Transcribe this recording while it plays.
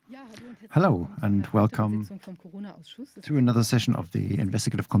Hello and welcome to another session of the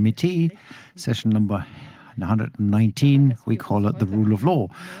Investigative Committee, session number 119. We call it the rule of law.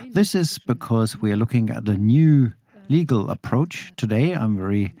 This is because we are looking at a new legal approach today. I'm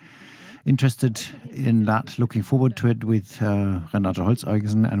very interested in that, looking forward to it with Renate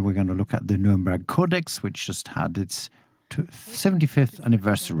Holzeisen, and we're going to look at the Nuremberg Codex, which just had its 75th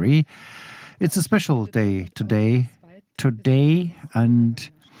anniversary. It's a special day today, and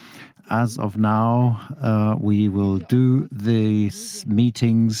as of now, we will do these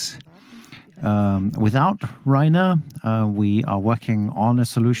meetings without Reiner. We are working on a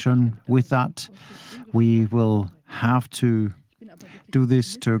solution with that. We will have to do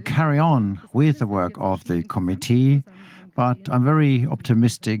this to carry on with the work of the committee, but I'm very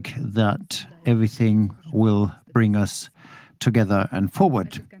optimistic that everything will bring us together and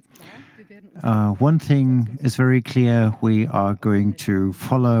forward. One thing is very clear: we are going to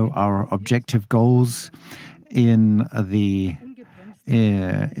follow our objective goals in the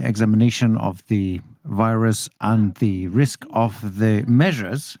examination of the virus and the risk of the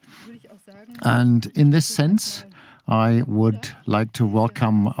measures. And in this sense, I would like to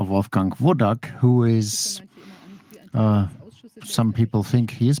welcome Wolfgang Wodarg, who is, some people think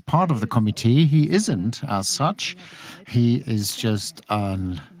he is part of the committee. He isn't as such. He is just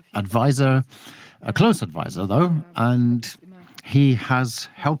an advisor, a close advisor though, and he has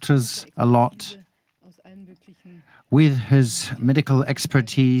helped us a lot with his medical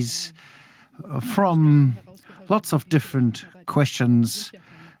expertise from lots of different questions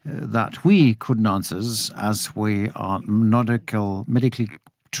that we couldn't answer, as we are medically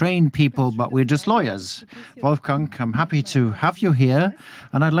trained people, but we're just lawyers. Wolfgang, I'm happy to have you here,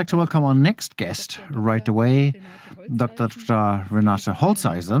 and I'd like to welcome our next guest right away, Dr. Renate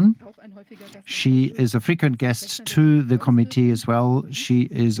Holzeisen. She is a frequent guest to the committee as well. She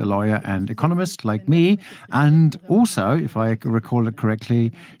is a lawyer and economist like me, and also, if I recall it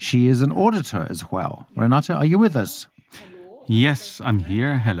correctly, she is an auditor as well. Renate, are you with us? Yes, I'm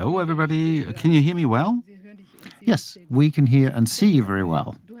here. Hello, everybody. Can you hear me well? Yes, we can hear and see you very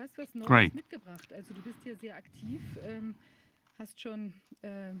well. Great.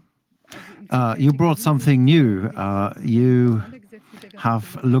 You brought something new. You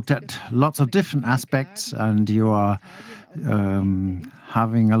have looked at lots of different aspects, and you are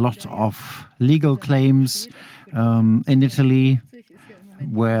having a lot of legal claims in Italy,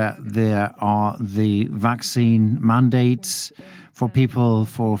 where there are the vaccine mandates for people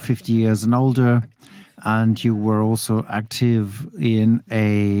for 50 years and older, and you were also active in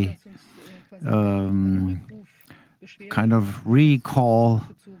a kind of recall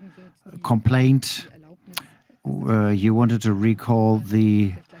complaint. You wanted to recall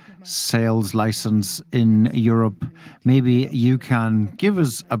the sales license in Europe. Maybe you can give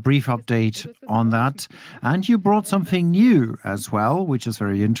us a brief update on that. And you brought something new as well, which is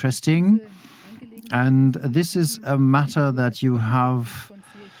very interesting. And this is a matter that you have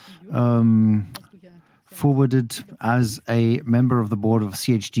forwarded as a member of the board of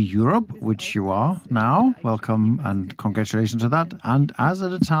CHD Europe, which you are now. Welcome and congratulations to that. And as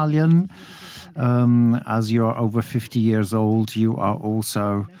an Italian, as you are over 50 years old, you are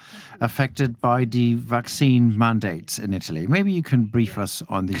also affected by the vaccine mandates in Italy. Maybe you can brief us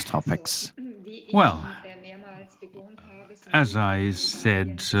on these topics. Well, as I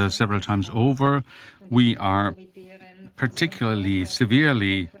said several times over, we are particularly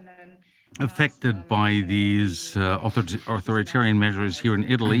severely affected by these authoritarian measures here in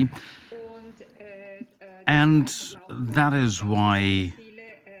Italy. And that is why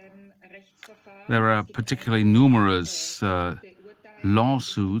there are particularly numerous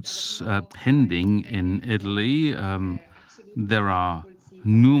lawsuits pending in Italy. There are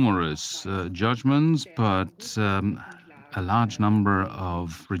numerous judgments, but a large number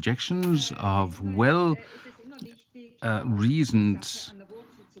of rejections of well-reasoned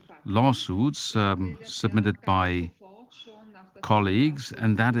lawsuits submitted by colleagues,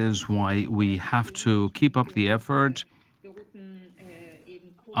 and that is why we have to keep up the effort.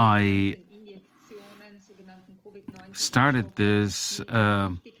 I started this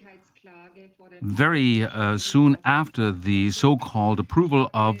very soon after the so-called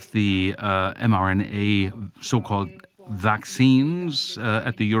approval of the mRNA so-called vaccines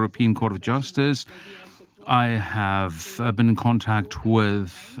at the European Court of Justice. I have been in contact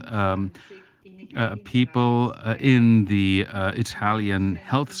with people in the Italian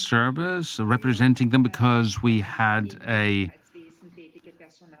health service, representing them, because we had a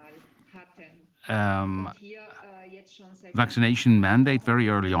vaccination mandate very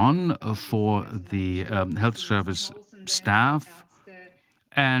early on for the health service staff.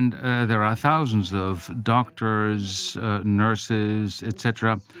 And there are thousands of doctors, nurses,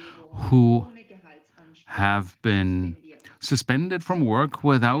 etc., who have been suspended from work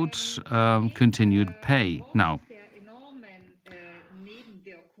without continued pay. Now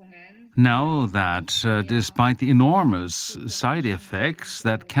that despite the enormous side effects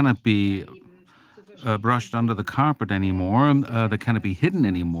that cannot be brushed under the carpet anymore, that cannot be hidden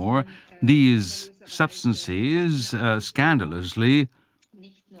anymore, these substances scandalously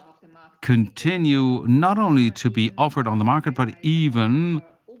continue not only to be offered on the market, but even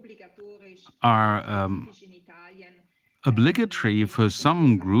are obligatory for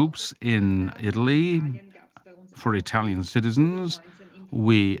some groups in Italy, for Italian citizens.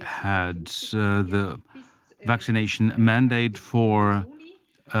 We had the vaccination mandate for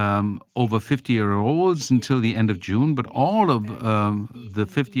over 50-year-olds until the end of June, but all of the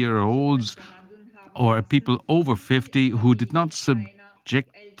 50-year-olds or people over 50 who did not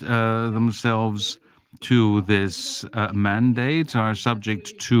subject themselves to this mandate are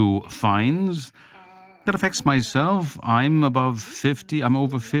subject to fines. That affects myself. I'm above 50, I'm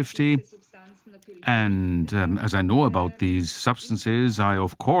over 50. And as I know about these substances, I,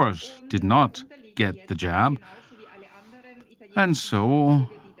 of course, did not get the jab. And so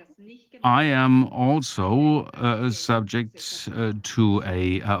I am also subject to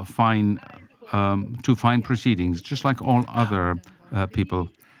a fine, to fine proceedings, just like all other people.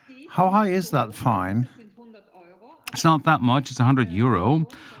 How high is that fine? It's not that much, it's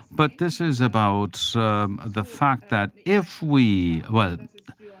 €100. But this is about the fact that if we, well,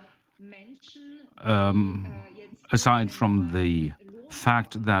 aside from the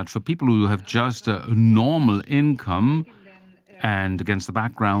fact that for people who have just a normal income and against the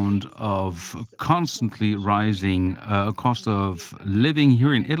background of constantly rising cost of living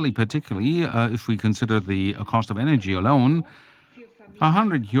here in Italy, particularly if we consider the cost of energy alone,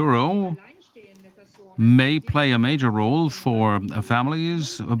 €100 may play a major role for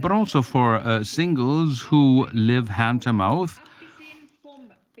families, but also for singles who live hand to mouth.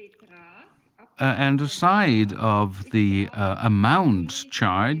 And aside of the amount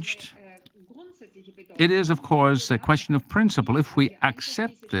charged, it is, of course, a question of principle. If we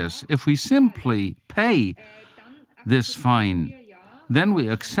accept this, if we simply pay this fine, then we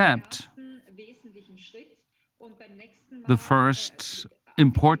accept the first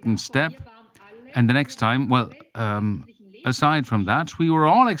important step. And the next time, well, aside from that, we were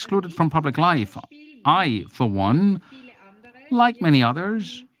all excluded from public life. I, for one, like many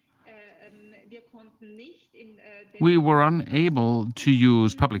others, we were unable to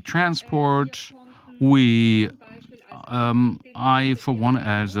use public transport. I, for one,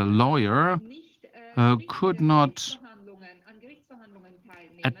 as a lawyer, could not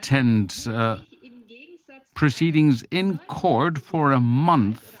attend proceedings in court for a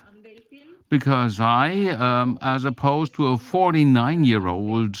month because I, as opposed to a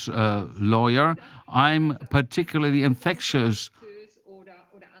 49-year-old lawyer, I'm particularly infectious,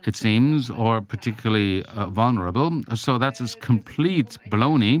 it seems, or particularly vulnerable. So that's a complete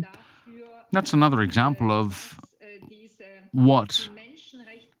baloney. That's another example of what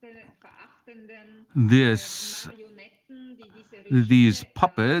these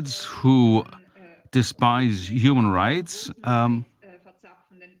puppets who despise human rights,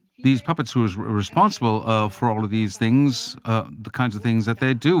 these puppets who are responsible for all of these things, the kinds of things that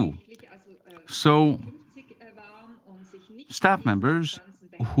they do. So staff members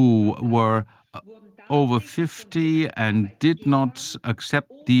who were over 50 and did not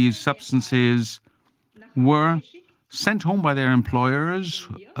accept these substances were sent home by their employers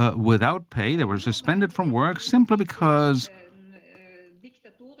without pay. They were suspended from work simply because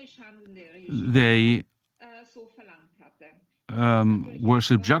they were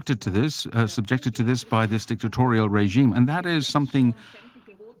subjected to this by this dictatorial regime. And that is something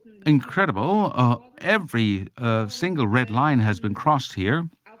incredible. Every single red line has been crossed here.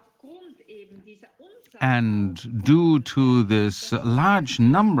 And due to this large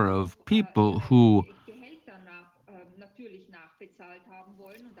number of people who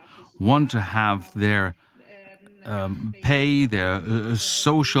want to have their pay, their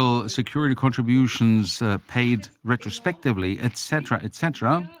social security contributions paid retrospectively, etc.,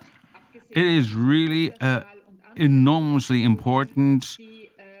 etc., it is really enormously important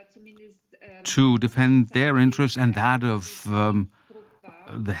to defend their interests and that of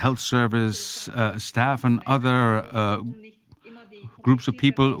the health service staff and other groups of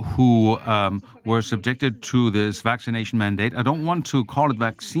people who were subjected to this vaccination mandate. I don't want to call it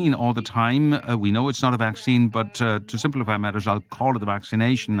vaccine all the time. We know it's not a vaccine, but to simplify matters, I'll call it a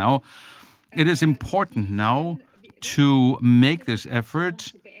vaccination now. It is important now to make this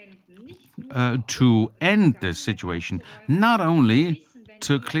effort to end this situation, not only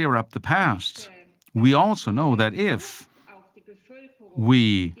to clear up the past. We also know that if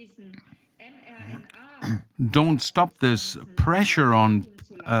we don't stop this pressure on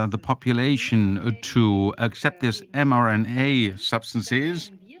the population to accept this mRNA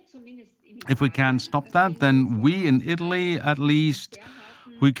substances, if we can stop that, then we in Italy, at least,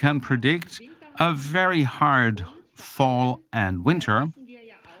 we can predict a very hard fall and winter.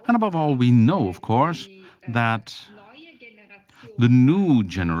 And above all, we know, of course, that the new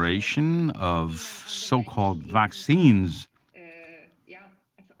generation of so-called vaccines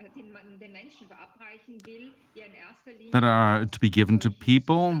that are to be given to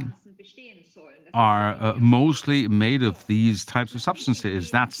people are mostly made of these types of substances.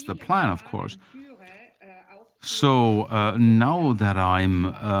 That's the plan, of course. So now that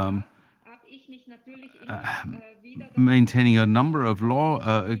I'm maintaining a number of law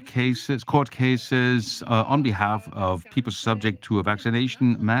cases, court cases on behalf of people subject to a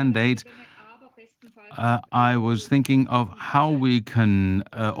vaccination mandate, I was thinking of how we can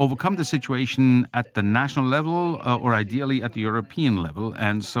overcome the situation at the national level or ideally at the European level.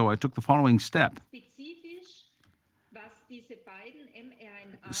 And so I took the following step.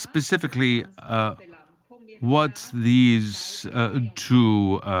 Specifically, what these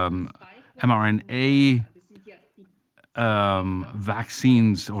two mRNA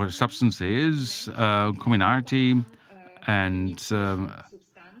vaccines or substances, Comirnaty and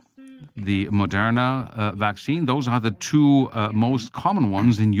the Moderna vaccine. Those are the two most common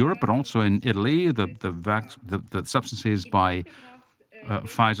ones in Europe, but also in Italy. The substances by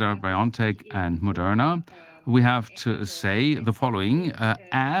Pfizer, BioNTech, and Moderna. We have to say the following: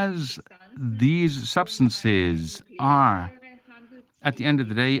 as these substances are, at the end of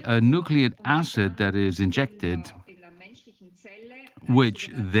the day, a nucleic acid that is injected, which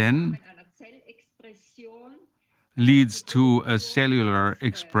then leads to a cellular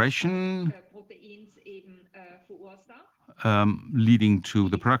expression, leading to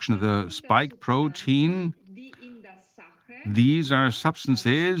the production of the spike protein. These are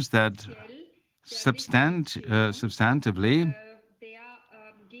substances that substantively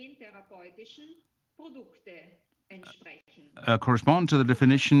correspond to the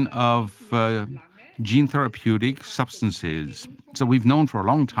definition of gene therapeutic substances. So we've known for a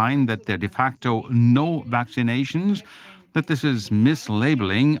long time that there are de facto no vaccinations, that this is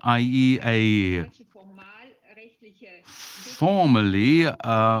mislabeling, i.e. a formally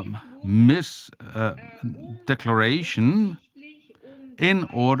misdeclaration in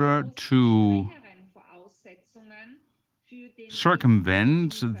order to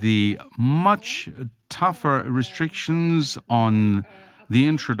circumvent the much tougher restrictions on the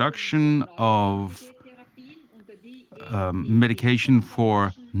introduction of medication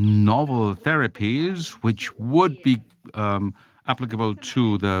for novel therapies, which would be applicable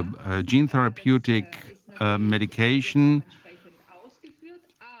to the gene therapeutic medication.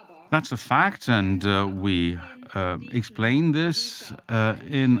 That's a fact, and we explain this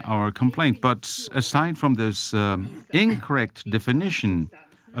in our complaint. But aside from this incorrect definition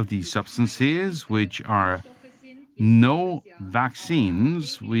of these substances, which are no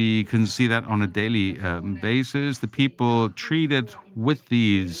vaccines, we can see that on a daily basis. The people treated with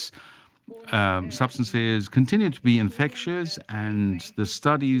these substances continue to be infectious, and the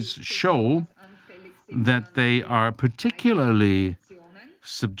studies show that they are particularly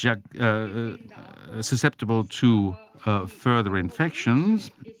susceptible to further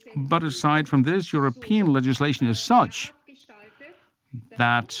infections. But aside from this, European legislation is such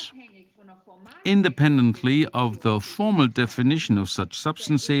that independently of the formal definition of such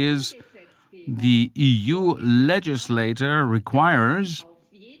substances, the EU legislator requires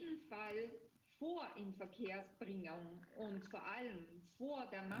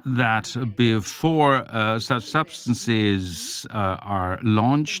that before such substances are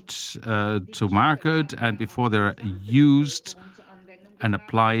launched to market and before they're used and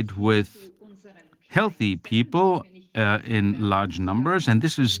applied with healthy people in large numbers, and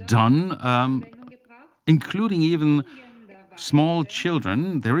this is done including even small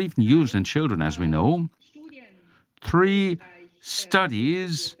children. They're even used in children, as we know. 3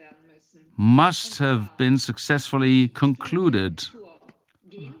 studies must have been successfully concluded,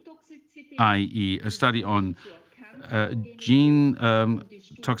 i.e. a study on gene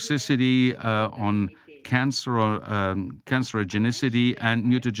toxicity, on cancerogenicity and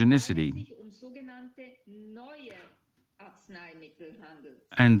mutagenicity.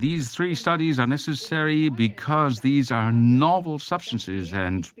 And these three studies are necessary because these are novel substances,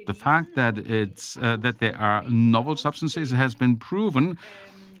 and the fact that that they are novel substances has been proven,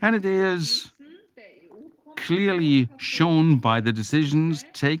 and it is clearly shown by the decisions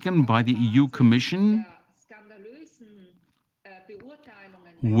taken by the EU Commission,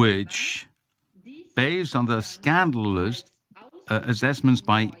 which, based on the scandalous assessments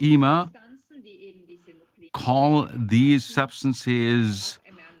by EMA, call these substances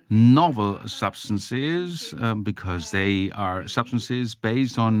novel substances because they are substances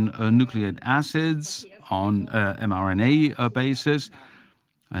based on nucleic acids on mRNA basis.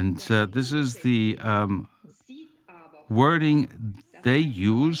 And this is the wording they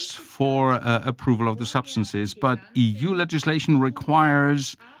used for approval of the substances. But EU legislation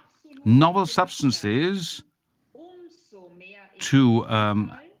requires novel substances to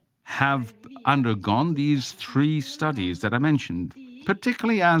have undergone these three studies that I mentioned,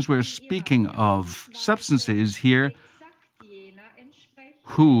 particularly as we're speaking of substances here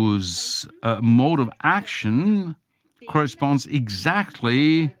whose mode of action corresponds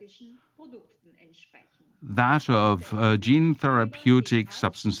exactly that of gene therapeutic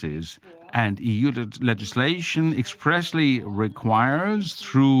substances. And EU legislation expressly requires,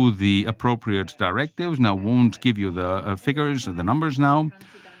 through the appropriate directives, now won't give you the figures and the numbers now,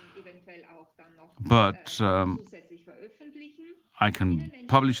 but I can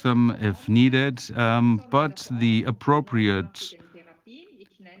publish them if needed. But the appropriate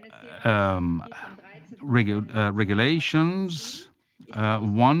regulations,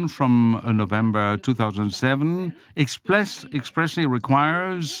 one from November 2007, expressly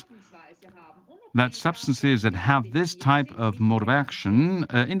requires that substances that have this type of mode of action,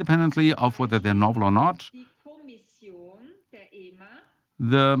 independently of whether they're novel or not,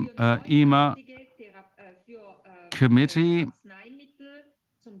 the EMA committee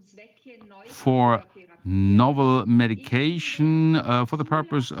for novel medication for the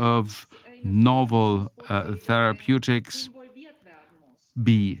purpose of novel therapeutics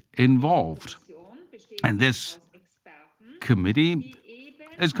be involved. And this committee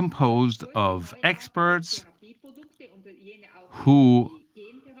is composed of experts who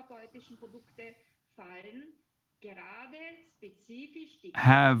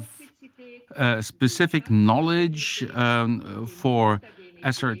have specific knowledge for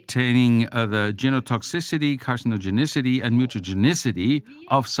ascertaining the genotoxicity, carcinogenicity, and mutagenicity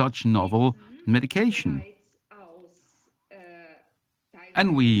of such novel medication.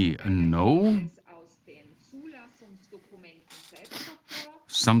 And we know,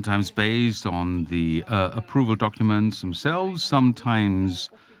 sometimes based on the approval documents themselves, sometimes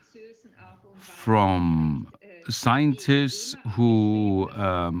from scientists who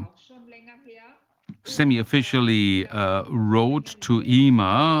semi-officially wrote to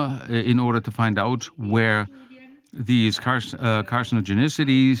EMA in order to find out where these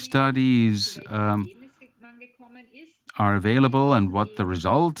carcinogenicity studies are available and what the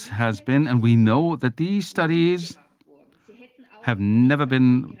result has been. And we know that these studies have never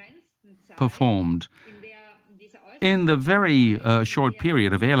been performed. In the very short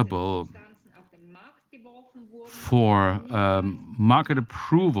period available for market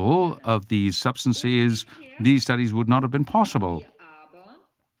approval of these substances, these studies would not have been possible.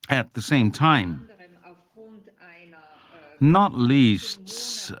 At the same time, not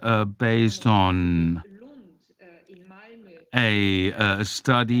least based on a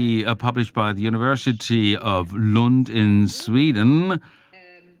study published by the University of Lund in Sweden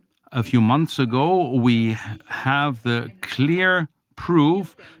a few months ago, we have the clear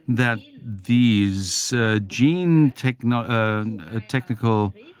proof that these gene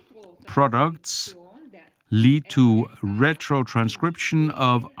technical products lead to retrotranscription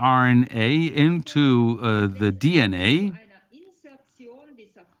of RNA into the DNA,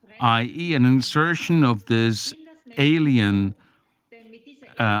 i.e. an insertion of this alien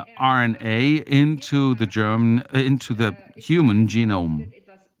RNA into the human genome.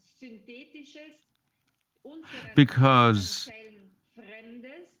 Because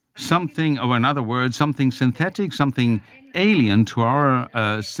something, or in other words, something synthetic, something alien to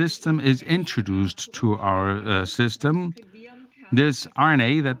our system is introduced to our system. This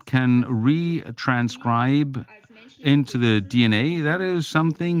RNA that can retranscribe into the DNA, that is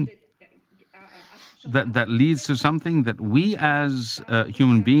something that leads to something that we as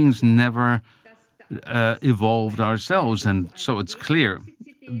human beings never evolved ourselves. And so it's clear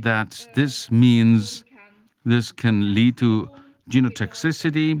that this means this can lead to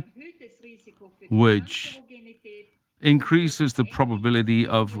genotoxicity, which increases the probability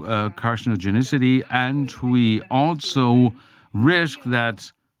of carcinogenicity, and we also risk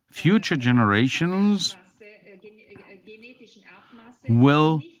that future generations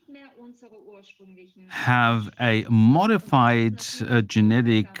will have a modified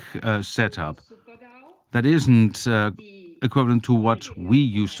genetic setup that isn't equivalent to what we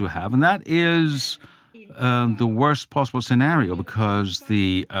used to have. And that is the worst possible scenario, because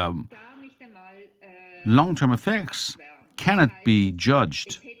the long-term effects cannot be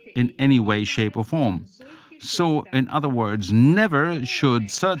judged in any way, shape, or form. So, in other words, never should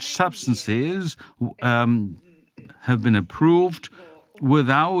such substances have been approved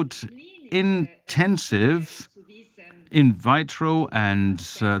without intensive in vitro and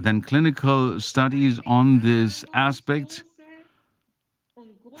then clinical studies on this aspect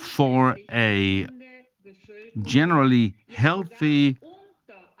for a generally healthy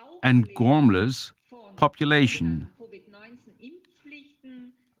and gormless population.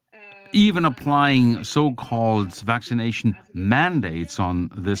 Even applying so-called vaccination mandates on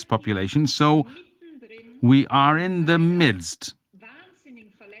this population. So we are in the midst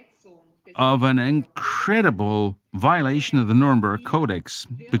of an incredible violation of the Nuremberg Codex,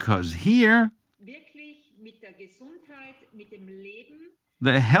 because here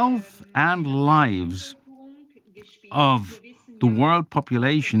the health and lives of the world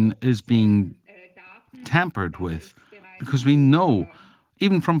population is being tampered with, because we know,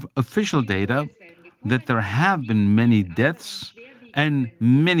 even from official data, that there have been many deaths and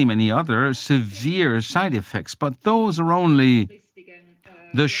many, many other severe side effects, but those are only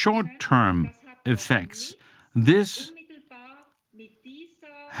the short-term effects. This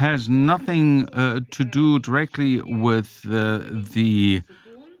has nothing to do directly with the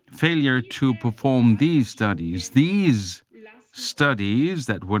failure to perform these studies. These studies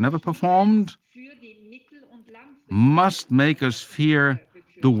that were never performed must make us fear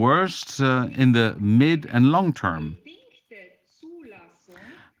the worst in the mid and long term.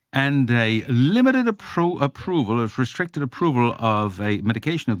 And a limited approval, a restricted approval of a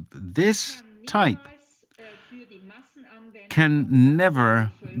medication of this type can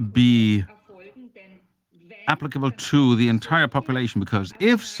never be applicable to the entire population, because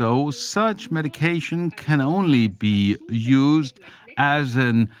if so, such medication can only be used as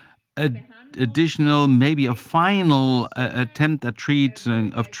an additional, maybe a final attempt at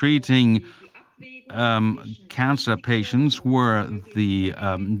treating cancer patients, where the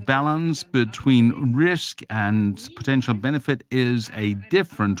balance between risk and potential benefit is a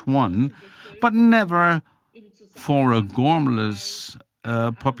different one, but never for a gormless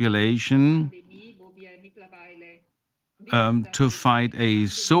population to fight a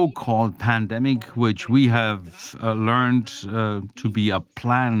so-called pandemic, which we have learned to be a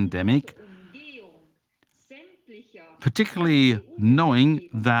plandemic, particularly knowing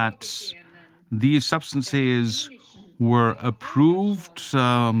that these substances were approved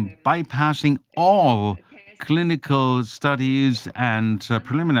bypassing all clinical studies and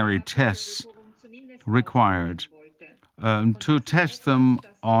preliminary tests required to test them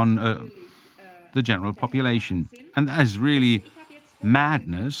on the general population. And that is really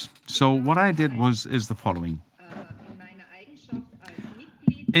madness. So what I did is the following.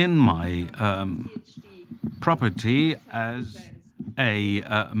 In my property as a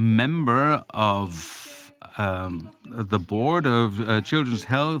member of the board of Children's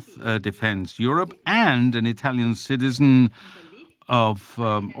Health Defense Europe, and an Italian citizen of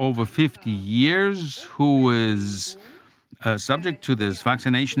over 50 years who is subject to this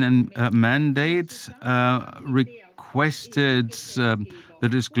vaccination and mandate, requested the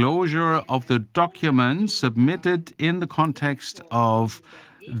disclosure of the documents submitted in the context of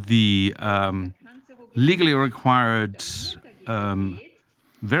the legally required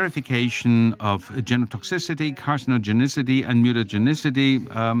verification of genotoxicity, carcinogenicity, and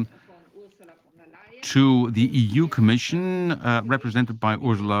mutagenicity to the EU Commission, represented by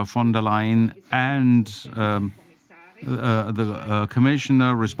Ursula von der Leyen, and the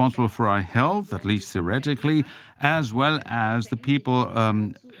commissioner responsible for our health, at least theoretically, as well as the people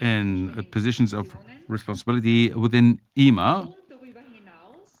in positions of responsibility within EMA.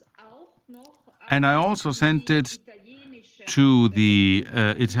 And I also sent it to the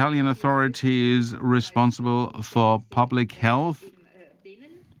Italian authorities responsible for public health.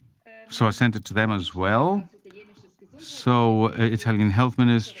 So I sent it to them as well. So Italian Health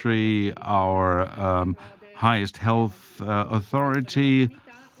Ministry, our highest health authority,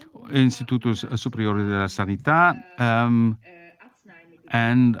 Istituto Superiore della Sanità,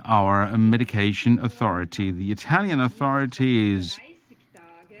 and our medication authority. The Italian authorities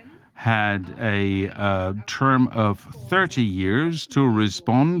had a term of 30 years to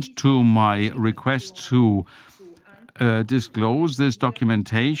respond to my request to disclose this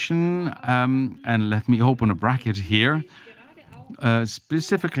documentation, and let me open a bracket here,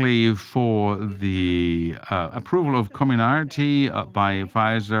 specifically for the approval of Comirnaty by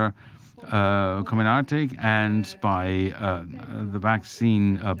Pfizer, Comirnaty, and by the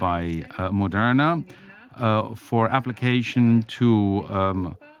vaccine by Moderna for application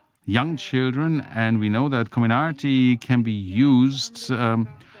to young children. And we know that Comirnaty can be used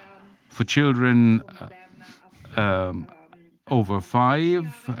for children over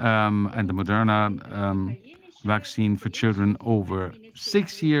 5, and the Moderna vaccine for children over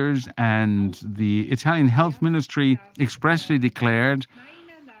 6 years. And the Italian Health Ministry expressly declared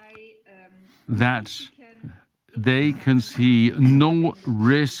that they can see no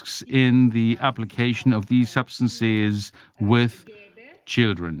risks in the application of these substances with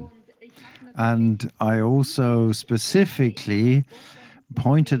children. And I also specifically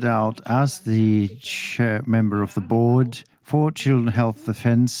pointed out, as the member of the board for Children's Health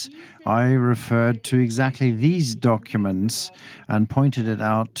Defense, I referred to exactly these documents and pointed it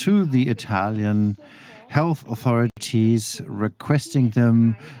out to the Italian health authorities, requesting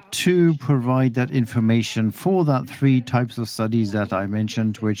them to provide that information for that 3 types of studies that I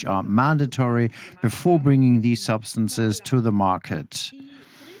mentioned, which are mandatory before bringing these substances to the market.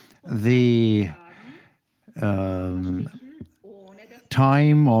 The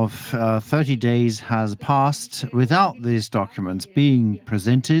time of 30 days has passed without these documents being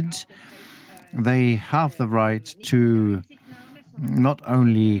presented. They have the right to not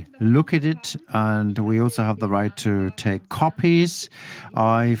only look at it, and we also have the right to take copies.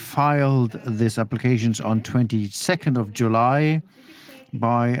 I filed these applications on 22nd of July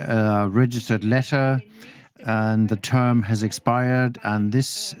by a registered letter, and the term has expired, and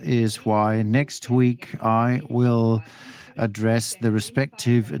this is why next week I will address the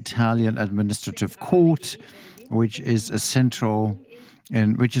respective Italian administrative court, which is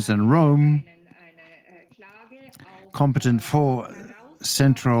in Rome, competent for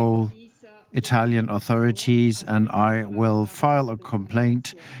central Italian authorities, and I will file a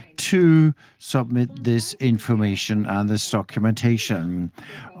complaint to submit this information and this documentation.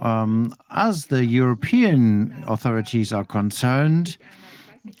 As the European authorities are concerned,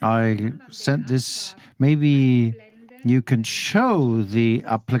 I sent this. Maybe you can show the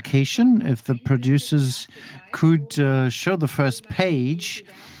application, if the producers could show the first page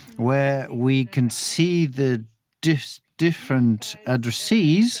where we can see the different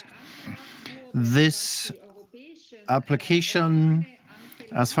addressees. This application,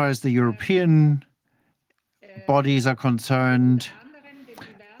 as far as the European bodies are concerned,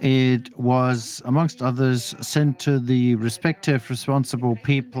 it was, amongst others, sent to the respective responsible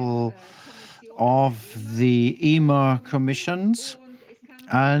people of the EMA commissions,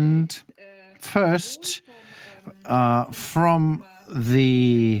 and first from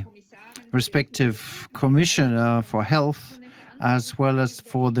the respective commissioner for health, as well as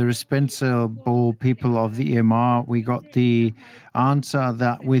for the responsible people of the EMR, we got the answer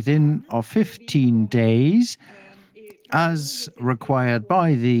that within 15 days, as required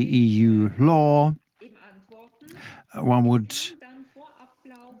by the EU law, one would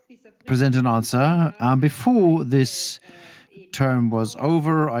present an answer. Before this term was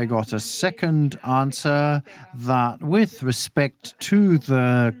over, I got a second answer that, with respect to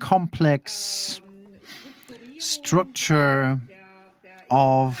the complex structure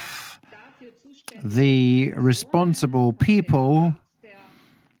of the responsible people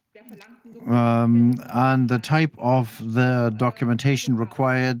and the type of the documentation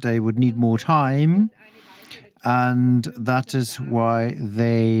required, they would need more time, and that is why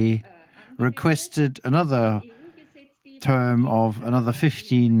they requested another term of another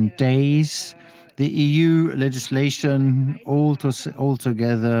 15 days. The EU legislation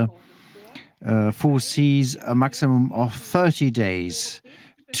altogether foresees a maximum of 30 days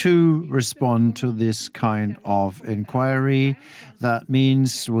to respond to this kind of inquiry. That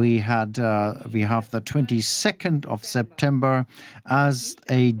means we have the 22nd of September as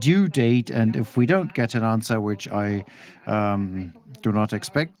a due date, and if we don't get an answer, which I do not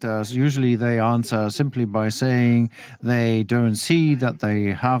expect, usually they answer simply by saying they don't see that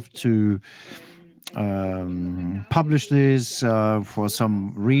they have to publish this for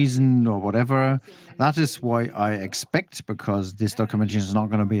some reason or whatever. That is why I expect, because this documentation is not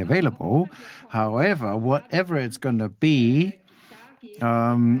going to be available. However, whatever it's going to be,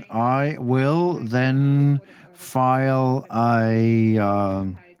 I will then file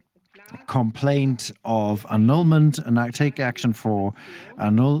a complaint of annulment, and I take action for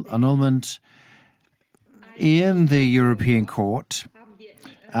annulment in the European Court.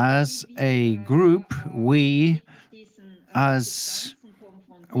 As a group, we as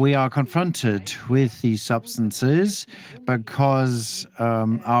we are confronted with these substances because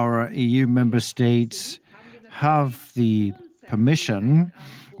our EU member states have the permission,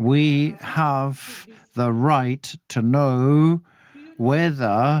 we have the right to know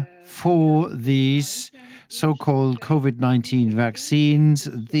whether for these so-called COVID-19 vaccines,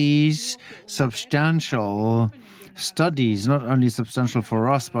 these substantial studies, not only substantial for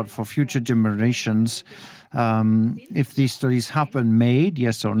us, but for future generations, if these studies have been made,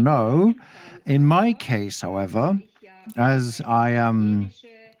 yes or no. In my case, however, as I am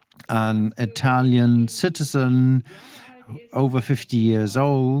an Italian citizen over 50 years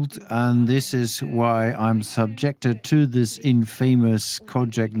old, and this is why I'm subjected to this infamous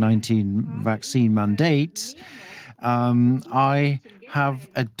COVID-19 vaccine mandates. I have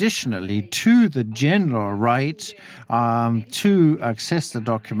additionally to the general right to access the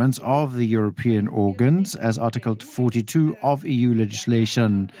documents of the European organs as Article 42 of EU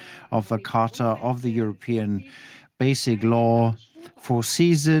legislation of the Charter of the European Basic Law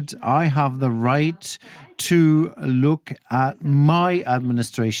foresees it. I have the right to look at my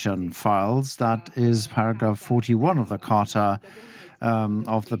administration files. That is paragraph 41 of the Charter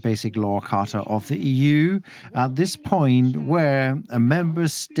of the Basic Law Charter of the EU, at this point where a member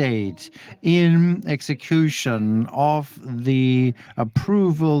state, in execution of the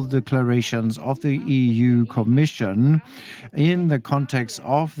approval declarations of the EU Commission, in the context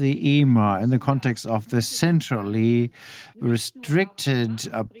of the EMA, in the context of the centrally restricted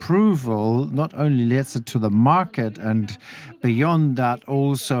approval, not only lets it to the market and beyond that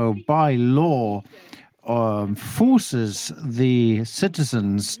also by law forces the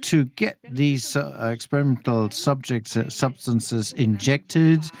citizens to get these experimental substances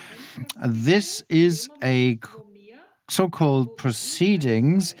injected. This is a so-called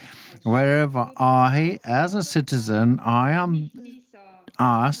proceedings wherever I, as a citizen, I am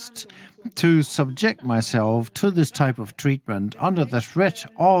asked to subject myself to this type of treatment under the threat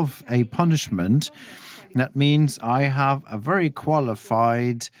of a punishment. That means I have a very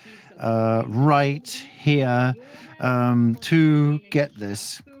qualified right here to get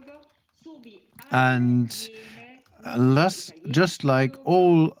this. And just like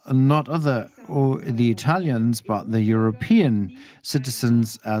all, not other, or the Italians, but the European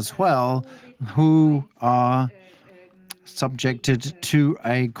citizens as well, who are subjected to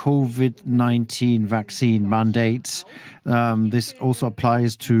a COVID-19 vaccine mandates. This also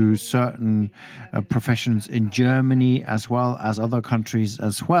applies to certain professions in Germany as well as other countries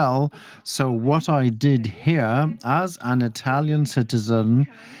as well. So what I did here as an Italian citizen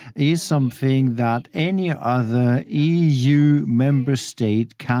is something that any other EU member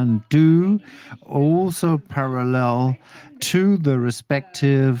state can do, also parallel to the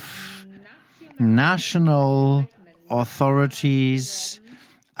respective national authorities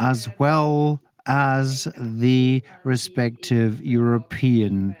as well as the respective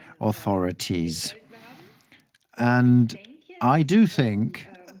European authorities. And I do think,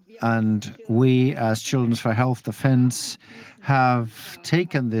 and we as Children's for Health Defense have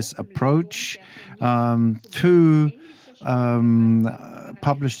taken this approach to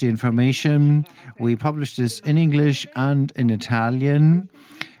publish the information. We published this in English and in Italian.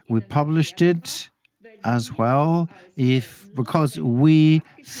 We published it as well because we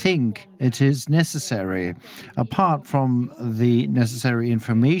think it is necessary. Apart from the necessary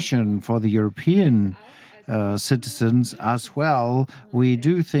information for the European citizens as well, we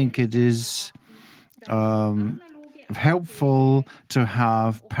do think it is helpful to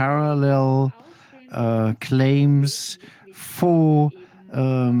have parallel claims for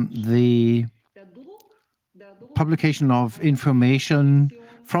the publication of information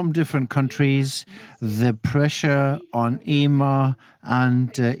from different countries. The pressure on EMA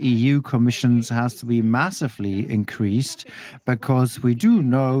and EU commissions has to be massively increased because we do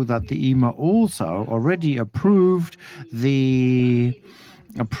know that the EMA also already approved the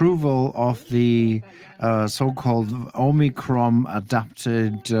approval of the so-called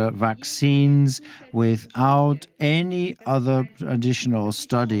Omicron-adapted vaccines without any other additional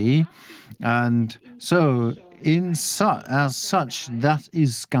study. And so, as such, that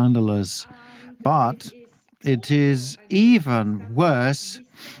is scandalous. But it is even worse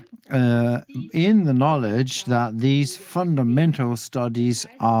in the knowledge that these fundamental studies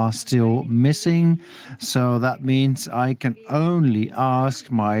are still missing. So that means I can only ask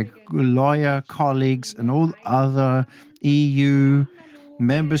my lawyer colleagues and all other EU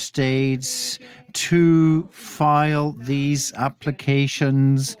member states to file these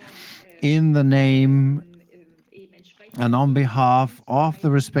applications in the name and on behalf of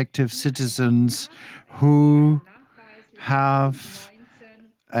the respective citizens who have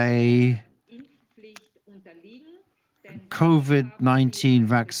a COVID-19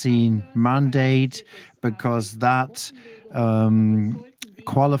 vaccine mandate because that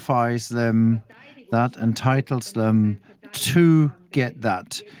qualifies them, that entitles them to get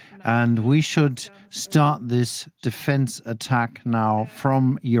that. And we should start this defense attack now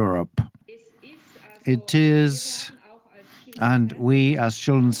from Europe. It is, and we as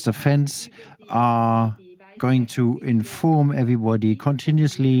Children's Defense are going to inform everybody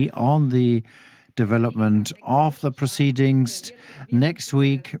continuously on the development of the proceedings. Next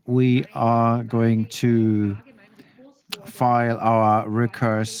week, we are going to file our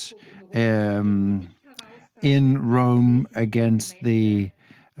recurse in Rome against the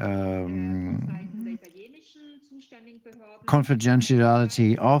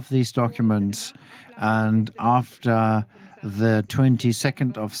confidentiality of these documents. And after the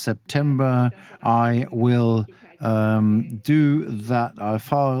 22nd of September, I will do that. I'll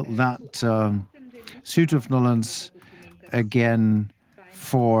file that suit of nullance again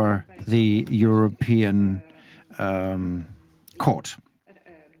for the European Court.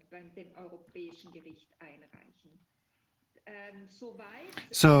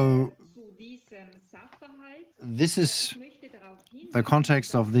 So this is the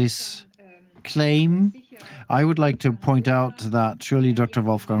context of this claim. I would like to point out that surely Dr.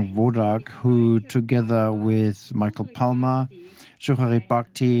 Wolfgang Wodarg, who together with Michael Palmer, Shuhari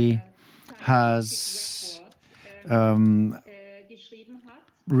Bhakti, has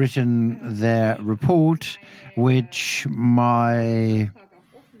written their report, which my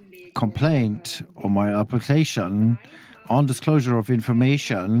complaint or my application on disclosure of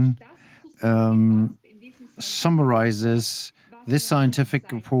information summarizes this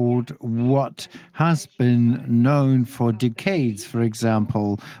scientific report, what has been known for decades, for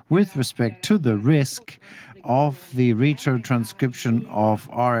example, with respect to the risk of the retrotranscription of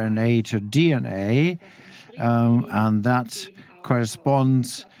RNA to DNA, and that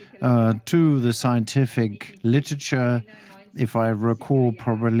corresponds to the scientific literature, if I recall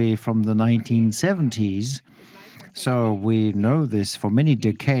properly, from the 1970s. So we know this for many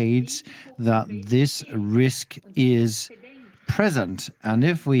decades, that this risk is present. And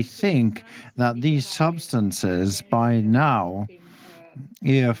if we think that these substances by now,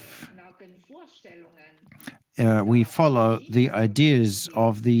 if we follow the ideas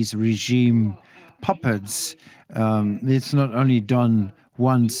of these regime puppets, it's not only done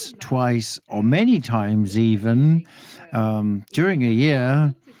once, twice, or many times even during a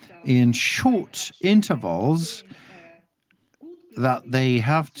year in short intervals, that they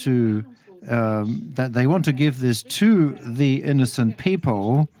have to, that they want to give this to the innocent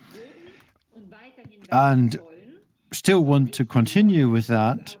people and still want to continue with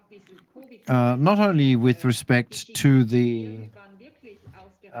that, not only with respect to the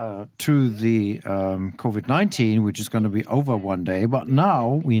COVID-19, which is going to be over one day, but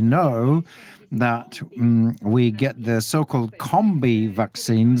now we know that we get the so-called combi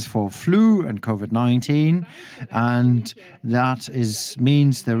vaccines for flu and COVID-19, and that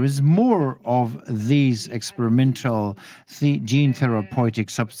means there is more of these experimental gene therapeutic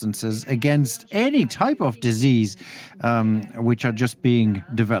substances against any type of disease which are just being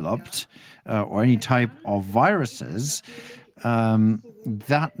developed, or any type of viruses.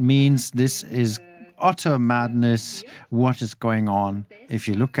 That means this is utter madness, what is going on, if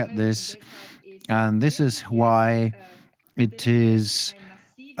you look at this. And this is why it is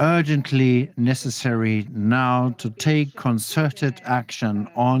urgently necessary now to take concerted action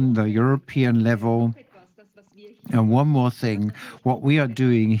on the European level. And one more thing, what we are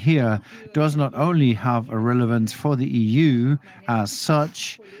doing here does not only have a relevance for the EU as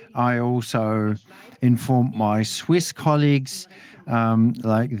such. I also informed my Swiss colleagues,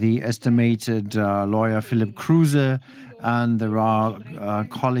 like the estimated lawyer Philip Kruse, and there are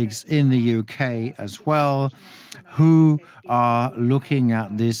colleagues in the UK as well, who are looking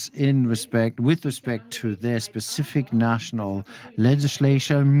at this with respect to their specific national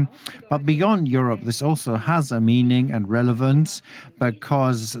legislation. But beyond Europe, this also has a meaning and relevance,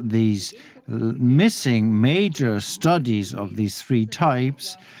 because these missing major studies of these three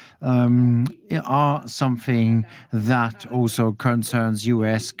types are something that also concerns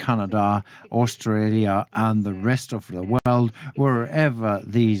US, Canada, Australia, and the rest of the world, wherever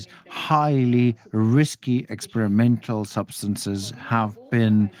these highly risky experimental substances have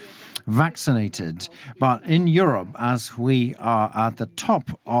been vaccinated. But in Europe, as we are at the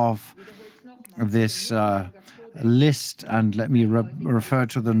top of this list, and let me refer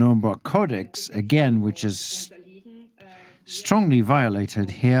to the Nuremberg Codex again, which is strongly violated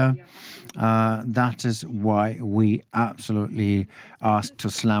here. That is why we absolutely ask to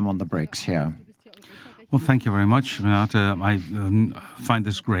slam on the brakes here. Well, thank you very much, Renate. I find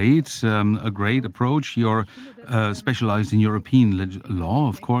this great, a great approach. You're specialized in European law,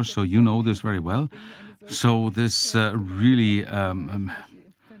 of course, so you know this very well. So this really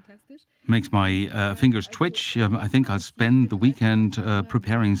makes my fingers twitch. I think I'll spend the weekend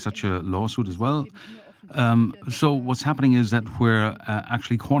preparing such a lawsuit as well. So what's happening is that we're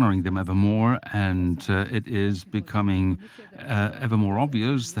actually cornering them ever more, and it is becoming ever more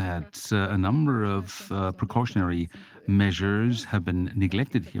obvious that a number of precautionary measures have been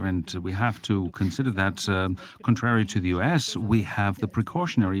neglected here, and we have to consider that, contrary to the US, we have the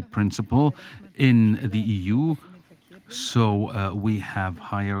precautionary principle in the EU. So we have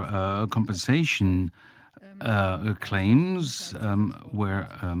higher compensation claims, where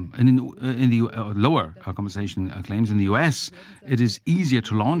in the lower compensation claims in the US, it is easier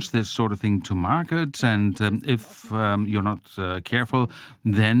to launch this sort of thing to market, and if you're not careful,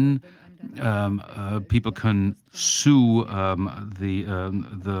 then people can sue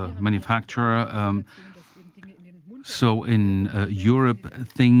the manufacturer. So in Europe,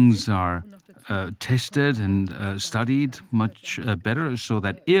 things are tested and studied much better, so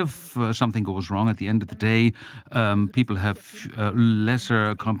that if something goes wrong at the end of the day, people have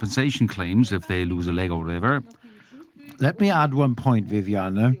lesser compensation claims if they lose a leg or whatever. Let me add one point,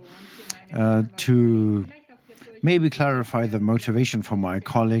 Viviane, to maybe clarify the motivation for my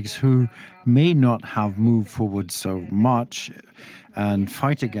colleagues who may not have moved forward so much and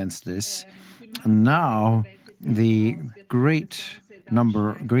fight against this. Now, the greater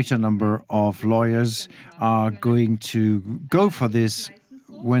number of lawyers are going to go for this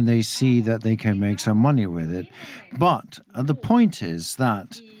when they see that they can make some money with it. But the point is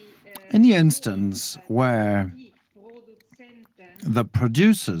that in the instance where the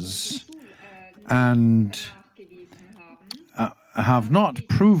producers and have not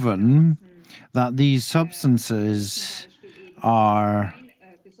proven that these substances are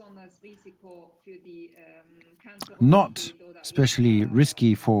not especially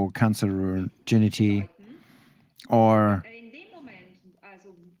risky for cancerogenity, or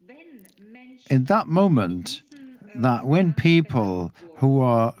in that moment, that when people who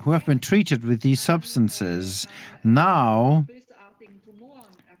have been treated with these substances now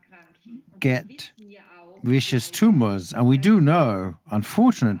get vicious tumors, and we do know,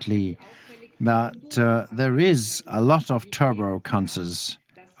 unfortunately, that there is a lot of turbo cancers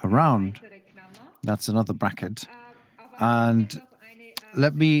around. That's another bracket. And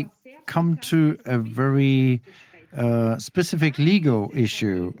let me come to a very specific legal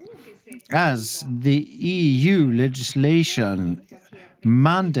issue. As the EU legislation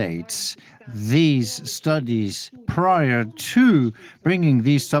mandates these studies prior to bringing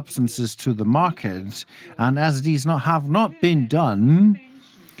these substances to the market, and as these have not been done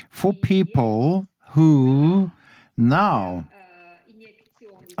for people who now,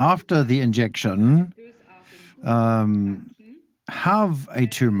 after the injection, have a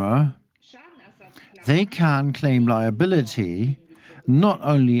tumor, they can claim liability not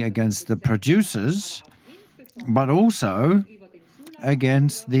only against the producers, but also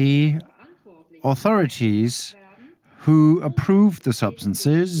against the authorities who approved the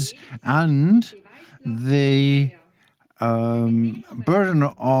substances, and the burden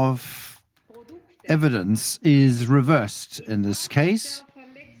of evidence is reversed in this case.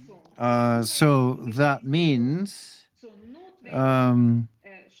 So that means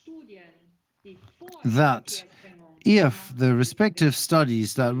that if the respective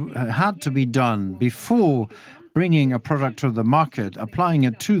studies that had to be done before bringing a product to the market, applying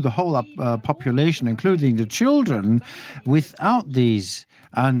it to the whole population, including the children, without these,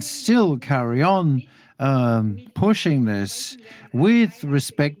 and still carry on pushing this with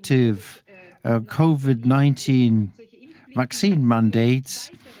respective COVID-19 vaccine mandates,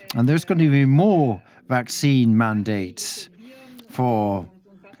 and there's going to be more vaccine mandates for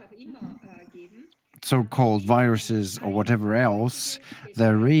so-called viruses or whatever else.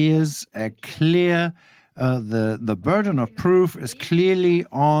 There is a clear, the burden of proof is clearly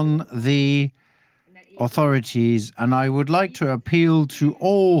on the authorities, and I would like to appeal to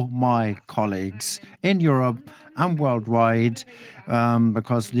all my colleagues in Europe and worldwide,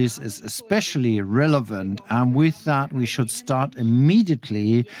 because this is especially relevant, and with that we should start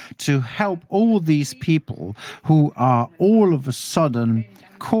immediately to help all these people who are all of a sudden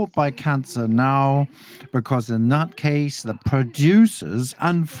caught by cancer now, because in that case the producers,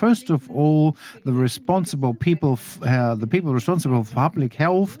 and first of all the responsible people, the people responsible for public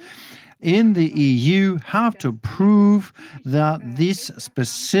health, in the EU have to prove that this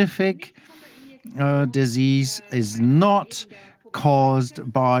specific disease is not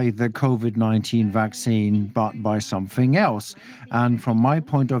caused by the COVID-19 vaccine, but by something else. And from my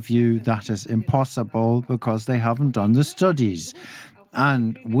point of view, that is impossible because they haven't done the studies.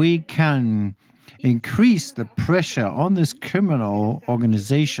 And we can increase the pressure on this criminal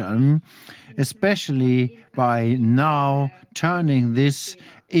organization, especially by now turning this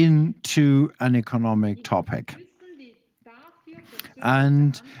into an economic topic.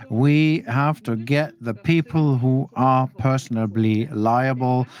 And we have to get the people who are personally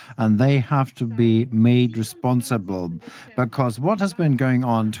liable, and they have to be made responsible. Because what has been going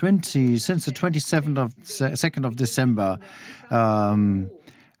on since the 2nd of December,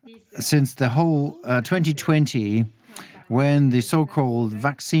 since the whole 2020, when the so-called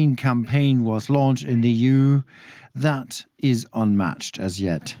vaccine campaign was launched in the EU, that is unmatched as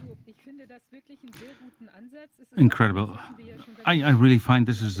yet. Incredible. I really find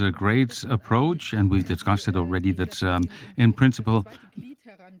this is a great approach, and we've discussed it already, that in principle,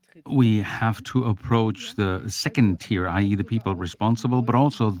 we have to approach the second tier, i.e. the people responsible, but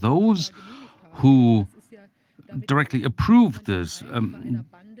also those who directly approve this,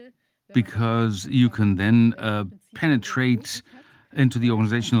 because you can then penetrate into the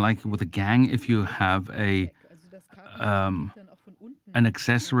organization like with a gang. If you have an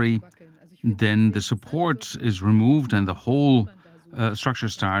accessory, then the support is removed and the whole structure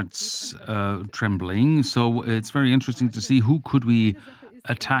starts trembling. So it's very interesting to see who could we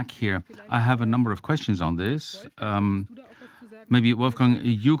attack here. I have a number of questions on this. Maybe, Wolfgang,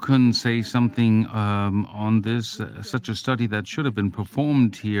 you can say something on this, such a study that should have been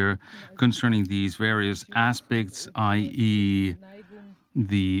performed here concerning these various aspects, i.e.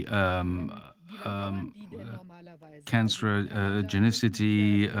 the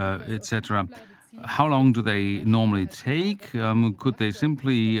cancerogenicity, etc. How long do they normally take? Could they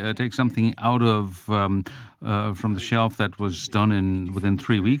simply take something out of from the shelf that was done within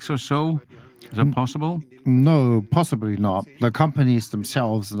 3 weeks or so? Is that possible? No, possibly not. The companies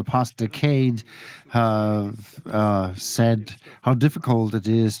themselves in the past decade have said how difficult it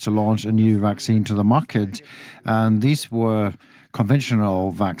is to launch a new vaccine to the market. And these were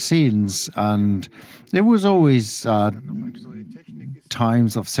conventional vaccines. And there was always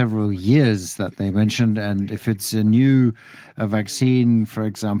times of several years that they mentioned. And if it's a new vaccine, for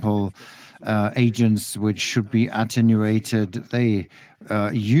example, agents which should be attenuated, they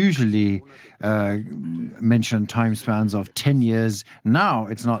usually mention time spans of 10 years. Now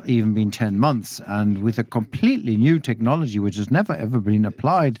it's not even been 10 months. And with a completely new technology, which has never ever been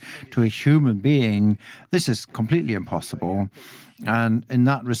applied to a human being, this is completely impossible. And in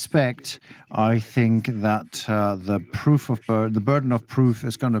that respect, I think that the burden of proof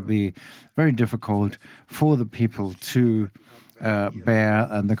is going to be very difficult for the people to bear,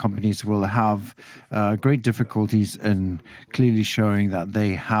 and the companies will have great difficulties in clearly showing that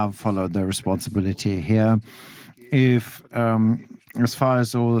they have followed their responsibility here. If, as far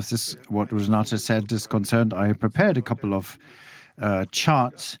as all of this, what Renate said is concerned, I prepared a couple of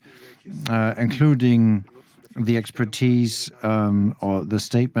charts, including the expertise or the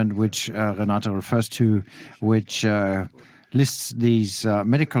statement which Renate refers to, which lists these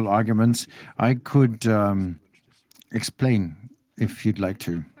medical arguments. I could explain if you'd like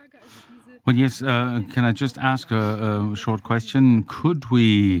to. Well, yes, can I just ask a short question? Could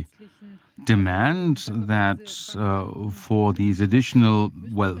we demand that for these additional,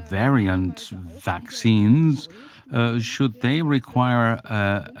 variant vaccines, should they require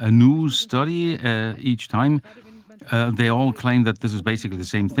a new study each time? They all claim that this is basically the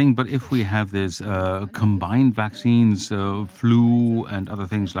same thing, but if we have this combined vaccines, flu and other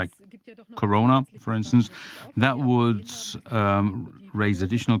things like corona, for instance, that would raise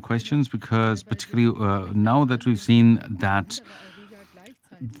additional questions, because particularly now that we've seen that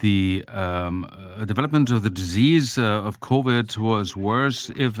the development of the disease of COVID was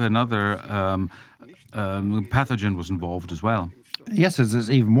worse if another pathogen was involved as well. Yes, it's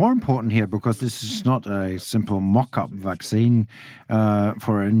even more important here because this is not a simple mock-up vaccine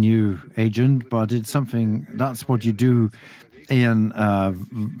for a new agent, but it's something, that's what you do in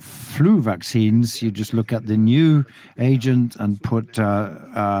flu vaccines. You just look at the new agent and put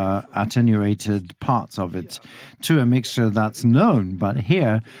attenuated parts of it to a mixture that's known. But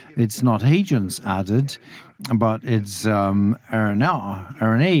here, it's not agents added, but it's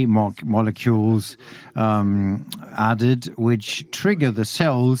RNA molecules added, which trigger the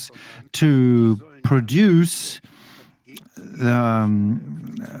cells to produce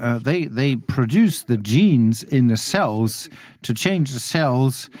they produce the genes in the cells to change the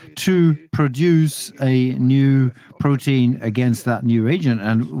cells to produce a new protein against that new agent.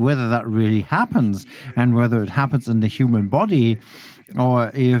 And whether that really happens and whether it happens in the human body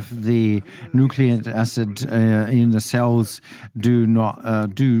or if the nucleic acid in the cells do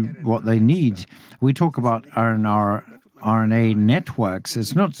not do what they need. We talk about RNA networks.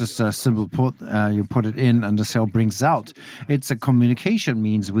 It's not just a simple you put it in and the cell brings out. It's a communication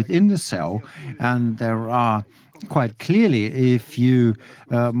means within the cell, and there are quite clearly, if you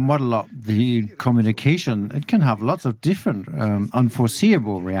model up the communication, it can have lots of different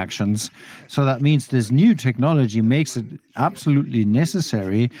unforeseeable reactions. So that means this new technology makes it absolutely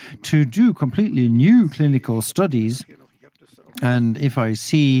necessary to do completely new clinical studies. And if I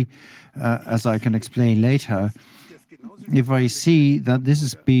see, as I can explain later, if I see that this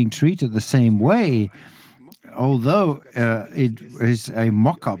is being treated the same way, although it is a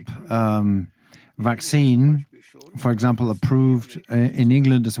mock-up vaccine, for example, approved in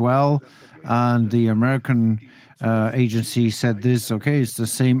England as well, and the American agency said this, okay, it's the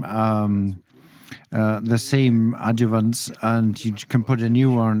same adjuvants, and you can put a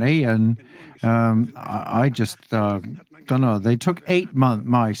new RNA in. I just don't know. They took 8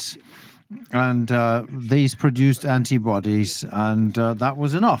 mice, and these produced antibodies, and that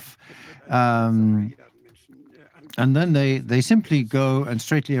was enough. And then they simply go and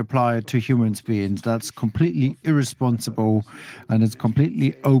straightly apply it to human beings. That's completely irresponsible, and it's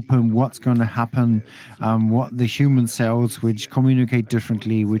completely open what's going to happen, what the human cells, which communicate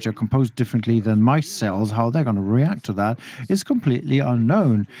differently, which are composed differently than mice cells, how they're going to react to that is completely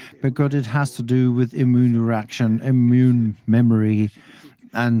unknown, because it has to do with immune reaction, immune memory,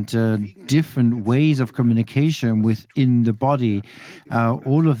 and different ways of communication within the body.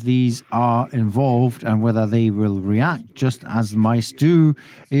 All of these are involved, and whether they will react just as mice do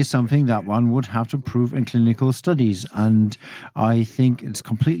is something that one would have to prove in clinical studies. And I think it's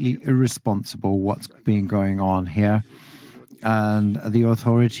completely irresponsible what's been going on here. And the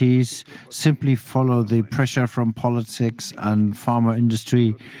authorities simply follow the pressure from politics and pharma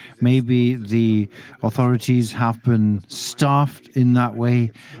industry. Maybe the authorities have been staffed in that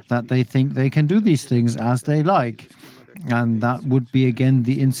way that they think they can do these things as they like. And that would be, again,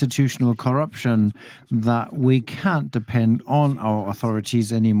 the institutional corruption, that we can't depend on our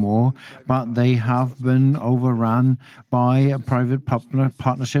authorities anymore, but they have been overrun by private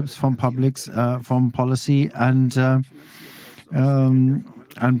partnerships from publics, from policy, and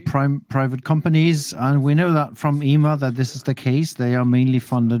private companies. And we know that from EMA that this is the case. They are mainly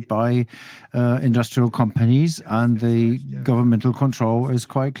funded by industrial companies, and the governmental control is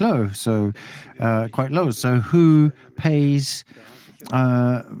quite low. So who pays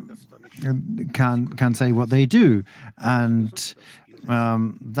can say what they do, and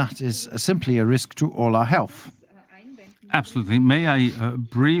that is simply a risk to all our health. Absolutely. May I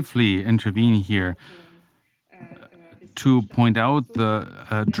briefly intervene here to point out the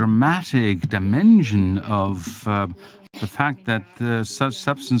dramatic dimension of the fact that such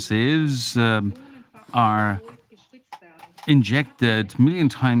substances are injected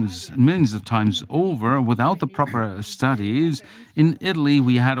millions of times over without the proper studies. In Italy,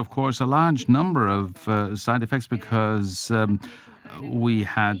 we had, of course, a large number of side effects because we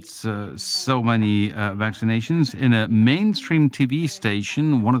had so many vaccinations. In a mainstream TV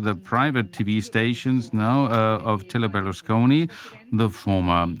station, one of the private TV stations now of Tele Berlusconi, the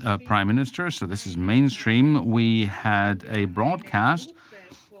former prime minister, so this is mainstream, we had a broadcast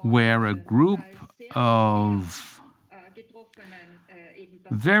where a group of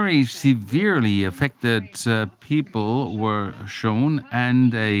very severely affected people were shown,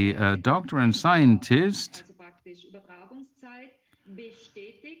 and a doctor and scientist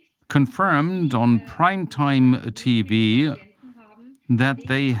confirmed on primetime TV that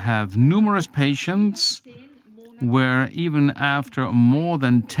they have numerous patients where even after more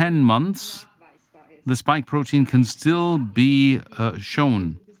than 10 months, the spike protein can still be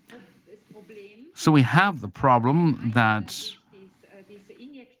shown. So we have the problem that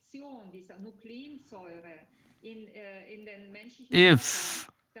if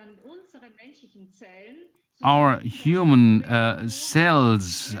our human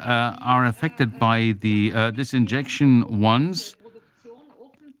cells are affected by this injection once,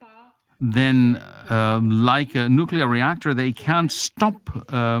 then like a nuclear reactor, they can't stop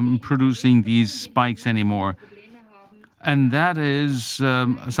producing these spikes anymore. And that is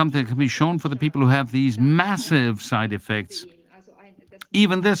something that can be shown for the people who have these massive side effects.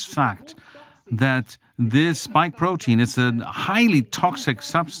 Even this fact that this spike protein is a highly toxic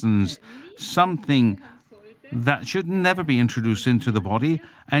substance, something that should never be introduced into the body.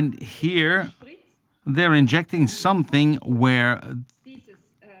 And here they're injecting something where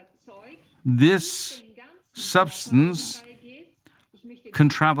this substance can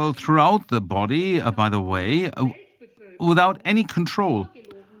travel throughout the body, by the way, without any control.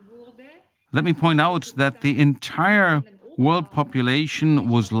 Let me point out that the entire world population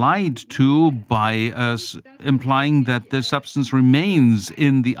was lied to by us implying that the substance remains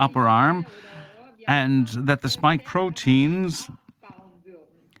in the upper arm and that the spike proteins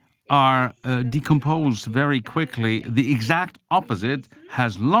are decomposed very quickly. The exact opposite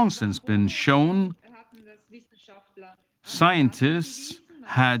has long since been shown. Scientists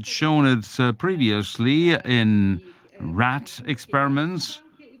had shown it previously in rat experiments.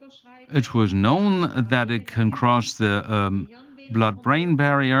 It was known that it can cross the blood-brain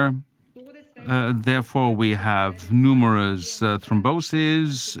barrier. Therefore, we have numerous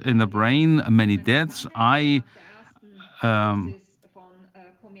thromboses in the brain, many deaths. I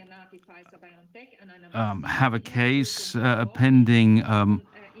have a case pending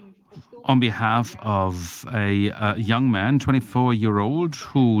on behalf of a young man, 24-year-old,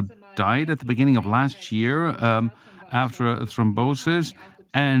 who died at the beginning of last year after a thrombosis.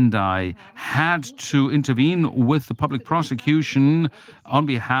 And I had to intervene with the public prosecution on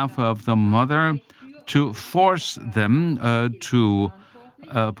behalf of the mother to force them to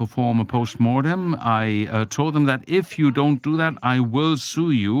perform a post-mortem. I told them that if you don't do that, I will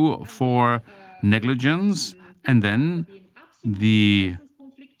sue you for negligence. And then the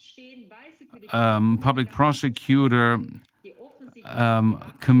public prosecutor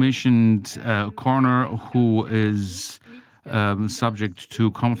commissioned a coroner who is subject to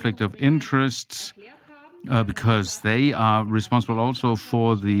conflict of interests because they are responsible also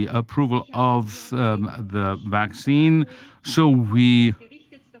for the approval of the vaccine. So we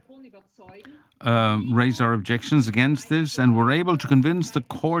raised our objections against this, and we're able to convince the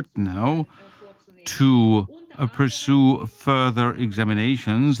court now to pursue further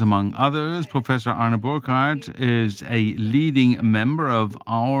examinations. Among others, Professor Arne Burkhardt is a leading member of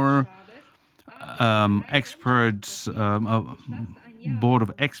our experts, board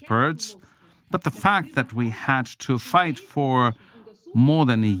of experts. But the fact that we had to fight for more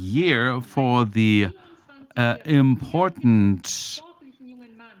than a year for the important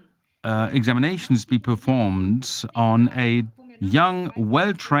examinations be performed on a young,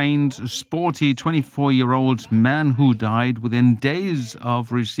 well-trained, sporty 24-year-old man who died within days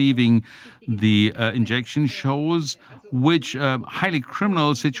of receiving the injection shows which highly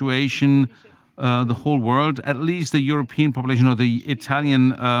criminal situation the whole world, at least the European population or the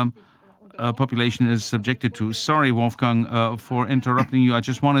Italian population is subjected to. Sorry, Wolfgang, for interrupting you. I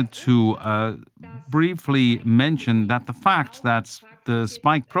just wanted to briefly mention that the fact that the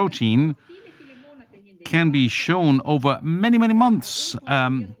spike protein can be shown over many, many months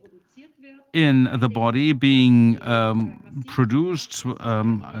in the body, being produced,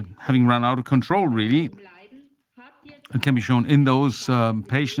 having run out of control, really. It can be shown in those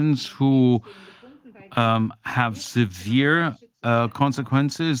patients who have severe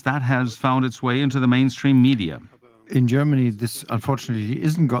consequences. That has found its way into the mainstream media. In Germany, this unfortunately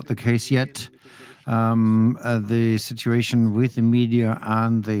isn't got the case yet. The situation with the media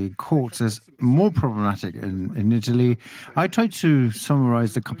and the courts is more problematic in Italy. I tried to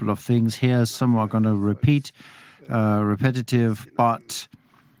summarize a couple of things here. Some are going to repeat, repetitive, but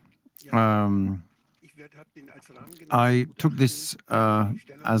I took this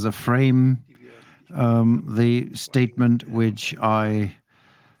as a frame, the statement which I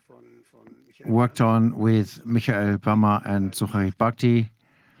worked on with Michael Bammer and Suchari Bhakti,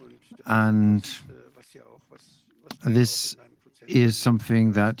 and this is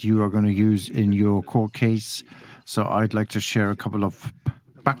something that you are going to use in your court case. So I'd like to share a couple of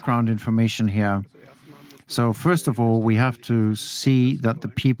background information here. So first of all, we have to see that the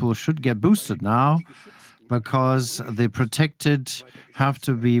people should get boosted now, because the protected have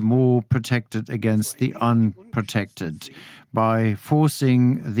to be more protected against the unprotected by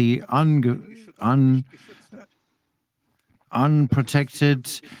forcing the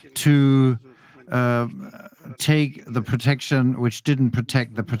unprotected to take the protection which didn't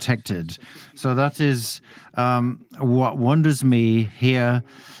protect the protected. So that is what wonders me here,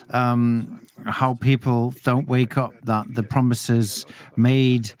 how people don't wake up that the promises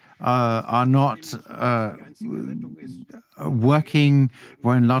made are not working.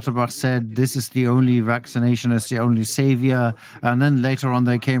 When Lauterbach said this is the only vaccination, it's the only savior, and then later on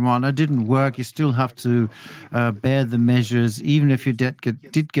they came on, it didn't work. You still have to bear the measures, even if you did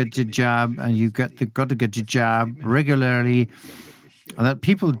get your jab, and you got to get your jab regularly. That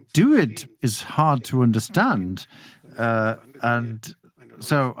people do it is hard to understand. And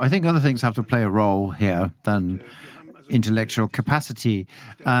so I think other things have to play a role here than intellectual capacity.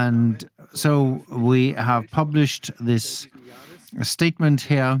 And so we have published this statement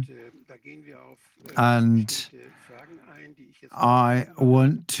here, and I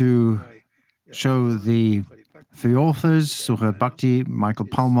want to show the three authors, Suha Bhakti, Michael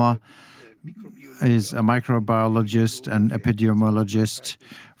Palmer is a microbiologist and epidemiologist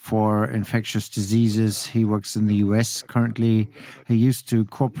for infectious diseases. He works in the US currently. He used to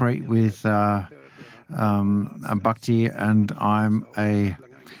cooperate with Bhakti, and I'm a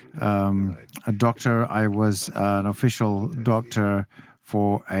doctor. I was an official doctor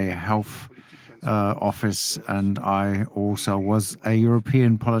for a health office, and I also was a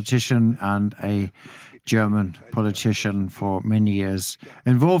European politician and a German politician for many years,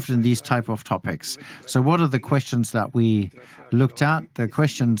 involved in these type of topics. So what are the questions that we looked at? The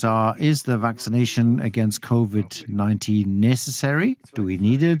questions are, is the vaccination against COVID-19 necessary? Do we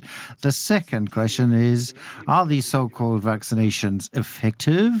need it? The second question is, are these so-called vaccinations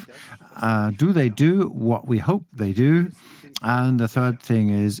effective? Do they do what we hope they do? And the third thing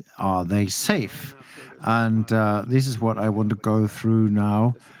is, are they safe? And this is what I want to go through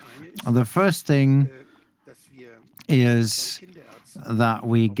now. The first thing is that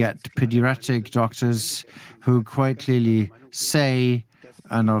we get pediatric doctors who quite clearly say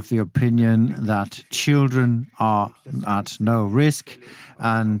and of the opinion that children are at no risk,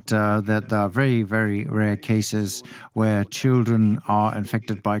 and that there are very, very rare cases where children are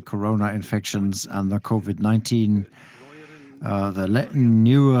infected by corona infections and the COVID-19, the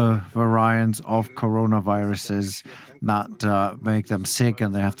newer variants of coronaviruses that make them sick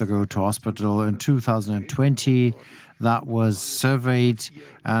and they have to go to hospital. In 2020, that was surveyed,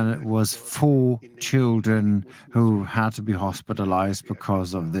 and it was 4 children who had to be hospitalized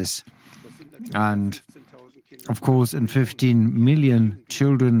because of this. And of course, in 15 million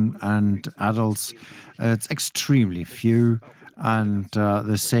children and adults, it's extremely few. And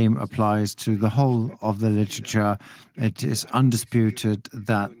the same applies to the whole of the literature. It is undisputed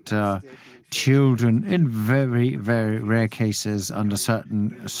that children, in very, very rare cases, under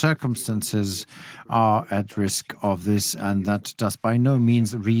certain circumstances, are at risk of this, and that does by no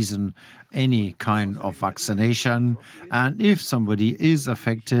means reason any kind of vaccination. And if somebody is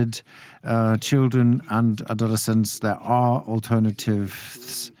affected, children and adolescents, there are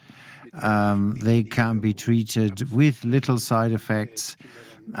alternatives. They can be treated with little side effects,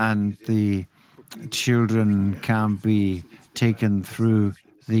 and the children can be taken through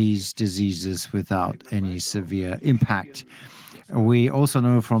these diseases without any severe impact. We also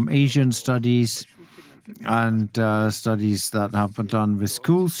know from Asian studies and studies that have been done with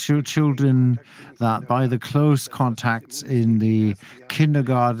school children that by the close contacts in the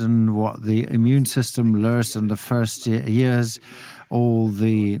kindergarten, what the immune system learns in the first years, all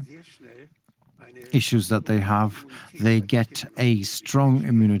the issues that they get a strong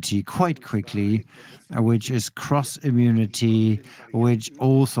immunity quite quickly, which is cross immunity, which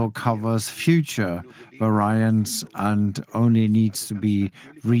also covers future variants and only needs to be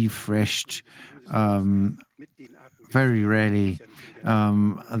refreshed very rarely.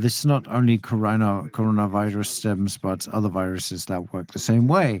 This is not only coronavirus stems, but other viruses that work the same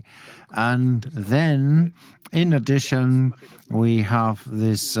way. And then, in addition, we have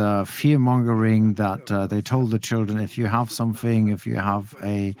this fear-mongering that they told the children, if you have something, if you have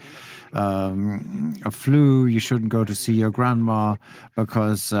a flu, you shouldn't go to see your grandma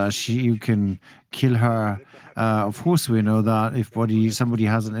because you can kill her. Of course, we know that if somebody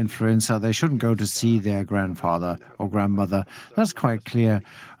has an influenza, they shouldn't go to see their grandfather or grandmother. That's quite clear,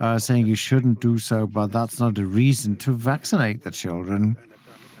 saying you shouldn't do so, but that's not a reason to vaccinate the children.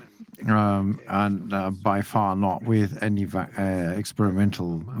 And by far not with any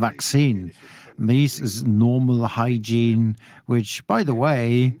experimental vaccine. This is normal hygiene, which, by the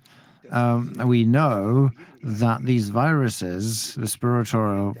way, we know that these viruses,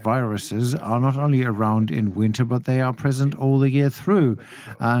 respiratory viruses, are not only around in winter, but they are present all the year through.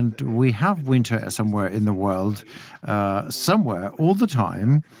 And we have winter somewhere in the world, somewhere all the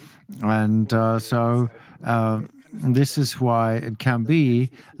time. And this is why it can be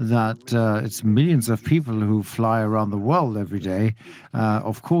that it's millions of people who fly around the world every day.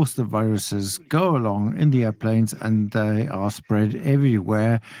 Of course, the viruses go along in the airplanes and they are spread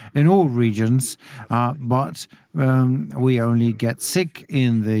everywhere in all regions. But we only get sick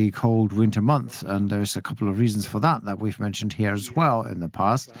in the cold winter months. And there's a couple of reasons for that we've mentioned here as well in the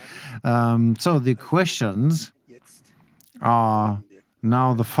past. So the questions are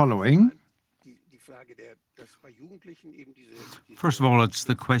now the following. First of all, it's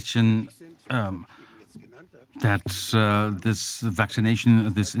the question that this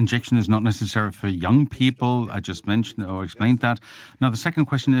vaccination, this injection is not necessary for young people. I just mentioned or explained that. Now, the second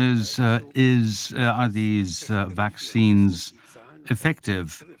question is are these vaccines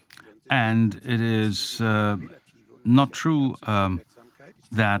effective? And it is not true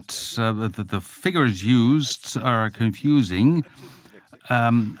that the figures used are confusing.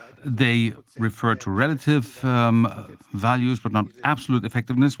 They refer to relative values, but not absolute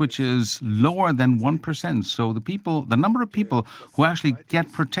effectiveness, which is lower than 1%. So the number of people who actually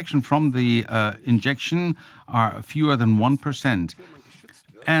get protection from the injection are fewer than 1%.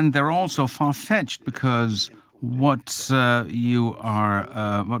 And they're also far-fetched because what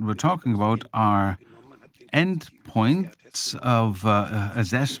we're talking about are endpoints of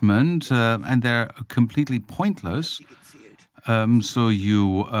assessment, and they're completely pointless. So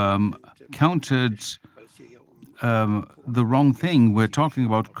you counted the wrong thing. We're talking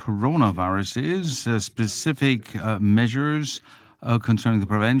about coronaviruses, specific measures concerning the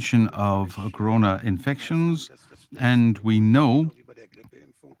prevention of corona infections. And we know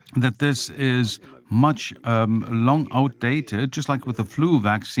that this is much long outdated, just like with the flu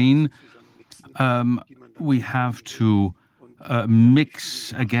vaccine. We have to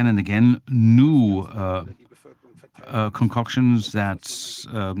mix again and again new concoctions that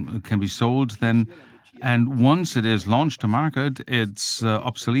can be sold then. And once it is launched to market, it's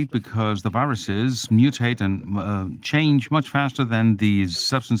obsolete because the viruses mutate and change much faster than these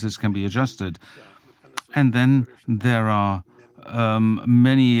substances can be adjusted. And then there are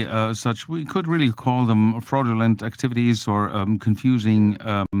many such, we could really call them fraudulent activities or confusing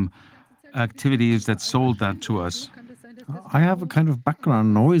activities that sold that to us. I have a kind of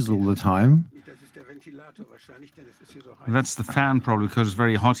background noise all the time. That's the fan probably because it's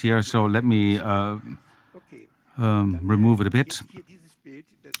very hot here, so let me remove it a bit.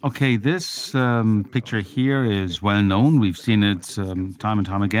 Okay, this picture here is well known. We've seen it time and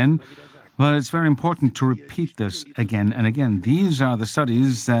time again. But it's very important to repeat this again and again. These are the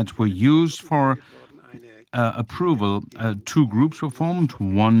studies that were used for approval. Two groups were formed.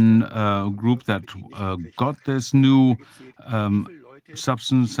 One group that got this new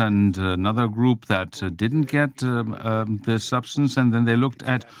substance and another group that didn't get the substance. And then they looked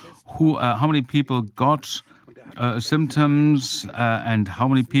at how many people got symptoms and how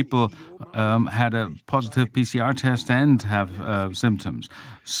many people had a positive PCR test and have symptoms.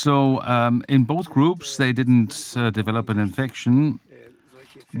 So in both groups, they didn't develop an infection.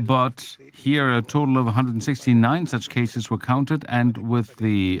 But here, a total of 169 such cases were counted, and with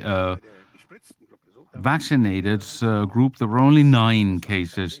the vaccinated group, there were only 9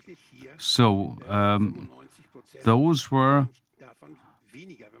 cases. So those were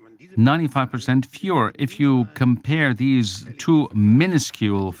 95% fewer. If you compare these two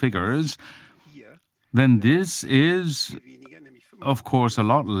minuscule figures, then this is, of course, a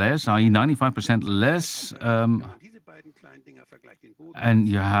lot less, i.e. 95% less, and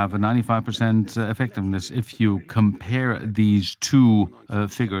you have a 95% effectiveness. If you compare these two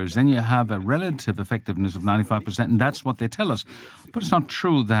figures, then you have a relative effectiveness of 95%, and that's what they tell us. But it's not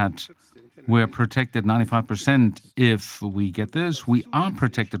true that we're protected 95% if we get this. We are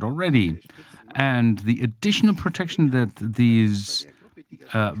protected already. And the additional protection that these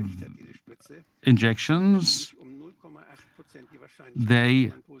injections,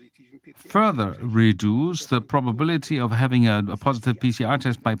 they further reduce the probability of having a positive PCR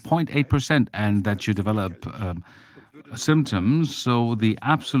test by 0.8% and that you develop symptoms. So the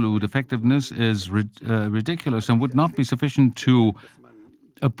absolute effectiveness is ridiculous and would not be sufficient to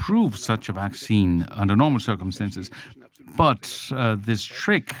approve such a vaccine under normal circumstances. But this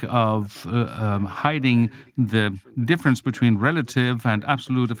trick of hiding the difference between relative and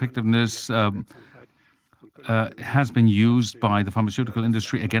absolute effectiveness has been used by the pharmaceutical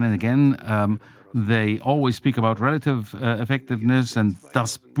industry again and again. They always speak about relative effectiveness and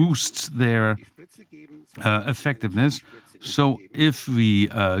thus boost their effectiveness. So if we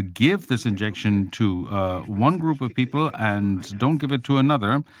give this injection to one group of people and don't give it to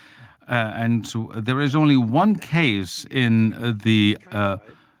another, and so there is only one case in the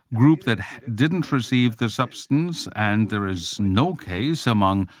group that didn't receive the substance, and there is no case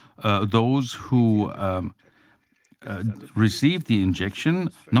among those who received the injection,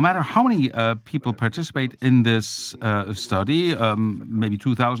 no matter how many people participate in this study, maybe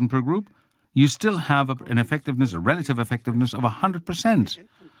 2,000 per group, you still have an effectiveness, a relative effectiveness of 100%.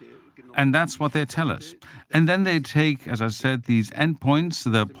 And that's what they tell us. And then they take, as I said, these endpoints,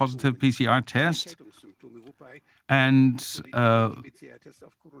 the positive PCR test, and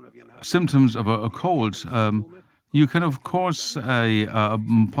symptoms of a cold. You can, of course, a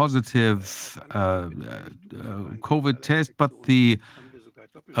positive COVID test, but the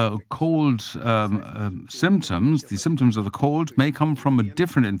cold symptoms, the symptoms of the cold, may come from a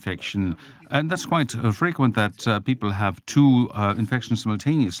different infection. And that's quite frequent that people have two infections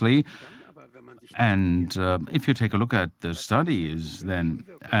simultaneously. And if you take a look at the studies then,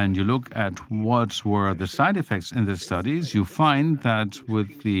 and you look at what were the side effects in the studies, you find that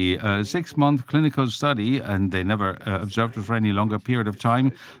with the 6-month clinical study, and they never observed it for any longer period of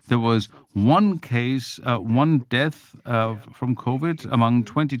time, there was one case, one death from COVID among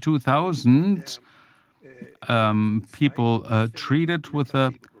 22,000 people treated with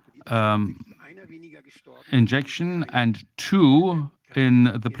a injection, and two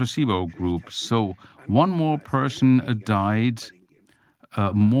in the placebo group. So one more person died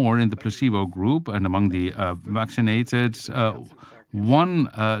more in the placebo group, and among the vaccinated, one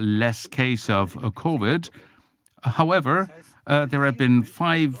less case of COVID. However, there have been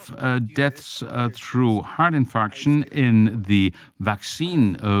 5 deaths through heart infarction in the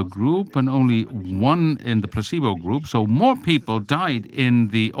vaccine group and only 1 in the placebo group. So more people died in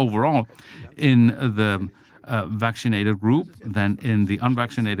the overall in the vaccinated group than in the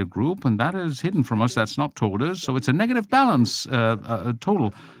unvaccinated group, and that is hidden from us. That's not told us. So it's a negative balance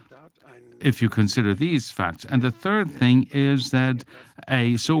total if you consider these facts. And the third thing is that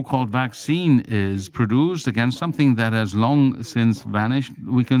a so-called vaccine is produced against something that has long since vanished.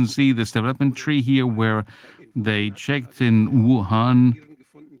 We can see this development tree here where they checked in Wuhan.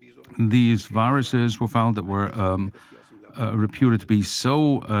 These viruses were found that were reputed to be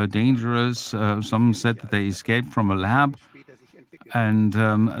so dangerous. Some said that they escaped from a lab, and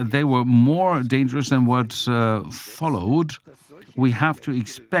they were more dangerous than what followed. We have to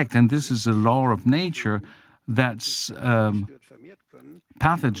expect, and this is a law of nature, that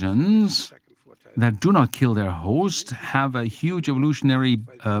pathogens that do not kill their host have a huge evolutionary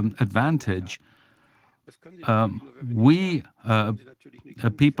advantage. We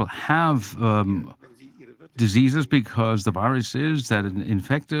people have diseases because the viruses that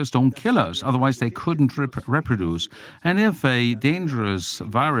infect us don't kill us. Otherwise, they couldn't reproduce. And if a dangerous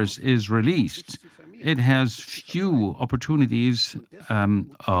virus is released, it has few opportunities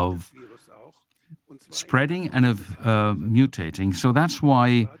of spreading and of mutating. So that's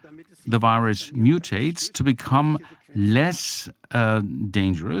why the virus mutates to become less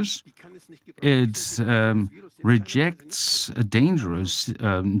dangerous. It rejects dangerous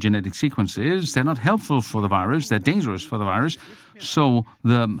genetic sequences. They're not helpful for the virus. They're dangerous for the virus. So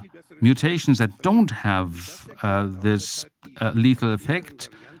the mutations that don't have this lethal effect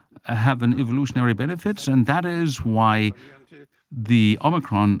have an evolutionary benefit, and that is why the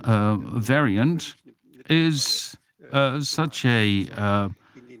Omicron variant is such a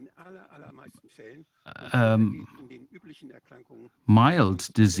mild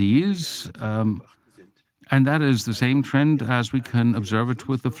disease, and that is the same trend as we can observe it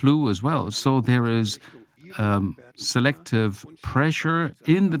with the flu as well. So there is selective pressure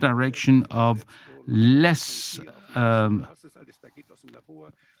in the direction of less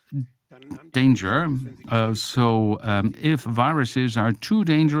danger. So if viruses are too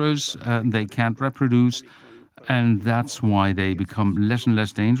dangerous, they can't reproduce, and that's why they become less and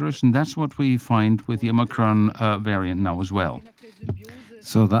less dangerous. And that's what we find with the Omicron variant now as well.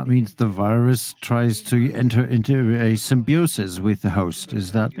 So that means the virus tries to enter into a symbiosis with the host.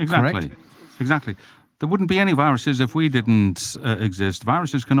 Is that correct? Exactly. There wouldn't be any viruses if we didn't exist.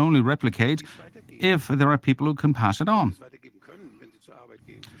 Viruses can only replicate if there are people who can pass it on.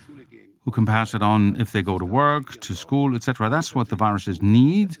 Who can pass it on if they go to work, to school, etc. That's what the viruses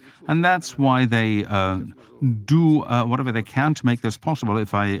need, and that's why they do whatever they can to make this possible,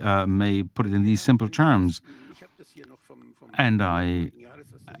 if I may put it in these simple terms. And I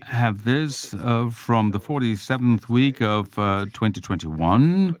have this from the 47th week of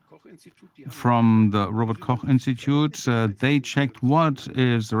 2021 from the Robert Koch Institute. They checked what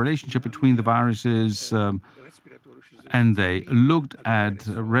is the relationship between the viruses, and they looked at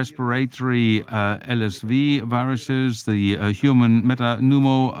respiratory LSV viruses, the human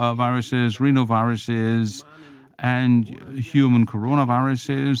metapneumoviruses, rhinoviruses, and human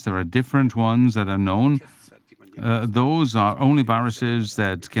coronaviruses. There are different ones that are known. Those are only viruses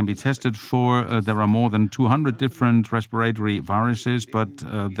that can be tested for. There are more than 200 different respiratory viruses, but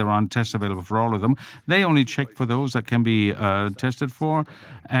there aren't tests available for all of them. They only check for those that can be tested for,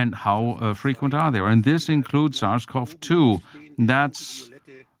 and how frequent are they. And this includes SARS-CoV-2. That's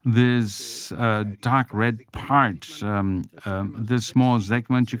this dark red part, this small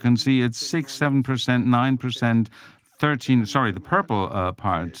segment. You can see it's 6%, 7%, 9%, 13, sorry, the purple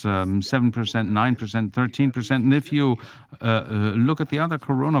part, 7%, 9%, 13%. And if you look at the other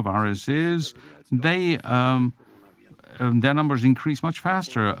coronaviruses, their numbers increase much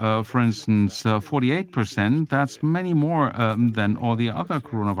faster. For instance, 48%, that's many more than all the other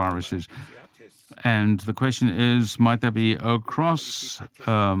coronaviruses. And the question is, might there be cross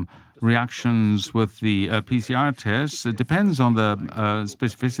reactions with the PCR tests? It depends on the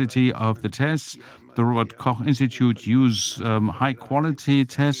specificity of the tests. The Robert Koch Institute use high quality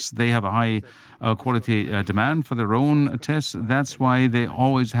tests. They have a high quality demand for their own tests. That's why they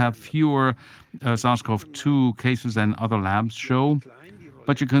always have fewer SARS-CoV-2 cases than other labs show.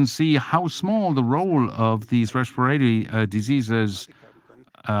 But you can see how small the role of these respiratory diseases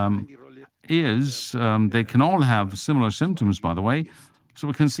is. They can all have similar symptoms, by the way. So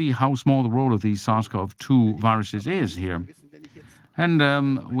we can see how small the role of these SARS-CoV-2 viruses is here. And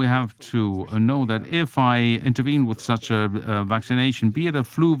we have to know that if I intervene with such a vaccination, be it a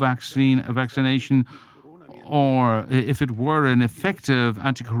flu vaccination, or if it were an effective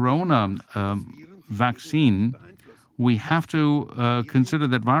anti-corona vaccine, we have to consider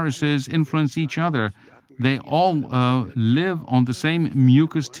that viruses influence each other. They all live on the same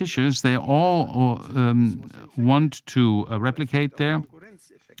mucous tissues. They all want to replicate there.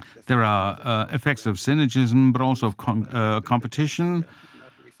 There are effects of synergism, but also of competition.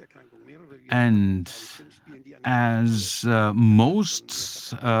 And as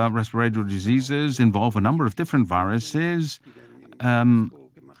most respiratory diseases involve a number of different viruses,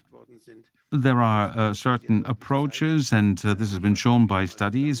 there are certain approaches, and this has been shown by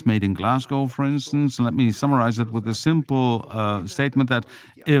studies made in Glasgow, for instance. Let me summarize it with a simple statement that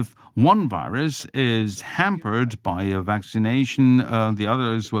if one virus is hampered by a vaccination, the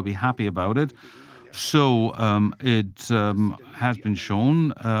others will be happy about it. So it has been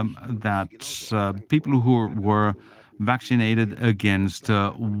shown that people who were vaccinated against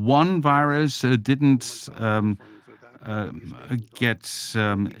one virus didn't get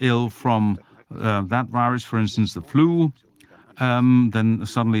ill from that virus, for instance, the flu. Then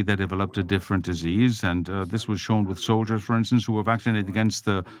suddenly they developed a different disease. And this was shown with soldiers, for instance, who were vaccinated against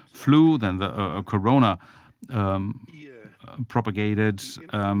the flu. Then the corona propagated,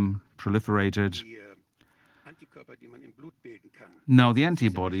 proliferated. Now, the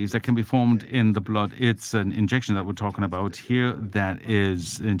antibodies that can be formed in the blood, it's an injection that we're talking about here that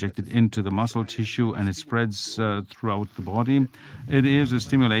is injected into the muscle tissue and it spreads throughout the body. It is a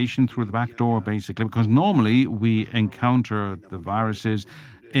stimulation through the back door, basically, because normally we encounter the viruses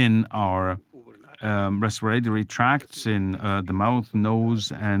in our respiratory tracts, in the mouth,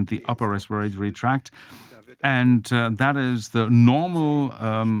 nose, and the upper respiratory tract. And that is the normal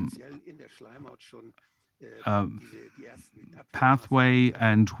pathway,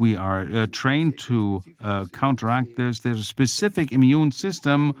 and we are trained to counteract this. There's a specific immune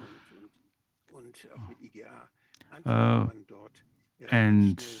system,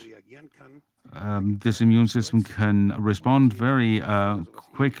 and this immune system can respond very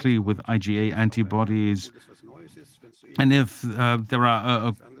quickly with IgA antibodies. And if there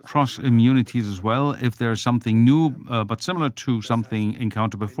are cross immunities as well, if there's something new but similar to something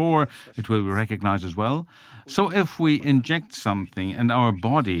encountered before, it will be recognized as well. So if we inject something and our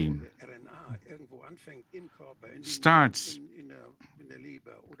body starts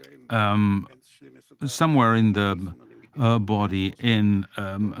somewhere in the body, in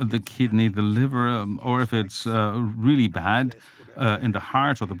the kidney, the liver, or if it's really bad, in the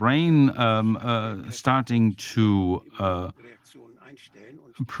heart or the brain, starting to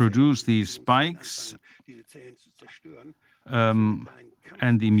produce these spikes,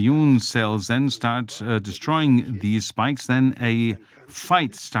 and the immune cells then start destroying these spikes, then a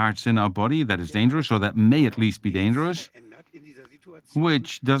fight starts in our body that is dangerous, or that may at least be dangerous,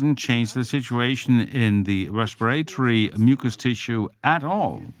 which doesn't change the situation in the respiratory mucous tissue at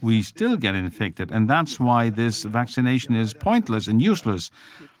all. We still get infected, and that's why this vaccination is pointless and useless.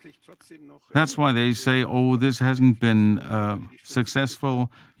 That's why they say, oh, this hasn't been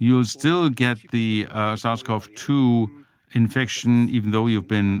successful. You'll still get the SARS-CoV-2 infection even though you've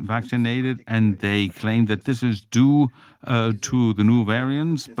been vaccinated, and they claim that this is due to the new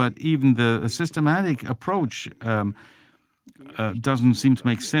variants. But even the systematic approach doesn't seem to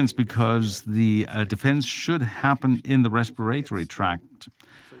make sense, because the defense should happen in the respiratory tract.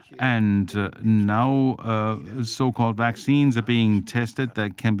 And now so-called vaccines are being tested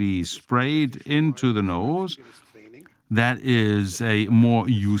that can be sprayed into the nose. That is a more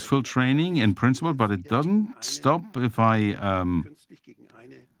useful training in principle, but it doesn't stop if I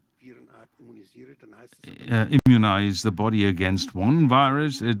immunize the body against one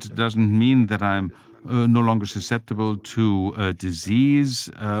virus. It doesn't mean that I'm no longer susceptible to disease,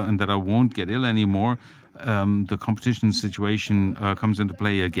 and that I won't get ill anymore, the competition situation comes into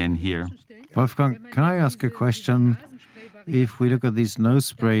play again here. Wolfgang, can I ask a question? If we look at these nose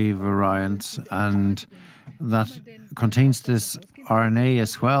spray variants and that contains this RNA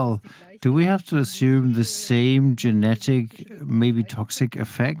as well, do we have to assume the same genetic, maybe toxic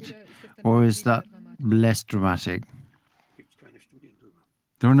effect, or is that less dramatic?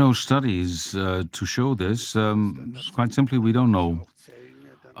 There are no studies to show this. Quite simply, we don't know.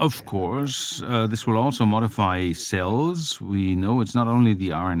 Of course, this will also modify cells. We know it's not only the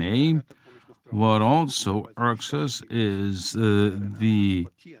RNA. What also irks us is the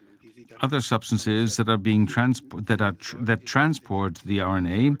other substances that are being that transport the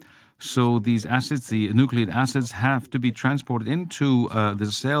RNA. So these acids, the nucleic acids, have to be transported into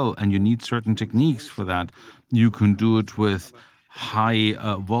the cell, and you need certain techniques for that. You can do it with high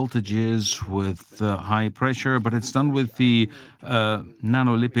voltages, with high pressure, but it's done with the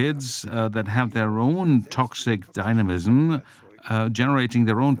nanolipids that have their own toxic dynamism, generating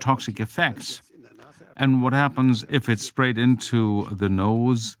their own toxic effects. And what happens if it's sprayed into the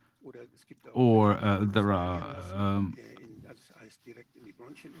nose, or there are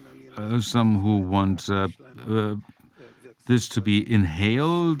some who want this to be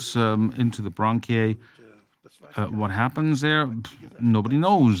inhaled into the bronchi? What happens there? Nobody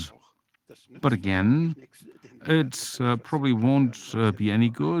knows. But again, it probably won't be any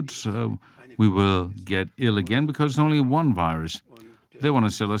good. We will get ill again because it's only one virus. They want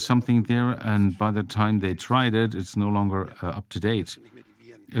to sell us something there, and by the time they tried it, it's no longer up to date.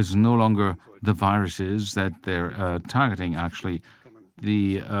 It's no longer the viruses that they're targeting, actually.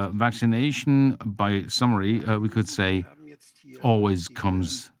 The vaccination, by summary, we could say, always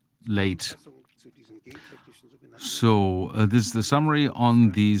comes late. So this is the summary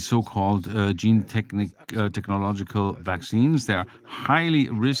on the so-called technological vaccines. They are highly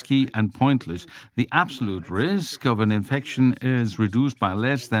risky and pointless. The absolute risk of an infection is reduced by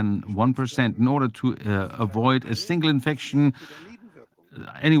less than 1%. In order to avoid a single infection,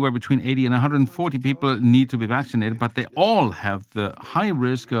 anywhere between 80 and 140 people need to be vaccinated, but they all have the high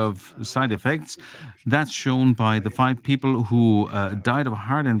risk of side effects. That's shown by the 5 people who died of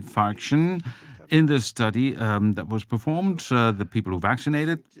heart infarction in the study that was performed. The people who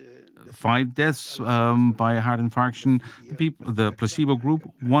vaccinated, 5 deaths by heart infarction. The placebo group,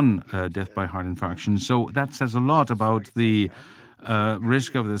 1 death by heart infarction. So that says a lot about the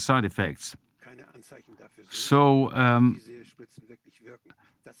risk of the side effects. So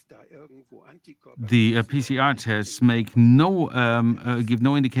the PCR tests give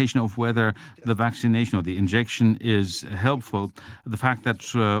no indication of whether the vaccination or the injection is helpful. The fact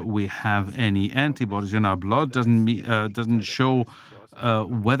that we have any antibodies in our blood doesn't show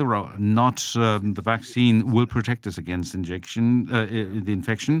whether or not the vaccine will protect us against the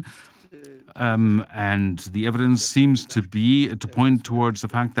infection. And the evidence seems to point towards the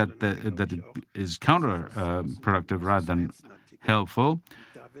fact that it is counterproductive rather than helpful.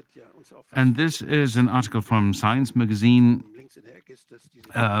 And this is an article from Science magazine.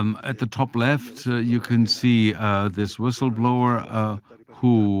 At the top left, you can see this whistleblower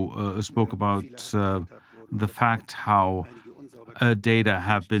who spoke about the fact how data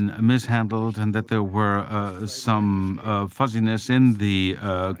have been mishandled and that there were some fuzziness in the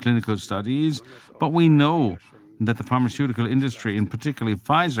clinical studies. But we know that the pharmaceutical industry, and particularly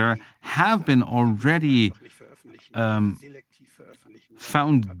Pfizer, have been already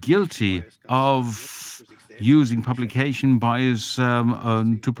found guilty of using publication bias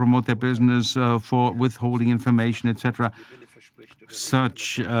to promote their business, for withholding information, etc.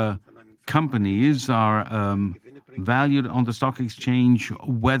 Such companies are valued on the stock exchange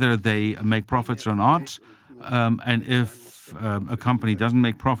whether they make profits or not. And if a company doesn't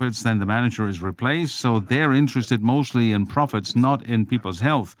make profits, then the manager is replaced. So they're interested mostly in profits, not in people's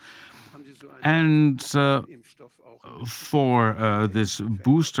health. And for this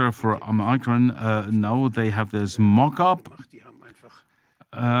booster for Omicron, now they have this mock-up.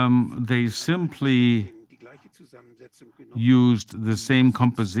 They simply used the same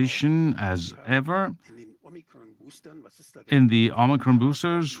composition as ever. In the Omicron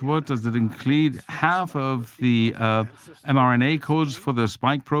boosters, what does it include? Half of the mRNA codes for the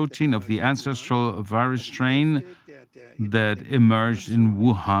spike protein of the ancestral virus strain that emerged in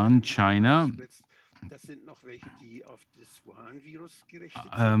Wuhan, China.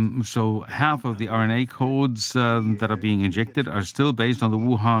 So half of the RNA codes that are being injected are still based on the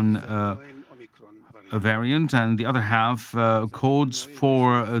Wuhan variant, and the other half codes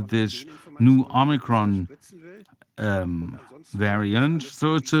for this new Omicron variant.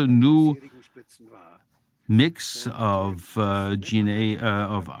 So it's a new mix of GNA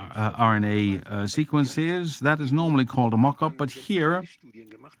of RNA sequences. That is normally called a mock-up, but here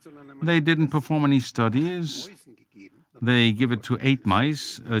they didn't perform any studies. They give it to 8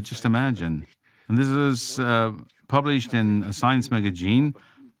 mice. Just imagine, and this is published in a Science magazine,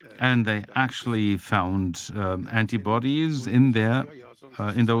 and they actually found antibodies in there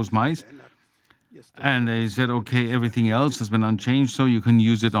in those mice. And they said, okay, everything else has been unchanged, so you can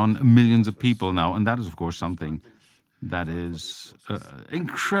use it on millions of people now. And that is, of course, something that is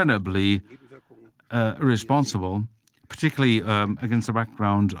incredibly irresponsible, particularly against the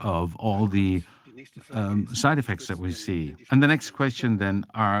background of all the side effects that we see. And the next question then,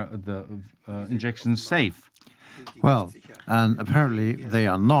 are the injections safe? Well, and apparently they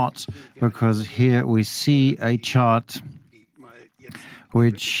are not, because here we see a chart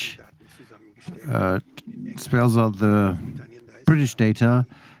which spells out the British data.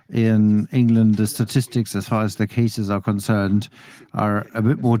 In England, the statistics, as far as the cases are concerned, are a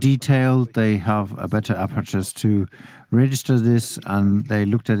bit more detailed. They have a better apparatus to register this, and they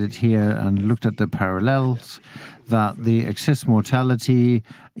looked at it here and looked at the parallels, that the excess mortality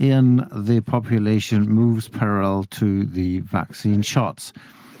in the population moves parallel to the vaccine shots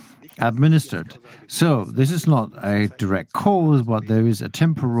administered. So this is not a direct cause, but there is a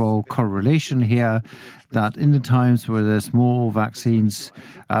temporal correlation here, that in the times where there's more vaccines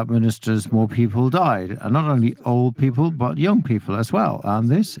administered, more people died. And not only old people, but young people as well. And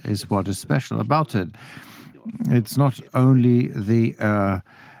this is what is special about it. It's not only the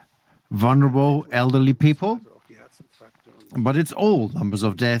vulnerable elderly people, but it's all numbers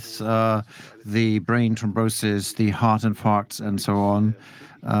of deaths, the brain thrombosis, the heart infarcts, and so on.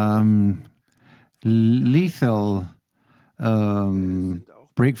 Lethal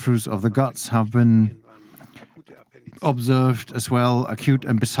breakthroughs of the guts have been observed as well. Acute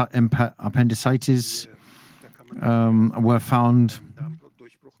appendicitis were found,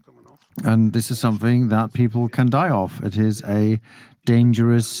 and this is something that people can die of. It is a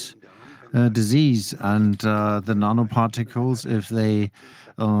dangerous disease, and the nanoparticles, if they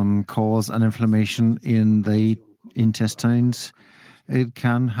cause an inflammation in the intestines, it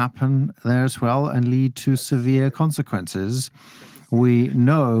can happen there as well and lead to severe consequences. We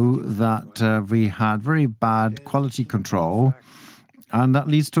know that we had very bad quality control, and that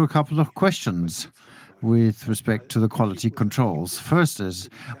leads to a couple of questions with respect to the quality controls. First is,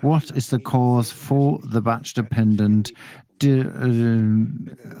 what is the cause for the batch-dependent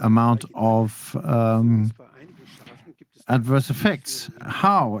amount of adverse effects?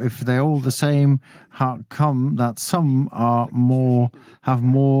 How, if they're all the same, how come that some have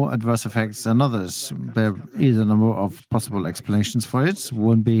more adverse effects than others? There is a number of possible explanations for it.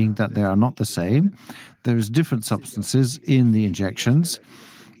 One being that they are not the same. There is different substances in the injections.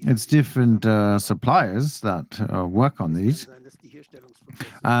 It's different suppliers that work on these,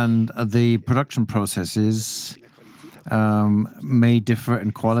 and the production processes may differ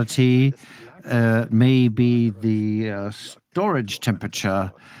in quality. Maybe the storage temperature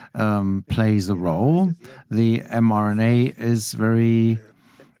plays a role. The mRNA is very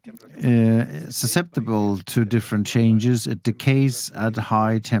susceptible to different changes. It decays at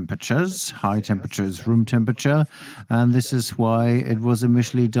high temperatures. High temperature is room temperature, and this is why it was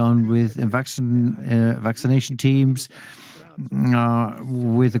initially done with vaccination teams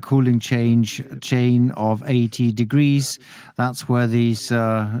with a cooling chain of 80 degrees. That's where these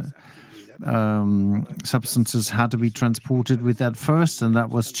substances had to be transported with that first, and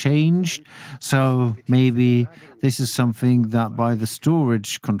that was changed. So maybe this is something that by the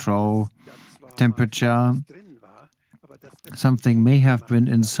storage control temperature, something may have been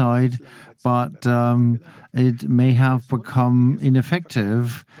inside, but it may have become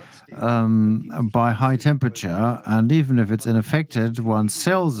ineffective by high temperature. And even if it's ineffective, one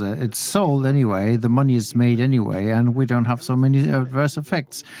sells it, it's sold anyway, the money is made anyway, and we don't have so many adverse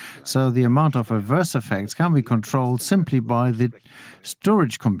effects. So the amount of adverse effects can be controlled simply by the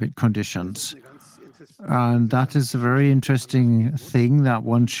storage conditions. And that is a very interesting thing that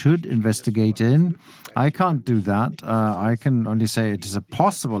one should investigate in. I can't do that. I can only say it is a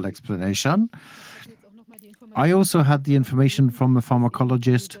possible explanation. I also had the information from a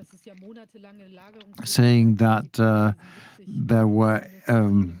pharmacologist saying that there were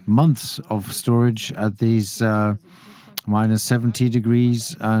months of storage at these minus 70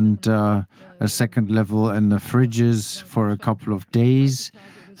 degrees and a second level in the fridges for a couple of days,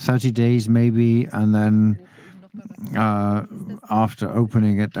 30 days maybe, and then after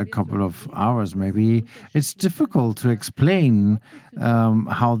opening it a couple of hours, maybe, it's difficult to explain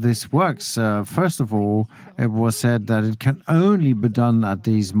how this works. First of all, it was said that it can only be done at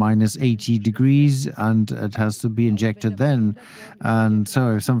these minus 80 degrees and it has to be injected then. And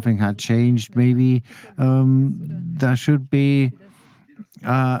so if something had changed, maybe there should be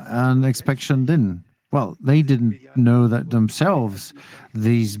an inspection then. Well, they didn't know that themselves.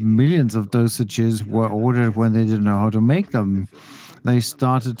 These millions of dosages were ordered when they didn't know how to make them. They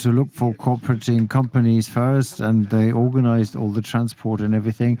started to look for cooperating companies first, and they organized all the transport and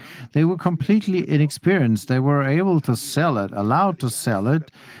everything. They were completely inexperienced. They were able to sell it, allowed to sell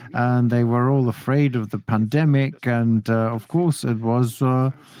it, and they were all afraid of the pandemic. And of course, it was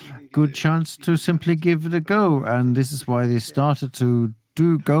a good chance to simply give it a go. And this is why they started to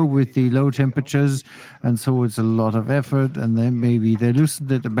go with the low temperatures, and so it's a lot of effort. And then maybe they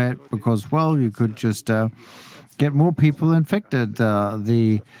loosened it a bit because, well, you could just get more people infected.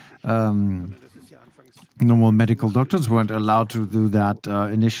 The normal medical doctors weren't allowed to do that.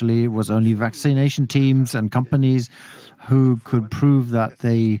 Initially, it was only vaccination teams and companies who could prove that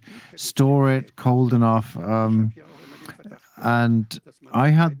they store it cold enough. And I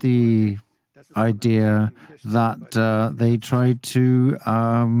had the idea that they tried to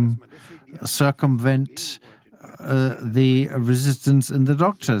circumvent the resistance in the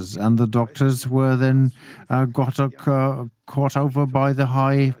doctors, and the doctors were then caught over by the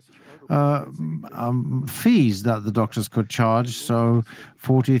high fees that the doctors could charge. So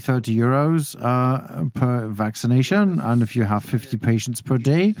 40, 30 euros per vaccination. And if you have 50 patients per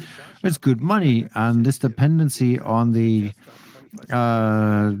day, it's good money. And this dependency on the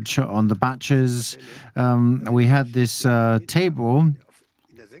batches, we had this table.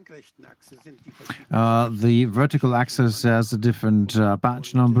 The vertical axis has the different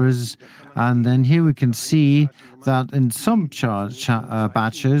batch numbers, and then here we can see that in some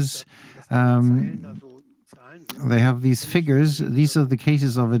batches they have these figures. These are the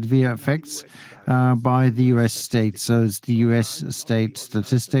cases of adverse effects by the US states. So it's the US state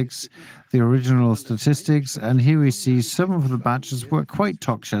statistics, the original statistics, and here we see some of the batches were quite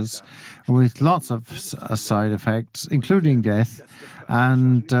toxic with lots of side effects, including death.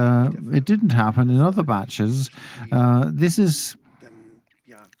 And it didn't happen in other batches. This is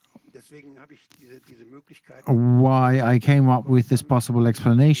why I came up with this possible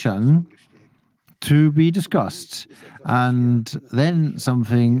explanation to be discussed. And then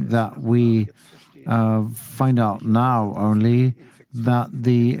something that we find out now only, that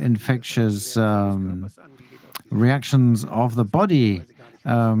the infectious reactions of the body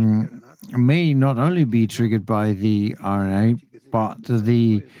may not only be triggered by the RNA, but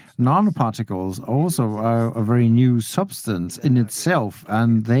the nanoparticles also are a very new substance in itself,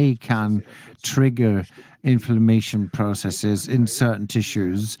 and they can trigger inflammation processes in certain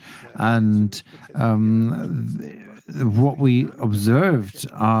tissues. And what we observed,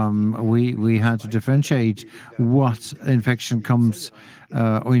 we had to differentiate what infection comes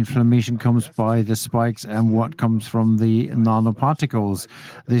or inflammation comes by the spikes and what comes from the nanoparticles.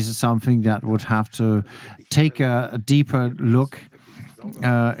 This is something that would have to take a deeper look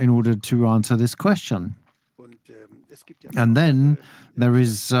in order to answer this question. And then there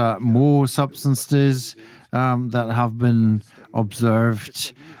is more substances that have been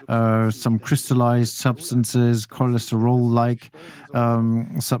observed, some crystallized substances, cholesterol-like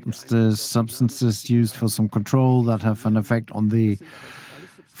substances used for some control that have an effect on the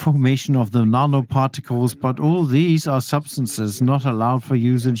formation of the nanoparticles. But all these are substances not allowed for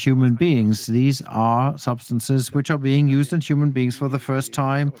use in human beings. These are substances which are being used in human beings for the first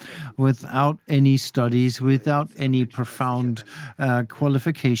time without any studies, without any profound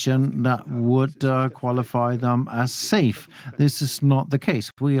qualification that would qualify them as safe. This is not the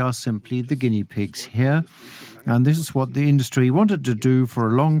case. We are simply the guinea pigs here. And this is what the industry wanted to do for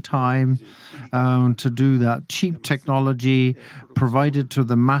a long time, to do that cheap technology provided to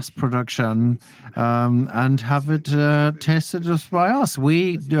the mass production and have it tested just by us.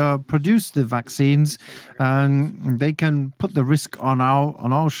 We produce the vaccines, and they can put the risk on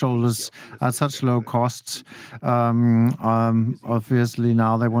our shoulders at such low costs. Obviously,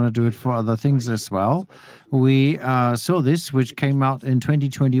 now they want to do it for other things as well. We saw this, which came out in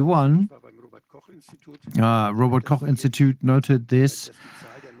 2021. Robert Koch Institute noted this,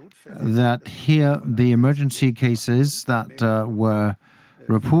 that here the emergency cases that were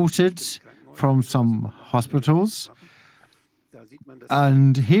reported from some hospitals.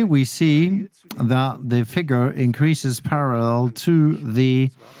 And here we see that the figure increases parallel to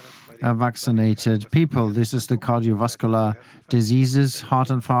the vaccinated people. This is the cardiovascular diseases, heart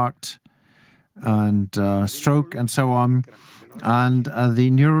infarct, and stroke and so on, and the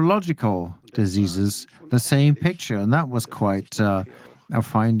neurological diseases, the same picture. And that was quite a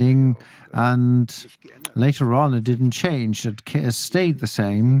finding. And later on, it didn't change, it stayed the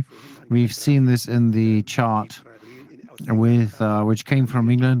same. We've seen this in the chart with which came from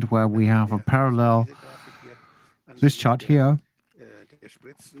England, where we have a parallel, this chart here,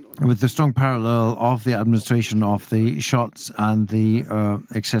 with the strong parallel of the administration of the shots and the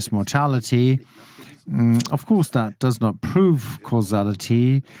excess mortality. Of course, that does not prove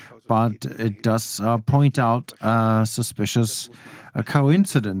causality, but it does point out a suspicious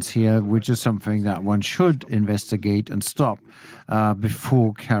coincidence here, which is something that one should investigate and stop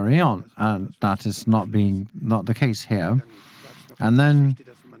before carrying on. And that is not the case here. And then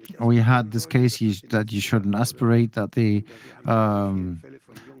we had this case that you shouldn't aspirate, that the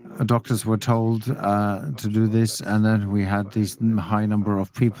doctors were told to do this, and then we had this high number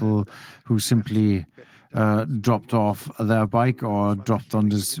of people who simply dropped off their bike or dropped on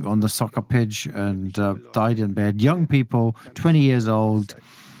the soccer pitch and died in bed. Young people, 20 years old,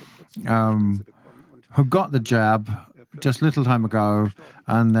 who got the jab just a little time ago,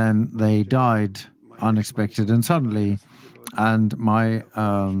 and then they died unexpected and suddenly. And my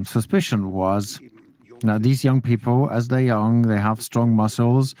suspicion was, now these young people, as they're young, they have strong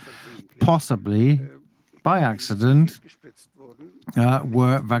muscles, possibly by accident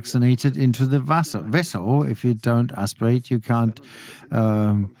were vaccinated into the vessel. If you don't aspirate, you can't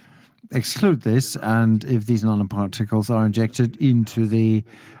exclude this. And if these nanoparticles are injected into the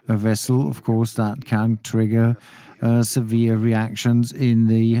vessel, of course, that can trigger severe reactions in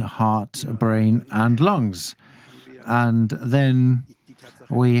the heart, brain, and lungs. And then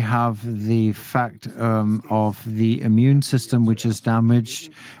we have the fact of the immune system, which is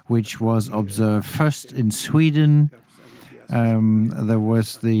damaged, which was observed first in Sweden. There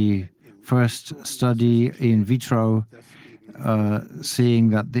was the first study in vitro seeing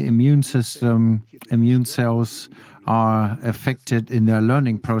that the immune system, immune cells are affected in their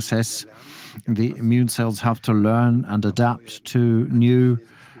learning process. The immune cells have to learn and adapt to new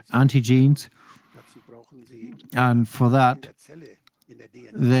antigens. And for that,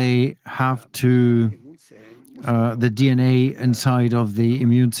 they have to, the DNA inside of the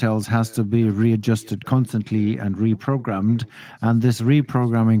immune cells has to be readjusted constantly and reprogrammed. And this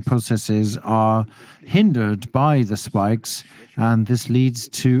reprogramming processes are hindered by the spikes. And this leads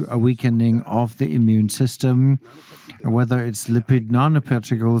to a weakening of the immune system. Whether it's lipid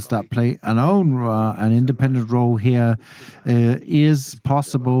nanoparticles that play an independent role here is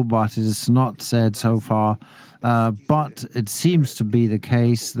possible, but it is not said so far. But it seems to be the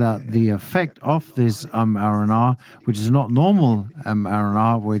case that the effect of this mRNA, which is not normal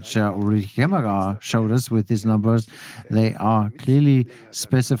mRNA, which Ulrich Gemmerer showed us with these numbers, they are clearly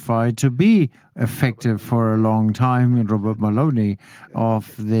specified to be effective for a long time. And Robert Maloney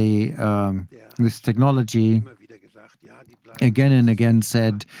of this technology again and again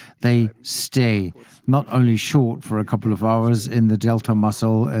said they stay not only short for a couple of hours in the delta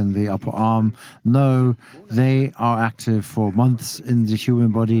muscle and the upper arm. No, they are active for months in the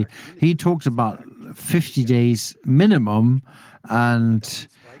human body. He talked about 50 days minimum and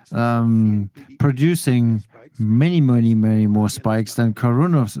producing many more spikes than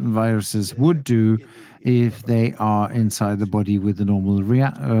coronaviruses would do if they are inside the body with a normal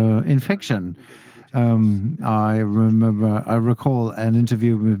infection. I recall an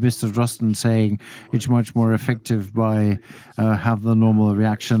interview with Mr. Drosten saying it's much more effective by have the normal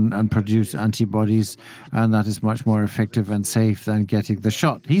reaction and produce antibodies, and that is much more effective and safe than getting the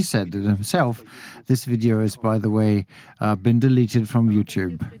shot. He said it himself. This video is, by the way, been deleted from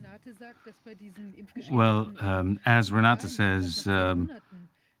YouTube. Well, as Renate says,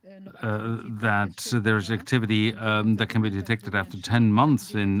 that there's activity that can be detected after 10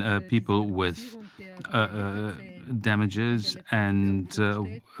 months in people with damages. And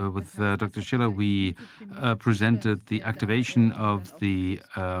with Dr. Schiller, we presented the activation of the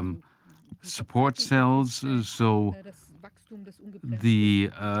support cells. So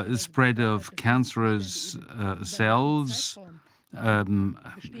the spread of cancerous cells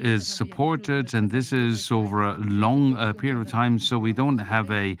is supported, and this is over a long period of time. So we don't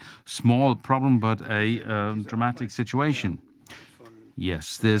have a small problem, but a dramatic situation.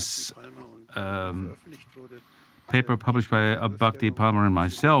 Yes, this paper published by Bhakti Palmer and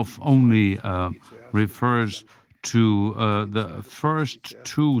myself only refers to the first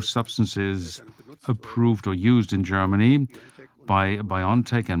two substances approved or used in Germany by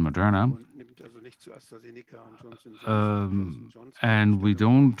BioNTech and Moderna. And we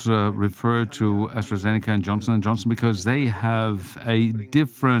don't refer to AstraZeneca and Johnson & Johnson because they have a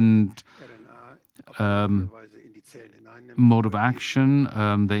different mode of action.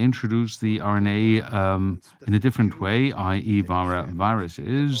 They introduce the RNA in a different way, i.e.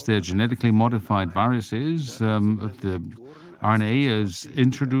 viruses. They're genetically modified viruses. The RNA is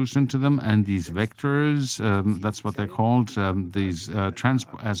introduced into them, and these vectors, that's what they're called, these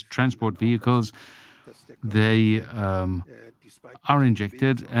as transport vehicles, they are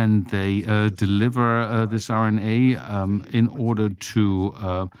injected and they deliver this RNA in order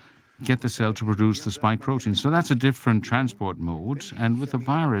to get the cell to produce the spike protein. So that's a different transport mode. And with the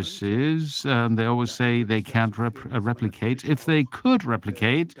viruses, they always say they can't replicate. If they could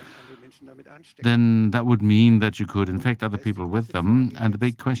replicate, then that would mean that you could infect other people with them. And the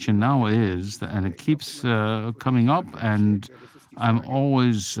big question now is, and it keeps coming up, and I'm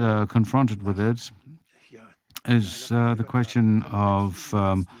always confronted with it, is the question of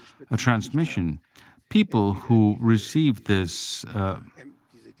a transmission. People who receive this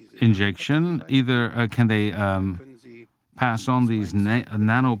injection, either can they pass on these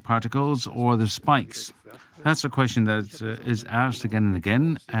nanoparticles or the spikes? That's a question that is asked again and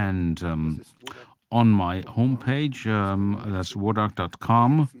again. And on my homepage, that's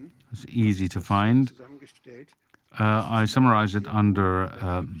wodarg.com, it's easy to find. I summarize it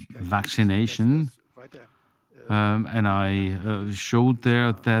under vaccination. And I showed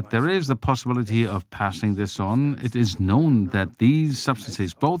there that there is the possibility of passing this on. It is known that these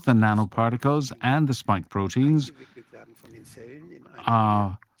substances, both the nanoparticles and the spike proteins,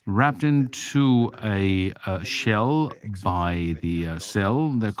 are wrapped into a shell by the cell.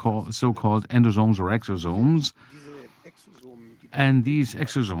 They're so-called endosomes or exosomes. And these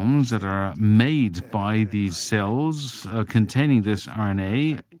exosomes that are made by these cells containing this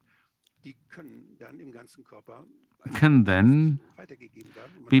RNA can then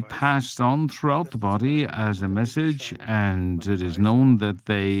be passed on throughout the body as a message, and it is known that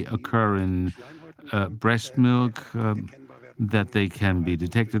they occur in breast milk, that they can be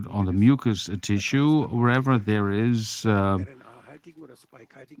detected on the mucous tissue, wherever there is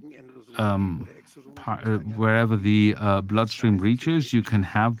wherever the bloodstream reaches, you can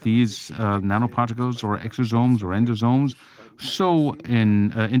have these nanoparticles or exosomes or endosomes. So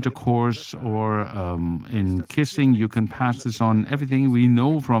in intercourse or in kissing, you can pass this on. Everything we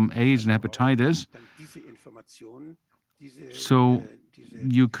know from AIDS and hepatitis. So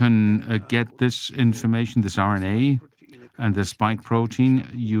you can get this information, this RNA and the spike protein,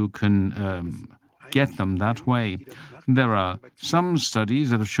 you can get them that way. There are some studies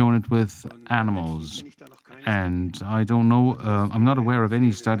that have shown it with animals, and I don't know, I'm not aware of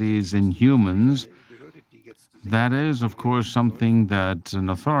any studies in humans. That is, of course, something that an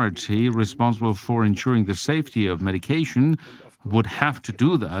authority responsible for ensuring the safety of medication would have to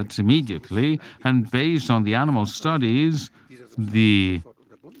do that immediately. And based on the animal studies, the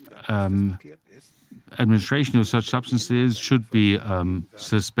administration of such substances should be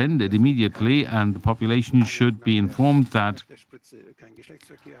suspended immediately, and the population should be informed that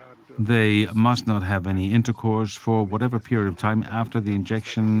they must not have any intercourse for whatever period of time after the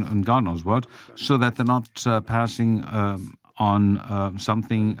injection, and God knows what, so that they're not passing on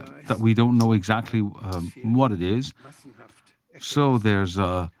something that we don't know exactly what it is. So there's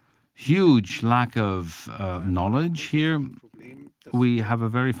a huge lack of knowledge here. We have a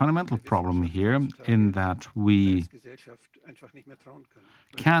very fundamental problem here in that we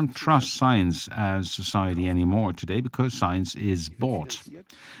can't trust science as society anymore today because science is bought.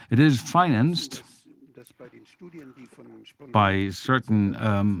 It is financed by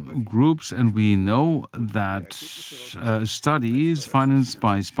certain groups, and we know that studies financed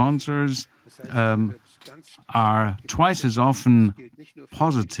by sponsors are twice as often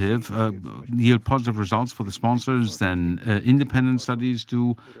positive, yield positive results for the sponsors than independent studies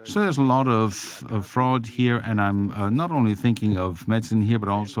do. So there's a lot of fraud here, and I'm not only thinking of medicine here, but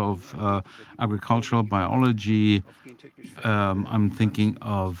also of agricultural biology. I'm thinking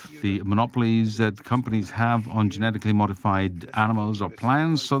of the monopolies that companies have on genetically modified animals or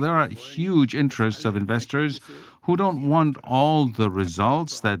plants. So there are huge interests of investors who don't want all the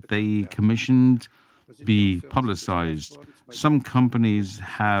results that they commissioned be publicized. Some companies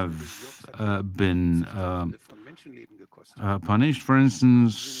have been punished. For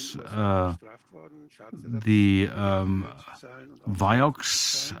instance, the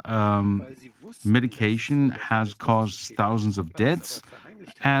Vioxx medication has caused thousands of deaths,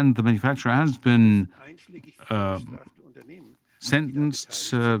 and the manufacturer has been sentenced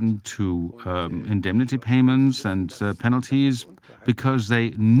to indemnity payments and penalties because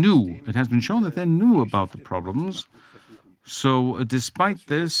they knew, it has been shown that they knew about the problems. So despite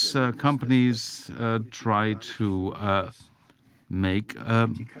this, companies try to make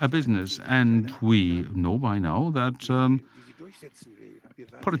a business. And we know by now that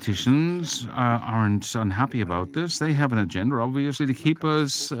politicians aren't unhappy about this. They have an agenda, obviously, to keep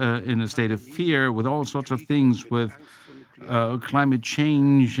us in a state of fear with all sorts of things, with climate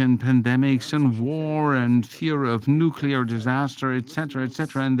change and pandemics and war and fear of nuclear disaster, etc.,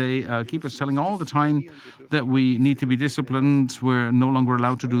 etc. And they keep us telling all the time that we need to be disciplined. We're no longer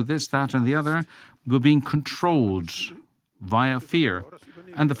allowed to do this, that, and the other. We're being controlled via fear.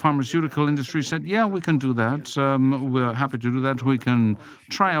 And the pharmaceutical industry said, yeah, we can do that. We're happy to do that. We can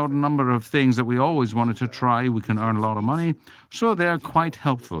try out a number of things that we always wanted to try. We can earn a lot of money. So they're quite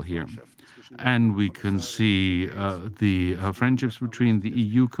helpful here. And we can see the friendships between the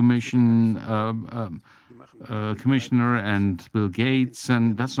EU Commission Commissioner and Bill Gates,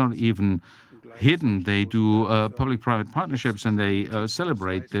 and that's not even hidden. They do public-private partnerships, and they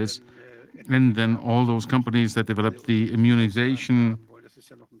celebrate this. And then all those companies that develop the immunization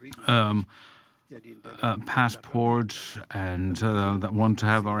passport and that want to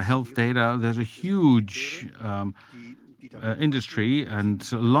have our health data, there's a huge industry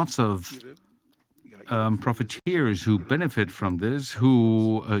and lots of profiteers who benefit from this,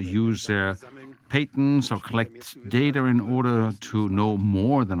 who use their patents or collect data in order to know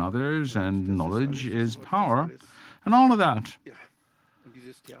more than others, and knowledge is power. And all of that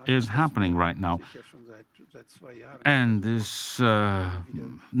is happening right now. And this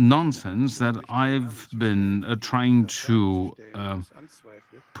nonsense that I've been trying to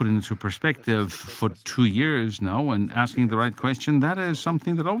put into perspective for 2 years now and asking the right question, that is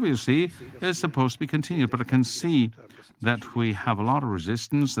something that obviously is supposed to be continued. But I can see that we have a lot of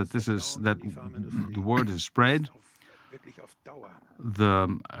resistance, that the word is spread.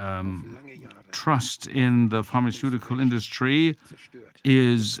 The trust in the pharmaceutical industry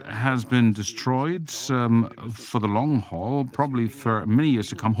has been destroyed for the long haul, probably for many years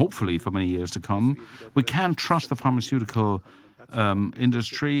to come, hopefully for many years to come. We can't trust the pharmaceutical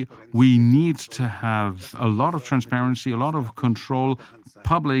industry. We need to have a lot of transparency, a lot of control,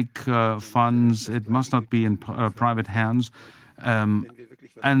 public funds. It must not be in private hands.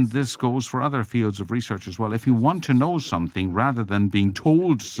 And this goes for other fields of research as well. If you want to know something rather than being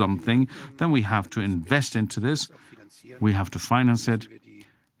told something, then we have to invest into this. We have to finance it.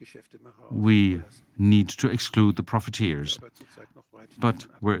 We need to exclude the profiteers. But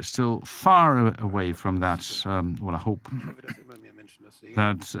we're still far away from that. Well, I hope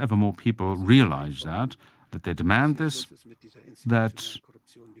that ever more people realize that they demand this, that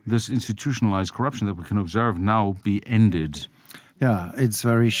this institutionalized corruption that we can observe now be ended. Yeah, it's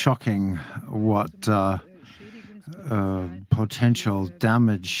very shocking what potential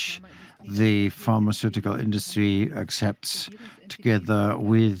damage the pharmaceutical industry accepts together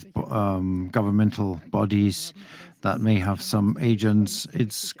with governmental bodies that may have some agents.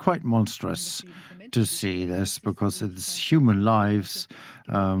 It's quite monstrous to see this because it's human lives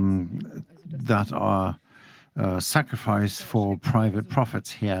that are sacrificed for private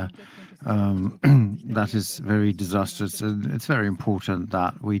profits here. That is very disastrous, and it's very important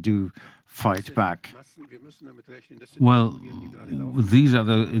that we do fight back. Well, these are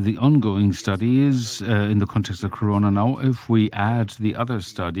the ongoing studies in the context of Corona now. If we add the other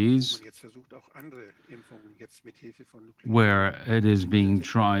studies where it is being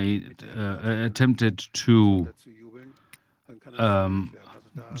tried, attempted to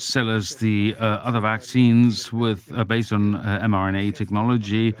sell us the other vaccines with based on mRNA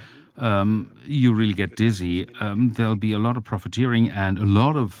technology, you really get dizzy. There'll be a lot of profiteering and a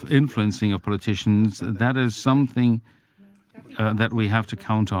lot of influencing of politicians. That is something that we have to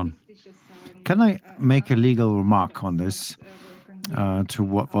count on. Can I make a legal remark on this to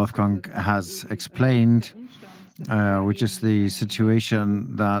what Wolfgang has explained, which is the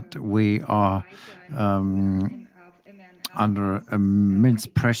situation that we are under immense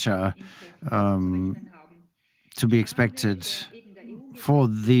pressure to be expected for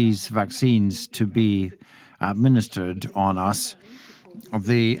these vaccines to be administered on us.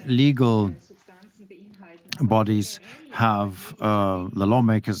 The legal bodies have, the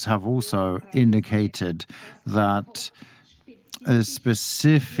lawmakers have also indicated that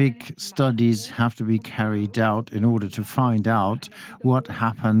specific studies have to be carried out in order to find out what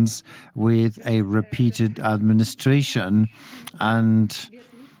happens with a repeated administration. And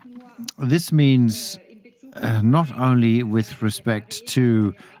this means not only with respect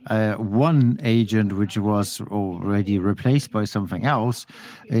to one agent which was already replaced by something else,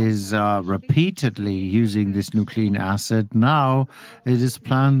 is repeatedly using this nucleic acid. Now it is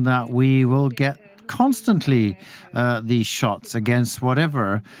planned that we will get constantly these shots against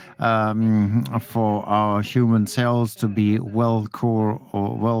whatever for our human cells to be well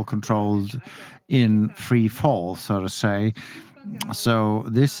controlled in free fall, so to say. So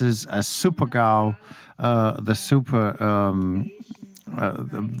this is a super GAU, the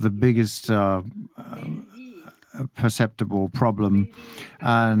biggest perceptible problem.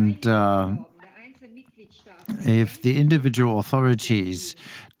 And if the individual authorities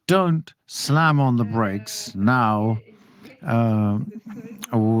don't slam on the brakes now, the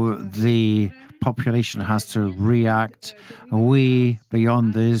population has to react. We,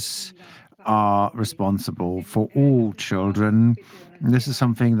 beyond this, are responsible for all children. This is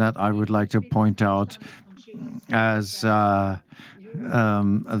something that I would like to point out as the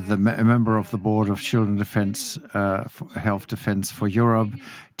member of the board of Children Defense, Health Defense for Europe.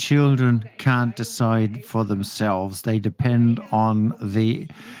 Children can't decide for themselves. They depend on the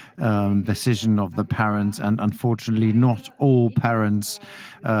decision of the parents, and unfortunately, not all parents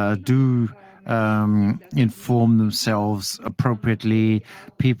do inform themselves appropriately.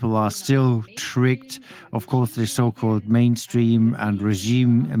 People are still tricked. Of course, the so-called mainstream and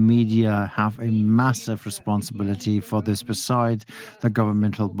regime media have a massive responsibility for this, beside the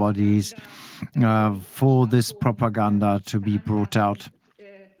governmental bodies, for this propaganda to be brought out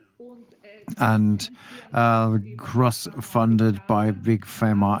and cross-funded by big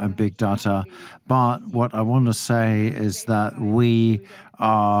pharma and big data. But what I want to say is that we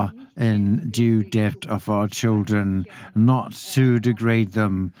are in due debt of our children, not to degrade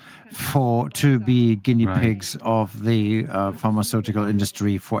them to be guinea pigs of the pharmaceutical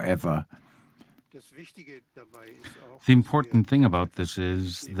industry forever. The important thing about this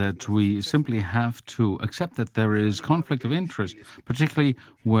is that we simply have to accept that there is conflict of interest, particularly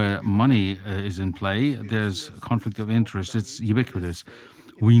where money is in play. There's conflict of interest. It's ubiquitous.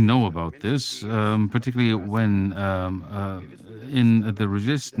 We know about this, particularly when in the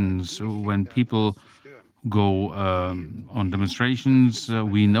resistance, when people go on demonstrations.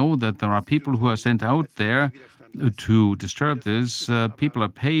 We know that there are people who are sent out there to disturb this. People are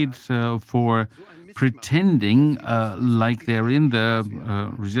paid for pretending like they're in the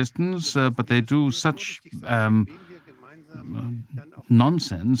resistance, but they do such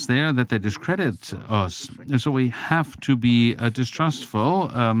nonsense there that they discredit us. And so we have to be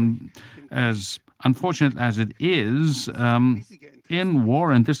distrustful, as unfortunate as it is, in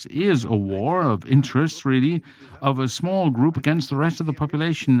war, and this is a war of interests, really, of a small group against the rest of the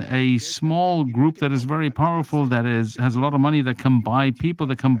population, a small group that is very powerful, that has a lot of money, that can buy people,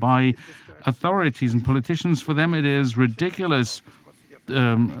 that can buy authorities and politicians. For them, it is ridiculous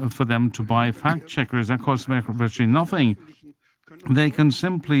for them to buy fact checkers. That costs virtually nothing. They can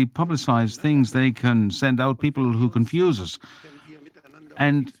simply publicize things. They can send out people who confuse us.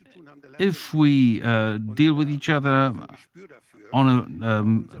 And if we deal with each other on a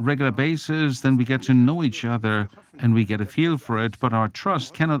regular basis, then we get to know each other and we get a feel for it. But our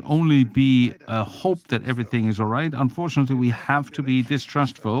trust cannot only be a hope that everything is all right. Unfortunately, we have to be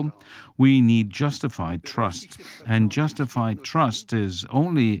distrustful. We need justified trust. And justified trust is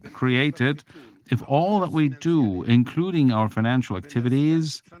only created if all that we do, including our financial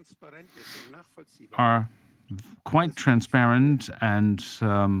activities, are quite transparent and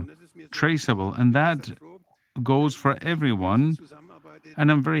traceable. And that goes for everyone. And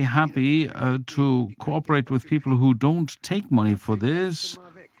I'm very happy to cooperate with people who don't take money for this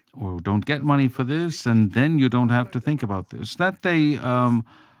or don't get money for this, and then you don't have to think about this. That they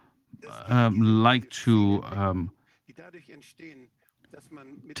like to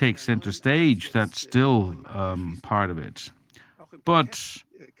take center stage, that's still part of it. But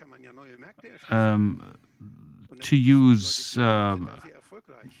to use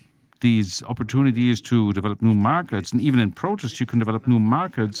these opportunities to develop new markets, and even in protest you can develop new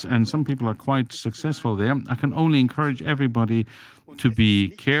markets, and some people are quite successful there. I can only encourage everybody to be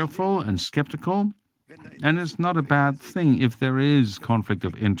careful and skeptical, and it's not a bad thing if there is conflict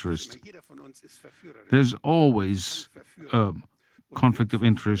of interest. There's always conflict of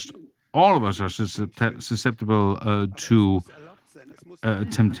interest. All of us are susceptible to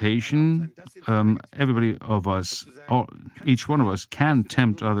temptation. Everybody of us, each one of us, can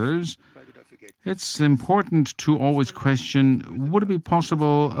tempt others. It's important to always question, would it be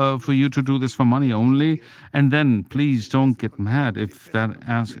possible for you to do this for money only? And then please don't get mad if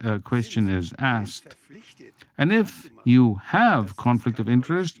that question is asked. And if you have conflict of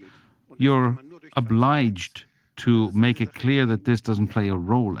interest, you're obliged to make it clear that this doesn't play a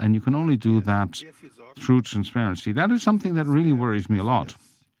role. And you can only do that through transparency. That is something that really worries me a lot.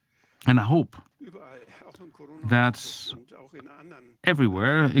 And I hope that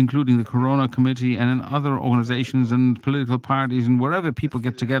everywhere, including the Corona Committee and in other organizations and political parties and wherever people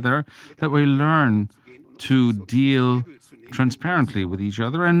get together, that we learn to deal transparently with each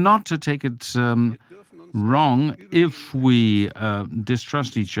other and not to take it wrong if we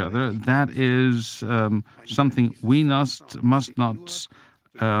distrust each other. That is something we must not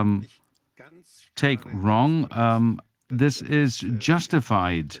take wrong. This is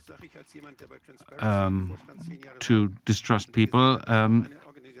justified to distrust people.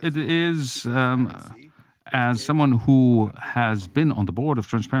 It is, as someone who has been on the board of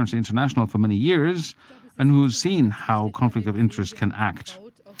Transparency International for many years and who's seen how conflict of interest can act.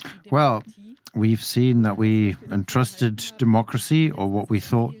 Well, we've seen that we entrusted democracy, or what we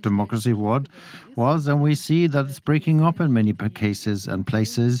thought democracy was, and we see that it's breaking up in many cases and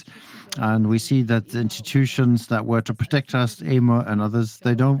places. And we see that the institutions that were to protect us, EMA and others,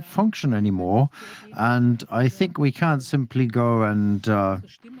 they don't function anymore. And I think we can't simply go and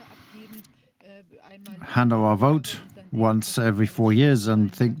hand our vote once every 4 years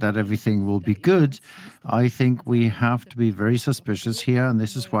and think that everything will be good. I think we have to be very suspicious here, and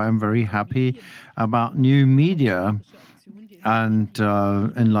this is why I'm very happy about new media and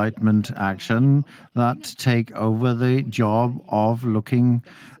Enlightenment action that take over the job of looking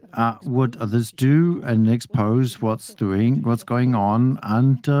at what others do and expose what's going on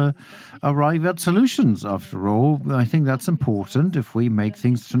and arrive at solutions. After all, I think that's important if we make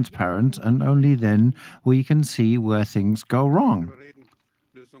things transparent, and only then we can see where things go wrong.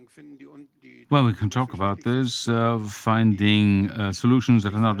 Well, we can talk about this, finding solutions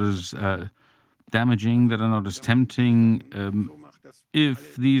that are not as damaging, that are not as tempting.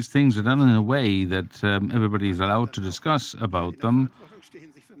 If these things are done in a way that everybody is allowed to discuss about them,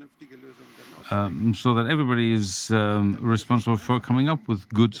 so that everybody is responsible for coming up with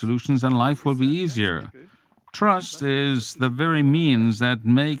good solutions, then life will be easier. Trust is the very means that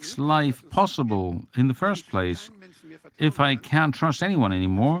makes life possible in the first place. If I can't trust anyone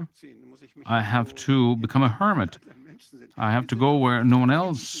anymore, I have to become a hermit. I have to go where no one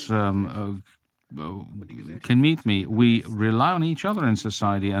else can meet me. We rely on each other in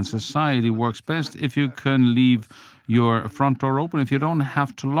society, and society works best if you can leave your front door open, if you don't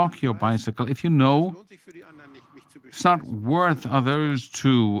have to lock your bicycle, if you know it's not worth others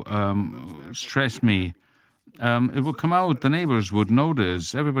to stress me. It would come out, the neighbors would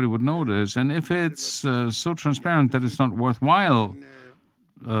notice, everybody would notice, and if it's so transparent that it's not worthwhile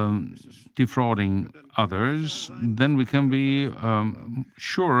defrauding others, then we can be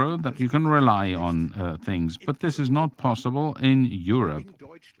sure that you can rely on things. But this is not possible in Europe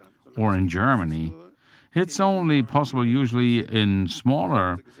or in Germany. It's only possible usually in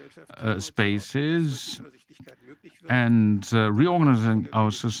smaller spaces, and reorganizing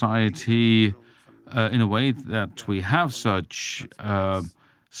our society in a way that we have such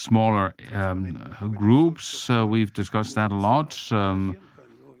smaller groups. We've discussed that a lot.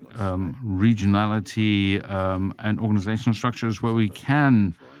 Regionality and organizational structures where we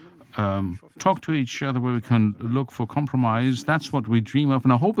can talk to each other, where we can look for compromise. That's what we dream of,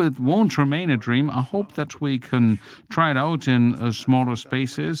 and I hope it won't remain a dream. I hope that we can try it out in smaller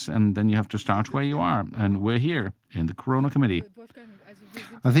spaces, and then you have to start where you are, and we're here in the Corona Committee.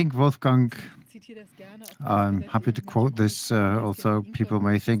 I think Wolfgang, I'm happy to quote this. Also, people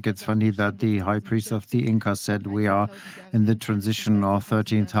may think it's funny that the high priest of the Inca said we are in the transition of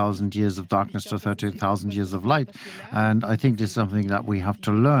 13,000 years of darkness to 13,000 years of light. And I think this is something that we have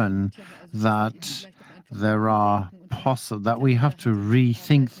to learn, that that we have to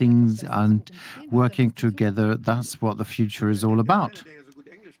rethink things, and working together, that's what the future is all about.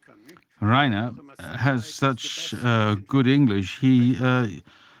 Reiner has such good English. He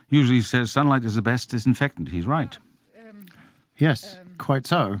usually says sunlight is the best disinfectant. He's right. Yes, quite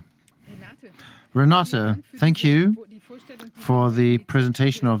so. Renate, thank you for the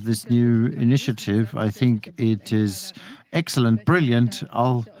presentation of this new initiative. I think it is excellent, brilliant.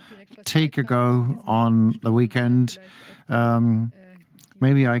 I'll take a go on the weekend.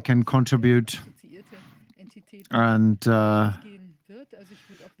 Maybe I can contribute, and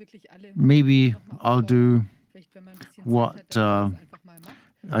maybe I'll do what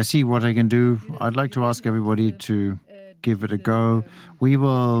I see what I can do. I'd like to ask everybody to give it a go. We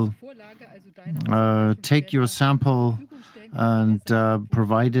will take your sample and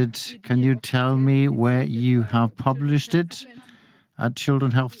provide it. Can you tell me where you have published it at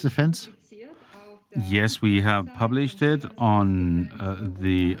Children's Health Defense? Yes, we have published it on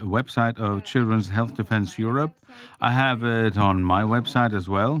the website of Children's Health Defense Europe. I have it on my website as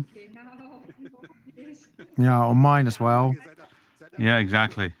well. Yeah, on mine as well. Yeah,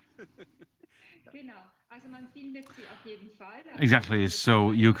 exactly. Exactly.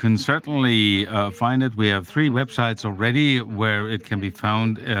 So you can certainly find it. We have 3 websites already where it can be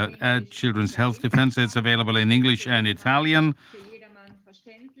found at Children's Health Defense. It's available in English and Italian.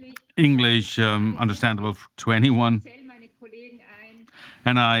 English, understandable to anyone.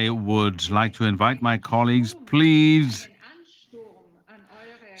 And I would like to invite my colleagues, please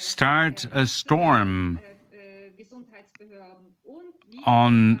start a storm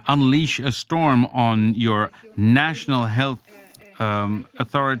unleash a storm on your national health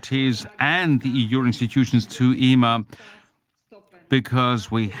authorities and the EU institutions to EMA,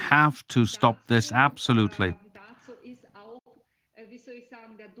 because we have to stop this absolutely.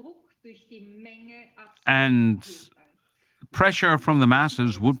 And pressure from the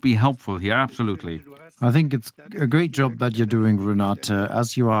masses would be helpful here, absolutely. I think it's a great job that you're doing, Renate,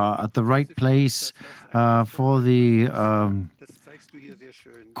 as you are at the right place for the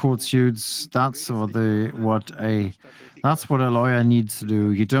court suits. That's what a lawyer needs to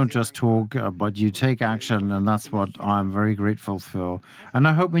do. You don't just talk, but you take action, and that's what I'm very grateful for. And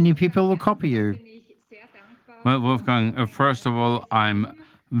I hope many people will copy you. Well, Wolfgang, first of all, I'm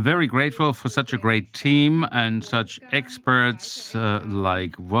very grateful for such a great team and such experts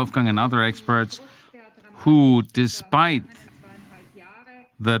like Wolfgang and other experts who, despite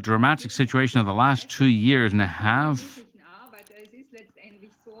the dramatic situation of the last 2 years and a half,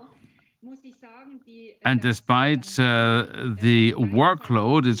 and despite the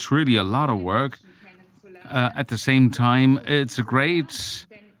workload, it's really a lot of work. At the same time, it's a great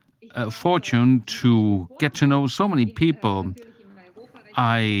fortune to get to know so many people.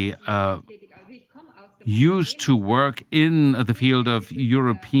 I used to work in the field of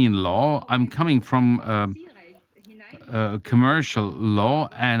European law. I'm coming from commercial law,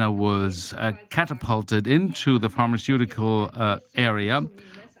 and I was catapulted into the pharmaceutical area.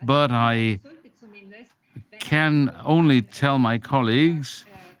 But I can only tell my colleagues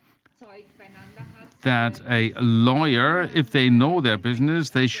that a lawyer, if they know their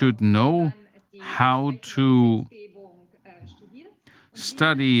business, they should know how to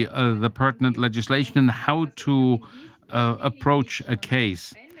study the pertinent legislation and how to approach a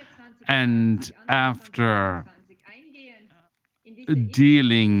case. And after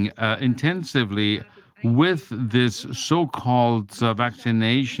dealing intensively with this so-called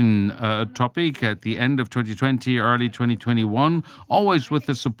vaccination topic at the end of 2020, early 2021, always with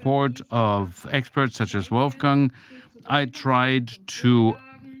the support of experts such as Wolfgang, I tried to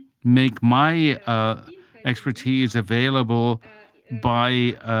make my expertise available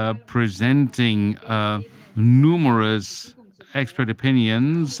by presenting numerous expert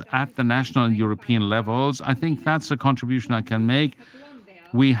opinions at the national and European levels. I think that's a contribution I can make.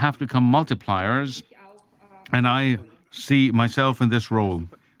 We have to become multipliers, and I see myself in this role.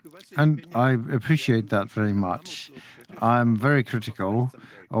 And I appreciate that very much. I'm very critical,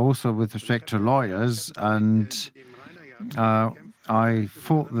 also with respect to lawyers, and I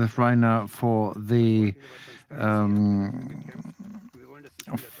fought with Reiner for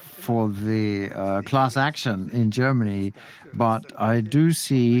the class action in Germany, but I do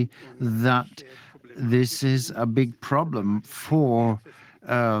see that this is a big problem for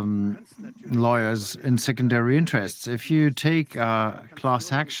lawyers in secondary interests. If you take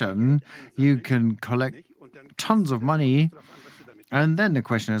class action, you can collect tons of money, and then the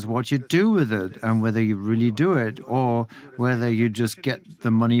question is what you do with it and whether you really do it or whether you just get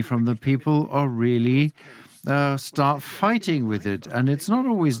the money from the people or really start fighting with it. And it's not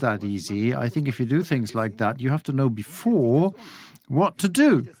always that easy. I think if you do things like that, you have to know before what to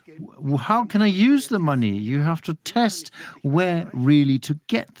do. How can I use the money? You have to test where really to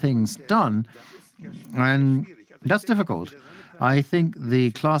get things done. And that's difficult. I think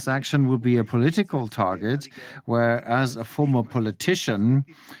the class action will be a political target, where as a former politician,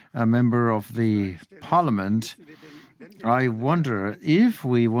 a member of the parliament, I wonder if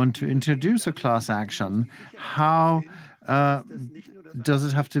we want to introduce a class action, how does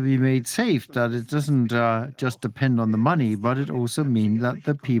it have to be made safe that it doesn't just depend on the money, but it also means that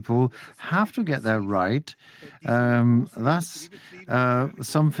the people have to get their right. That's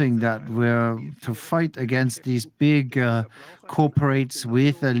something that we're to fight against these big corporates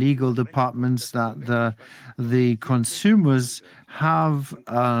with legal departments, that the consumers have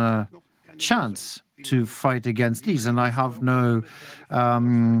a chance to fight against these. And I have no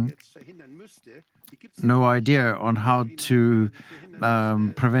idea on how to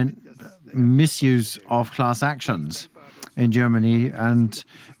prevent misuse of class actions in Germany. And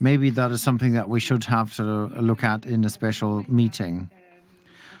maybe that is something that we should have to look at in a special meeting.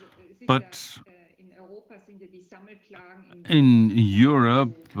 But in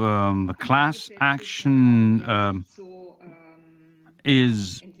Europe, the class action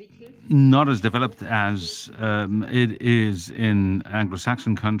is not as developed as it is in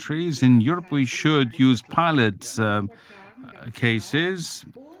Anglo-Saxon countries. In Europe, we should use pilot cases,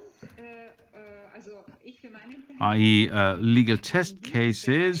 i.e., legal test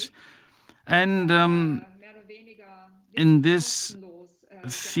cases, and in this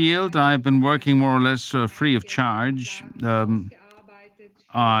field, I've been working more or less free of charge.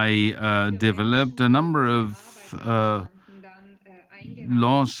 I developed a number of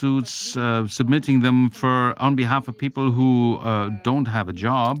lawsuits, submitting them on behalf of people who don't have a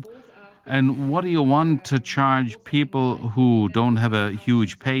job. And what do you want to charge people who don't have a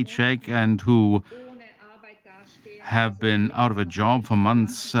huge paycheck and who have been out of a job for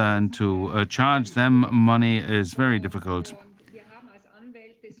months, and to charge them money is very difficult.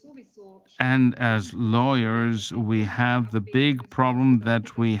 And as lawyers, we have the big problem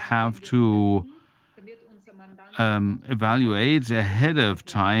that we have to evaluate ahead of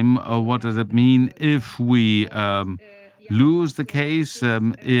time what does it mean if we lose the case,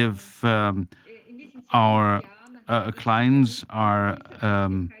 if our clients are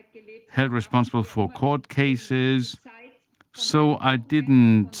held responsible for court cases. So I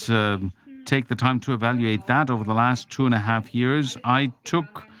didn't take the time to evaluate that over the last 2.5 years. I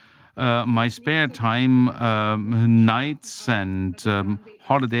took my spare time, nights and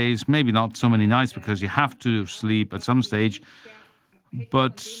holidays, maybe not so many nights because you have to sleep at some stage.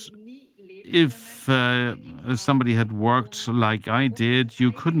 But if somebody had worked like I did,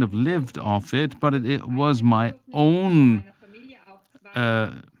 you couldn't have lived off it. But it was my own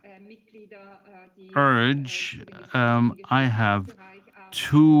urge. I have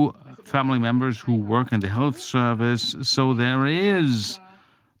two family members who work in the health service, so there is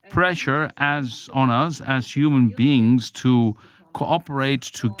pressure on us as human beings to cooperate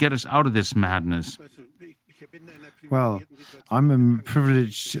to get us out of this madness. Well, I'm in a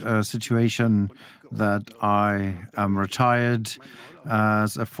privileged situation that I am retired.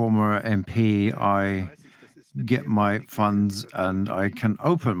 As a former MP, I get my funds and I can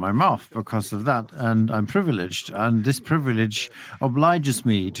open my mouth because of that. And I'm privileged. And this privilege obliges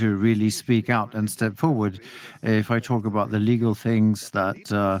me to really speak out and step forward. If I talk about the legal things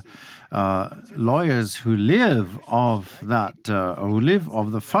that lawyers who live of that, who live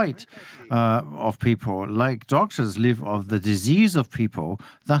of the fight of people, like doctors live of the disease of people,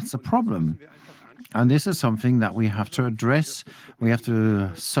 that's a problem. And this is something that we have to address. We have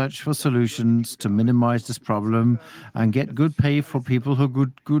to search for solutions to minimize this problem and get good pay for people who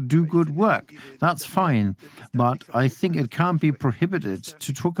do good work. That's fine. But I think it can't be prohibited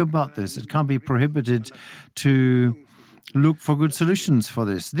to talk about this. It can't be prohibited to look for good solutions for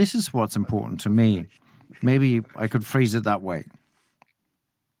this. This is what's important to me. Maybe I could phrase it that way.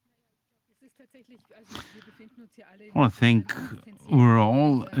 Well, I think we're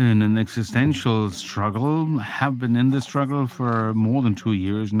all in an existential struggle, have been in this struggle for more than 2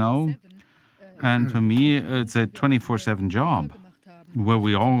 years now. And for me, it's a 24/7 job where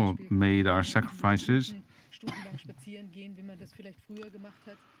we all made our sacrifices.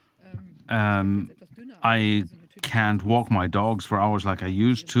 I can't walk my dogs for hours like I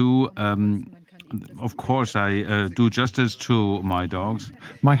used to. Of course, I do justice to my dogs.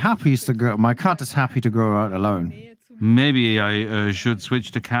 My cat is happy to go out alone. Maybe I should switch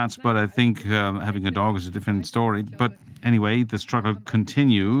to cats, but I think having a dog is a different story. But anyway, the struggle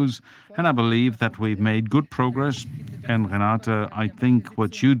continues, and I believe that we've made good progress. And Renate, I think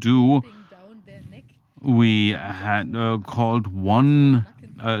what you do, we had called one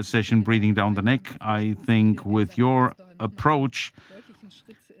session breathing down the neck. I think with your approach,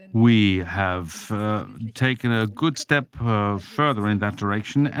 we have taken a good step further in that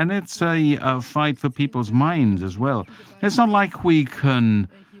direction, and it's a fight for people's minds as well. It's not like we can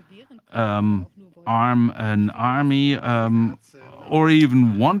arm an army or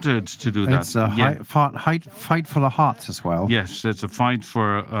even wanted to do that. It's a fight for the hearts as well. Yes, it's a fight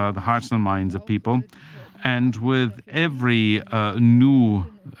for the hearts and minds of people. And with every new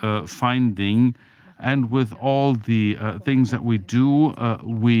finding, and with all the things that we do,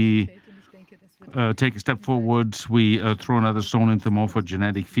 we take a step forward, we throw another stone into the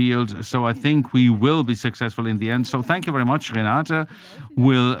morphogenetic field. So I think we will be successful in the end. So thank you very much, Renate.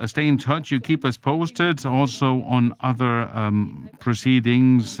 We'll stay in touch. You keep us posted also on other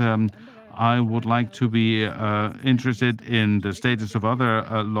proceedings. I would like to be interested in the status of other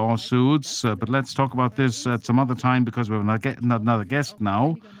lawsuits, but let's talk about this at some other time because we have another guest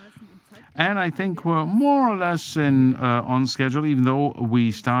now. And I think we're more or less on schedule, even though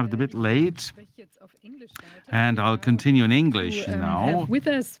we started a bit late. And I'll continue in English now. With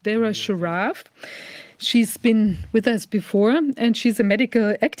us, Vera Sharav. She's been with us before, and she's a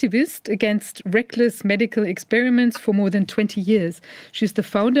medical activist against reckless medical experiments for more than 20 years. She's the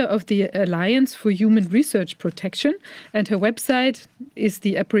founder of the Alliance for Human Research Protection, and her website is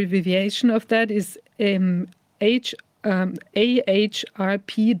the abbreviation of that is ahrp.org.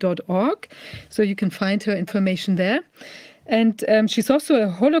 So you can find her information there. And she's also a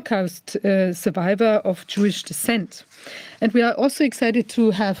Holocaust survivor of Jewish descent. And we are also excited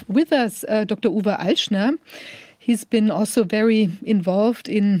to have with us Dr. Uwe Alschner. He's been also very involved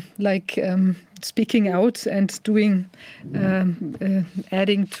in speaking out and doing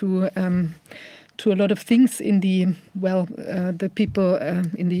adding to a lot of things in the the people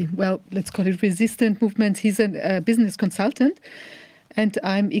in the let's call it resistant movements. He's a business consultant, and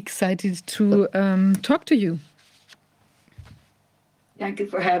I'm excited to talk to you. Thank you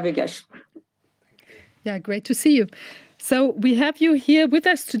for having us. Yeah, great to see you. So we have you here with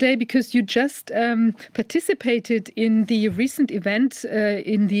us today because you just participated in the recent event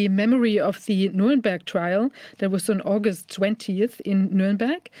in the memory of the Nuremberg trial that was on August 20th in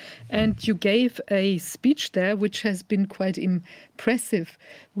Nuremberg. And you gave a speech there, which has been quite impressive.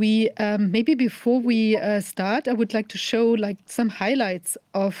 We maybe before we start, I would like to show some highlights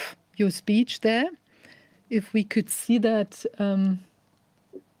of your speech there. If we could see that.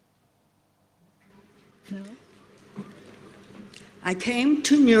 No. I came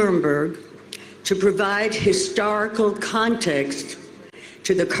to Nuremberg to provide historical context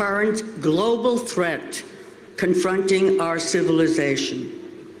to the current global threat confronting our civilization.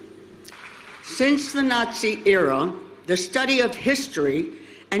 Since the Nazi era, the study of history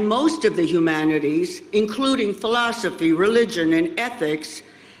and most of the humanities, including philosophy, religion, and ethics,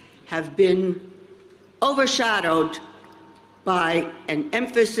 have been overshadowed by an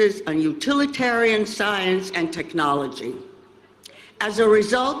emphasis on utilitarian science and technology. As a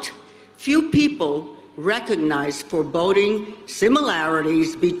result, few people recognize foreboding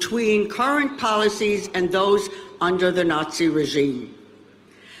similarities between current policies and those under the Nazi regime.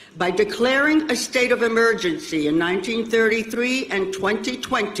 By declaring a state of emergency in 1933 and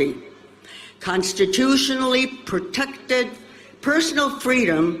 2020, constitutionally protected personal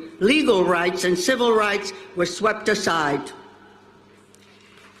freedom, legal rights, and civil rights were swept aside.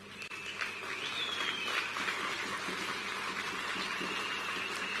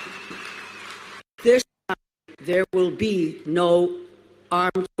 This time, there will be no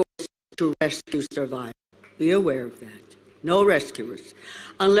armed forces to rescue survivors. Be aware of that. No rescuers.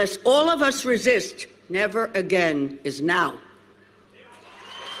 Unless all of us resist, never again is now.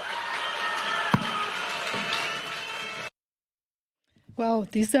 Wow,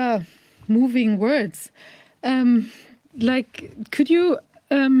 these are moving words. Could you,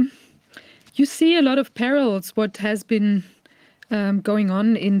 you see a lot of parallels what has been going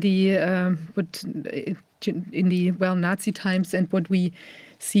on in the Nazi times and what we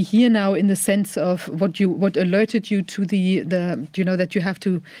see here now in the sense of what alerted you to the that you have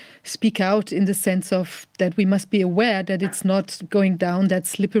to speak out in the sense of that we must be aware that it's not going down that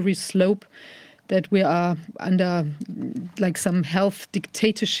slippery slope, that we are under some health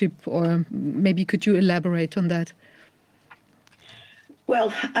dictatorship, or maybe could you elaborate on that?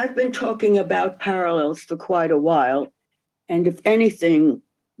 Well, I've been talking about parallels for quite a while. And if anything,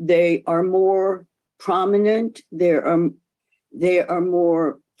 they are more prominent. They are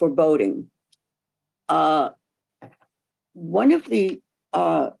more foreboding. One of the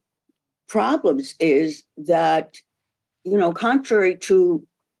problems is that, contrary to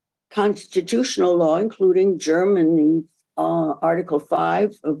constitutional law, including Germany's Article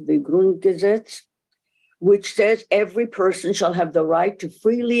 5 of the Grundgesetz, which says every person shall have the right to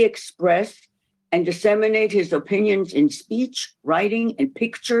freely express and disseminate his opinions in speech, writing, and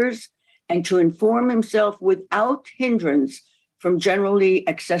pictures, and to inform himself without hindrance from generally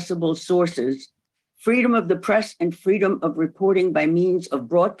accessible sources. Freedom of the press and freedom of reporting by means of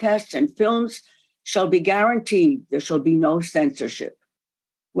broadcasts and films shall be guaranteed. There shall be no censorship.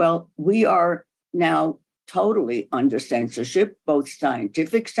 Well, we are now totally under censorship, both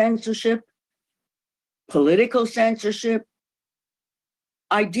scientific censorship, political censorship,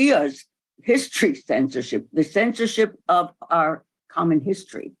 ideas, history censorship, the censorship of our common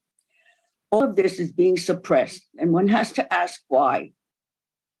history. All of this is being suppressed, and one has to ask why.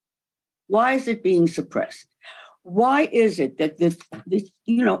 Why is it being suppressed? Why is it that this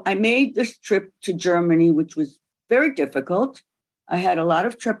I made this trip to Germany, which was very difficult. I had a lot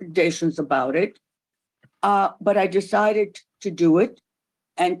of trepidations about it, but I decided to do it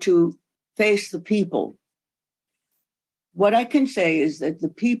and to face the people. What I can say is that the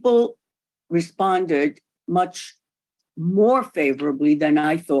people responded much more favorably than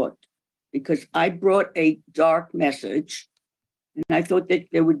I thought. because I brought a dark message, and I thought that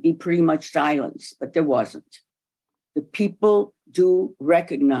there would be pretty much silence, but there wasn't. The people do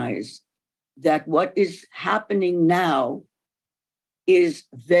recognize that what is happening now is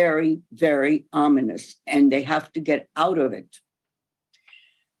very, very ominous, and they have to get out of it.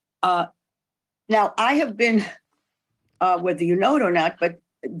 Now, I have been, whether you know it or not, but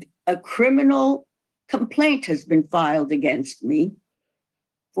a criminal complaint has been filed against me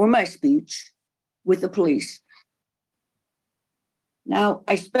for my speech with the police. Now,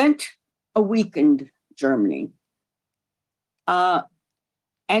 I spent a week in Germany, and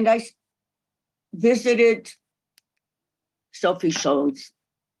I visited Sophie Scholl's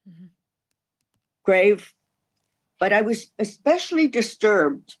grave, but I was especially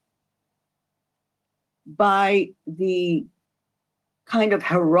disturbed by the kind of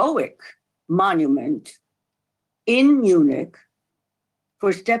heroic monument in Munich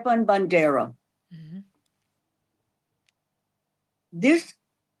for Stepan Bandera. This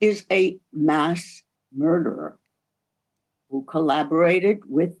is a mass murderer who collaborated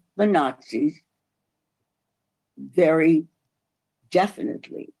with the Nazis very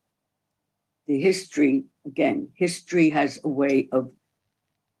definitely. The history, again, history has a way of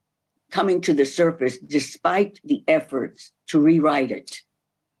coming to the surface despite the efforts to rewrite it.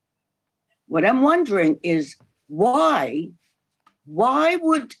 What I'm wondering is why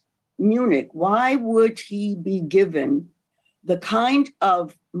would Munich, why would he be given the kind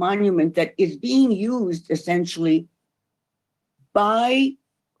of monument that is being used essentially by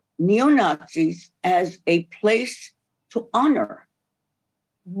neo-Nazis as a place to honor?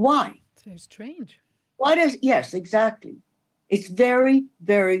 Why? It's very strange. Yes, exactly. It's very,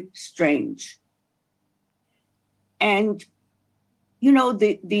 very strange. And, you know,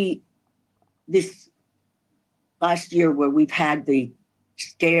 this last year where we've had the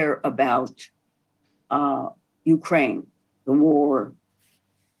scare about Ukraine, the war,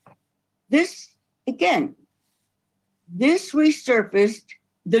 this resurfaced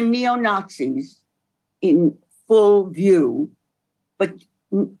the neo-Nazis in full view, but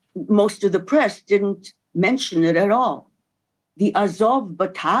most of the press didn't mention it at all. The Azov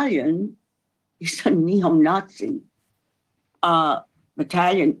battalion is a neo-Nazi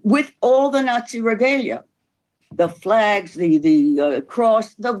battalion with all the Nazi regalia, the flags, the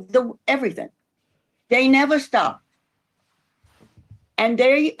cross, the everything. They never stopped. And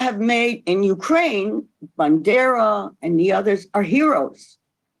they have made, in Ukraine, Bandera and the others are heroes.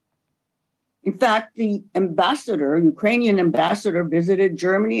 In fact, the Ukrainian ambassador visited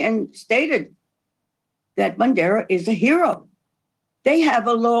Germany and stated that Bandera is a hero. They have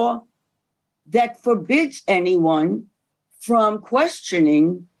a law that forbids anyone from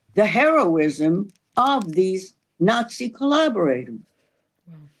questioning the heroism of these Nazi collaborators.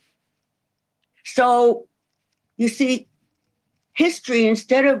 Wow. So, you see, history,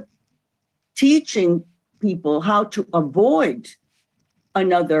 instead of teaching people how to avoid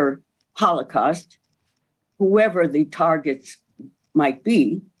another Holocaust, whoever the targets might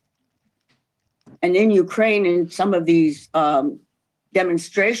be, and in Ukraine, in some of these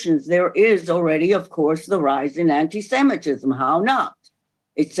demonstrations, there is already, of course, the rise in anti-Semitism. How not?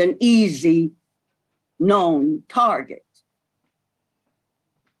 It's an easy, known target.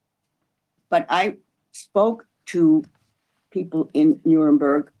 But I spoke to people in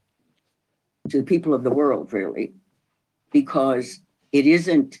Nuremberg, to the people of the world, really, because it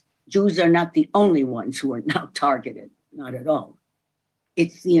isn't, Jews are not the only ones who are now targeted, not at all.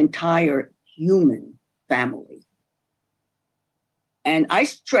 It's the entire human family. And I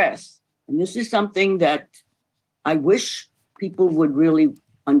stress, and this is something that I wish people would really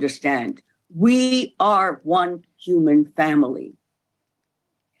understand, we are one human family.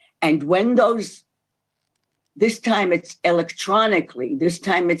 And when this time it's electronically, this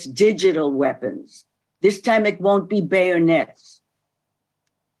time it's digital weapons, this time it won't be bayonets.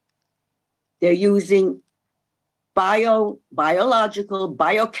 They're using biological,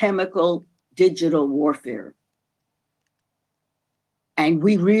 biochemical, digital warfare. And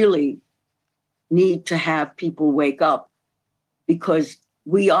we really need to have people wake up, because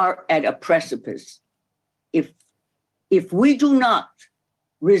we are at a precipice. If we do not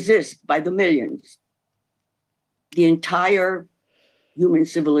resist by the millions, the entire human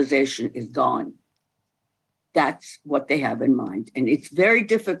civilization is gone. That's what they have in mind. And it's very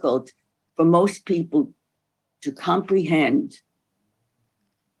difficult for most people to comprehend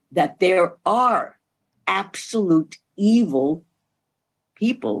that there are absolute evil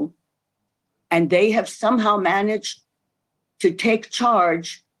people, and they have somehow managed to take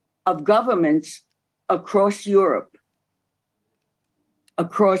charge of governments across Europe,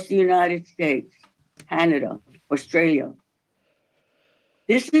 across the United States, Canada, Australia.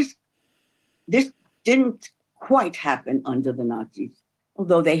 This didn't quite happen under the Nazis,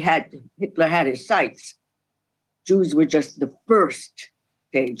 although Hitler had his sights. Jews were just the first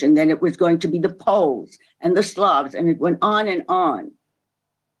stage, and then it was going to be the Poles and the Slavs, and it went on and on.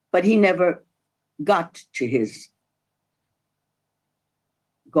 But he never got to his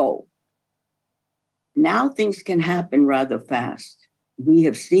goal. Now things can happen rather fast. We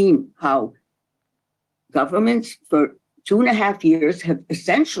have seen how governments for 2.5 years have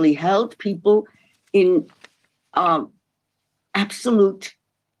essentially held people in absolute,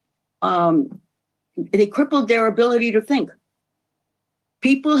 they crippled their ability to think.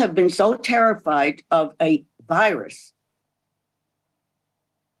 People have been so terrified of a virus,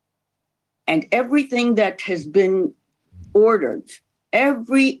 and everything that has been ordered,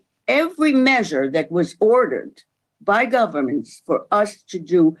 every measure that was ordered by governments for us to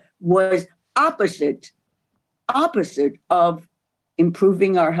do was opposite of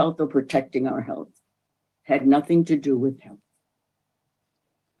improving our health or protecting our health. Had nothing to do with health.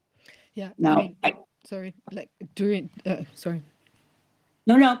 Yeah. Now, sorry.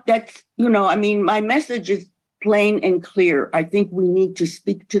 No, that's, my message is plain and clear. I think we need to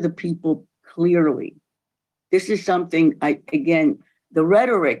speak to the people clearly. This is something, the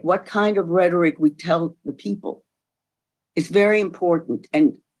rhetoric, what kind of rhetoric we tell the people is very important.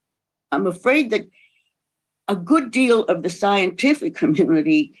 And I'm afraid that a good deal of the scientific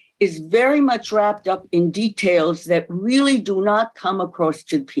community is very much wrapped up in details that really do not come across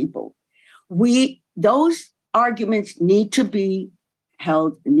to people. Those arguments need to be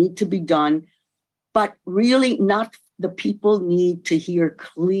held, need to be done, but really not the people need to hear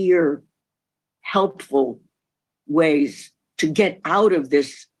clear, helpful ways to get out of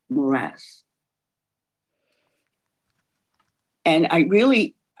this morass. And I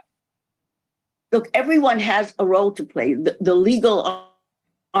really, look, everyone has a role to play, the legal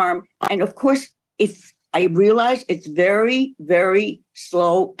arm. And of course, I realize it's very, very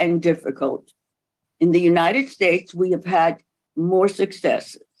slow and difficult. In the United States, we have had more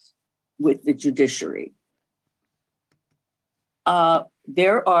successes with the judiciary.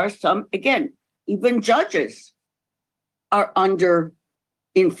 There are some, again, even judges are under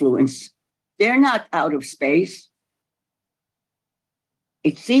influence. They're not out of space.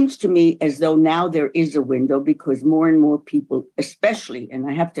 It seems to me as though now there is a window because more and more people, especially, and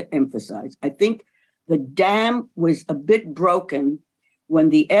I have to emphasize, I think the dam was a bit broken when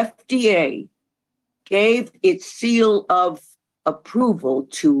the FDA gave its seal of approval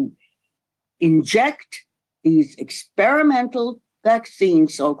to inject these experimental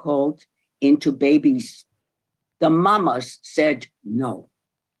vaccines, so-called, into babies. The mamas said no.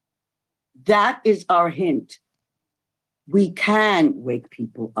 That is our hint. We can wake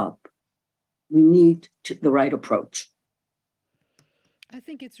people up. We need the right approach. I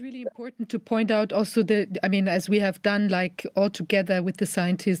think it's really important to point out also as we have done like all together with the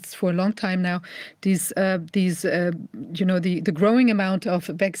scientists for a long time now, the growing amount of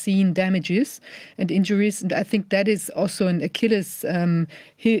vaccine damages and injuries, and I think that is also an Achilles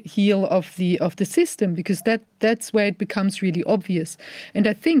heel of the system, because that's where it becomes really obvious. And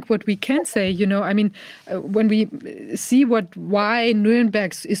I think what we can say, when we see why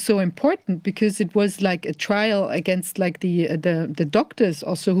Nuremberg is so important, because it was like a trial against like the doctors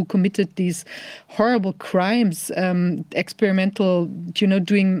also who committed these horrible crimes, experimental,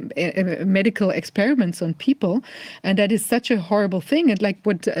 doing medical experiments on people, and that is such a horrible thing. And like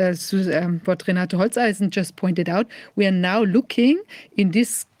what Renate Holzeisen just pointed out, we are now looking in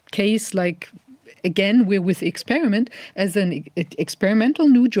this case like. Again, we're with experiment as an experimental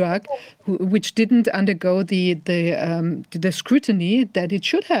new drug, which didn't undergo the scrutiny that it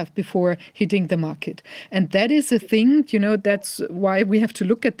should have before hitting the market. And that is a thing, that's why we have to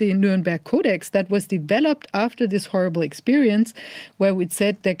look at the Nuremberg Codex that was developed after this horrible experience, where it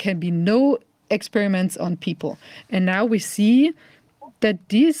said there can be no experiments on people. And now we see that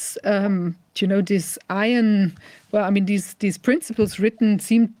these, this iron, these principles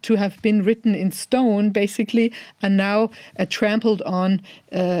seem to have been written in stone, basically, and now trampled on,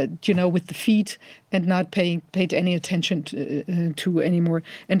 with the feet and not paid any attention to anymore.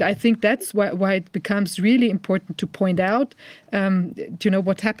 And I think that's why it becomes really important to point out,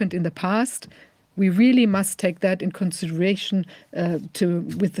 what happened in the past. We really must take that in consideration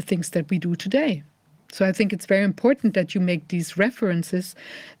with the things that we do today. So I think it's very important that you make these references,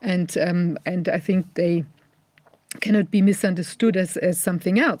 and I think they cannot be misunderstood as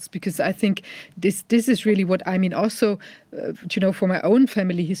something else, because I think this is really what I mean. Also, for my own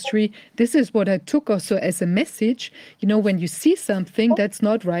family history, this is what I took also as a message. When you see something that's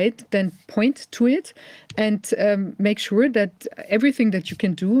not right, then point to it and make sure that everything that you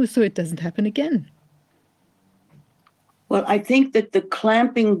can do so it doesn't happen again. Well, I think that the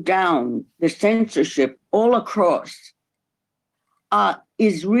clamping down, the censorship all across,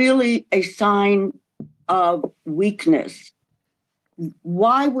 is really a sign of weakness.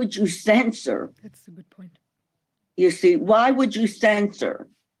 Why would you censor? That's a good point. You see, why would you censor?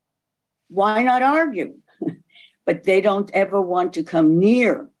 Why not argue? But they don't ever want to come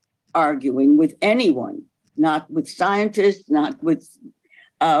near arguing with anyone, not with scientists, not with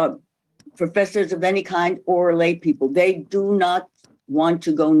professors of any kind or lay people. They do not want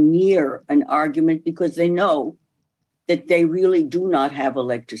to go near an argument because they know that they really do not have a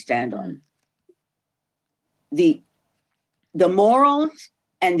leg to stand on. The morals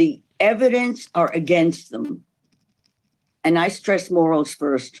and the evidence are against them. And I stress morals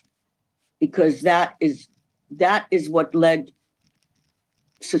first, because that is what led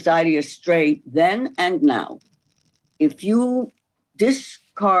society astray then and now. If you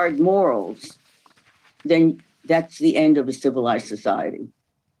discard morals, then that's the end of a civilized society.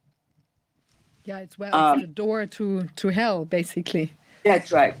 Yeah, it's the door to hell, basically.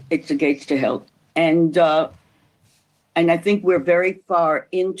 That's right. It's the gates to hell. And I think we're very far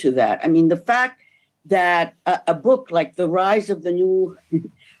into that. I mean, the fact that a book like The Rise of the New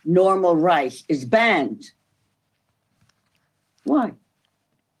Normal Reich is banned. Why?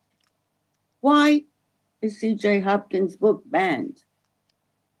 Why is C.J. Hopkins' book banned?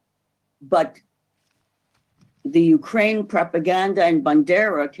 But the Ukraine propaganda and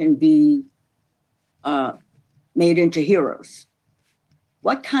Bandera can be made into heroes.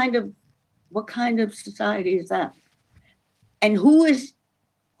 What kind of society is that? And who is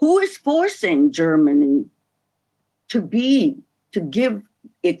forcing Germany to give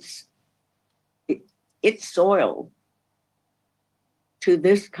its soil to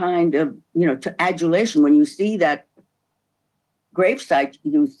this kind of, to adulation? When you see that gravesite,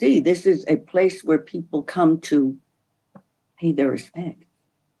 you see this is a place where people come to pay their respect.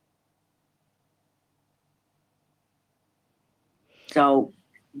 So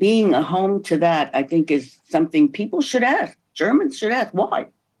being a home to that, I think, is something people should ask. Germans should ask, why?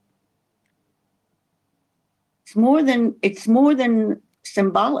 It's more than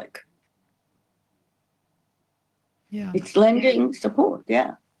symbolic. Yeah. It's lending support,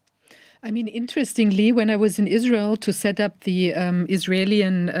 yeah. I mean, interestingly, when I was in Israel to set up the Israeli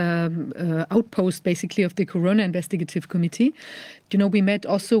outpost, basically, of the Corona Investigative Committee, we met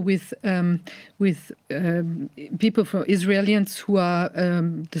also with people from Israelis who are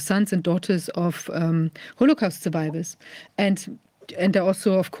the sons and daughters of Holocaust survivors, and they're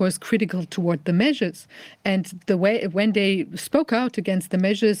also, of course, critical toward the measures. And the way when they spoke out against the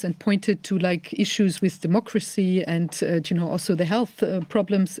measures and pointed to issues with democracy and also the health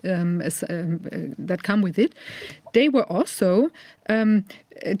problems that come with it, they were also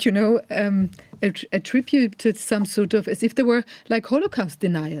attributed some sort of, as if they were like Holocaust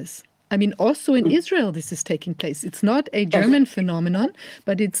deniers. I mean, also in Israel, this is taking place. It's not a German phenomenon,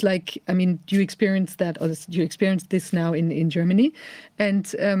 but it's do you experience that, or do you experience this now in Germany?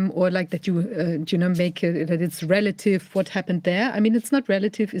 And, or that you make that it's relative, what happened there. I mean, it's not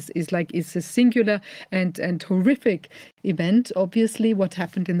relative, it's a singular and horrific event, obviously, what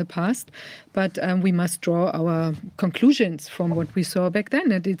happened in the past. But we must draw our conclusions from what we saw back then.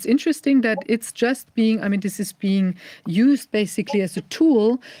 And it's interesting that it's just this is being used basically as a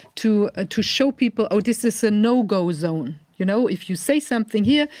tool to show people, this is a no-go zone. If you say something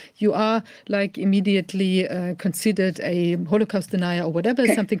here, you are immediately considered a Holocaust denier or whatever,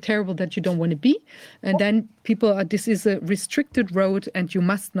 something terrible that you don't want to be. And then people this is a restricted road and you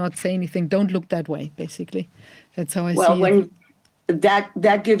must not say anything. Don't look that way, basically. That's how I see it. Well,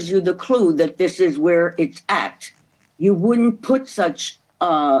 that gives you the clue that this is where it's at. You wouldn't put such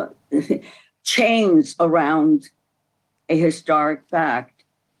chains around a historic fact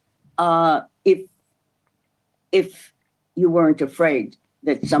if you weren't afraid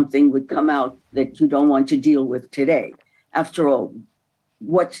that something would come out that you don't want to deal with today. After all,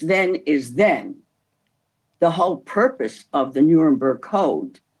 what's then is then. The whole purpose of the Nuremberg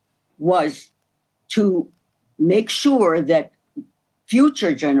Code was to make sure that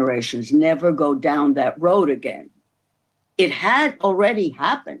future generations never go down that road again. It had already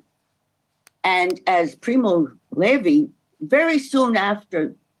happened. And as Primo Levi, very soon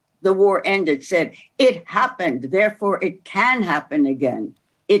after the war ended, said, it happened, therefore it can happen again.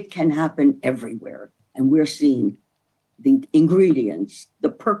 It can happen everywhere. And we're seeing the ingredients, the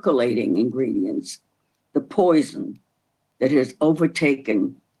percolating ingredients, the poison that has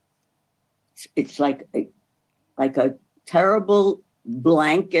overtaken. It's like a terrible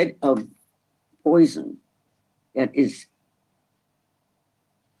blanket of poison that is,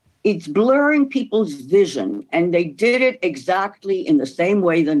 it's blurring people's vision. And they did it exactly in the same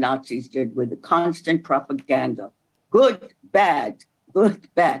way the Nazis did, with the constant propaganda. Good, bad, good,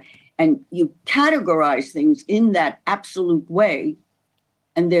 bad. And you categorize things in that absolute way,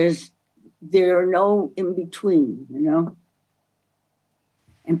 and there are no in between, you know?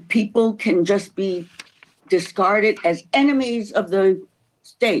 And people can just be discarded as enemies of the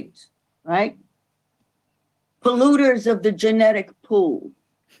state, right? Polluters of the genetic pool.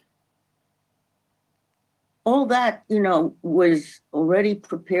 All that, you know, was already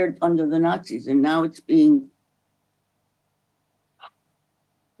prepared under the Nazis, and now it's being,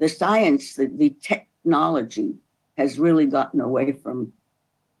 the science, the technology has really gotten away from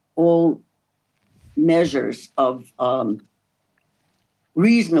all measures of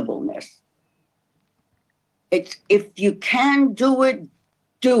reasonableness. It's, if you can do it,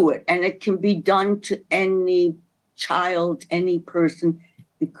 do it. And it can be done to any child, any person,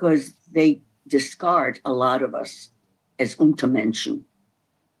 because they discard a lot of us as Untermenschen.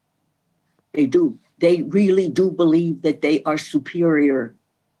 They do. They really do believe that they are superior.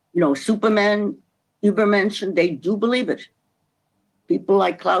 You know, Superman, Übermenschen, they do believe it. People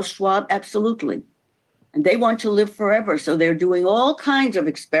like Klaus Schwab, absolutely. And they want to live forever. So they're doing all kinds of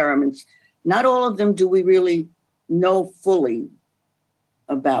experiments. Not all of them do we really know fully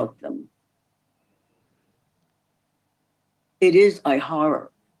about them. It is a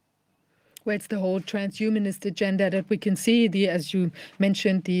horror. Well, it's the whole transhumanist agenda that we can see, as you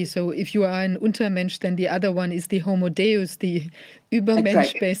mentioned, so if you are an Untermensch, then the other one is the Homo Deus, the Übermensch,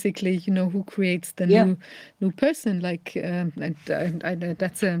 right, basically, you know, who creates the new person. Like, and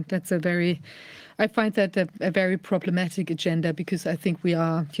that's a very, I find that a very problematic agenda, because I think we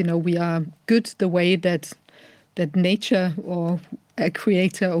are good the way that nature or a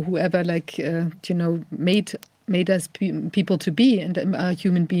creator or whoever, like, made us people to be, and are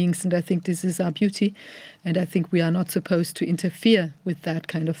human beings, and I think this is our beauty, and I think we are not supposed to interfere with that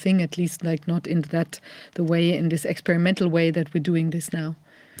kind of thing, at least like not in in this experimental way that we're doing this now,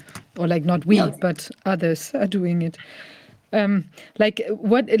 or like not we, but others are doing it. Like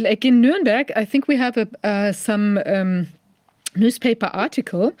in Nuremberg, I think we have some newspaper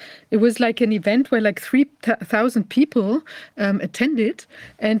article. It was like an event where like 3,000 people attended,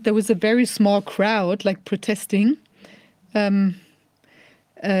 and there was a very small crowd like protesting, like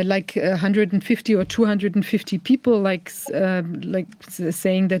 150 or 250 people, like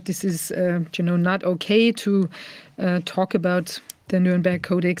saying that this is not okay to talk about the Nuremberg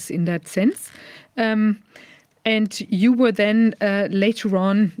Codex in that sense. And you were then later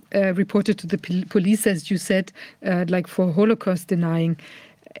on reported to the police, as you said, like for Holocaust denying.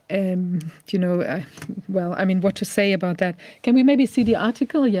 Well, I mean, what to say about that? Can we maybe see the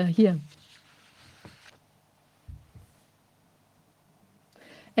article? Yeah, here.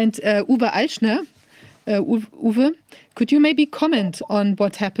 And Uwe Alschner, Uwe, could you maybe comment on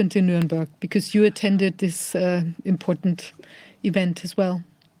what happened in Nuremberg? Because you attended this important event as well.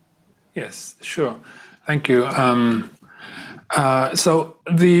 Yes, sure. Thank you. So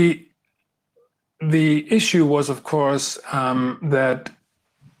the issue was, of course, that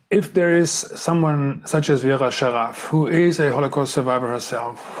if there is someone such as Vera Sharav, who is a Holocaust survivor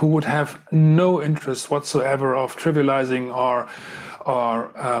herself, who would have no interest whatsoever of trivializing or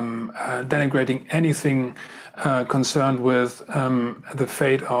denigrating anything concerned with the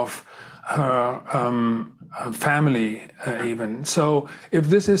fate of her family, even. So if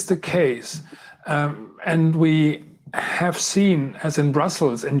this is the case, and we have seen, as in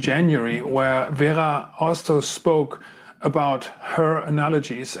Brussels in January, where Vera also spoke about her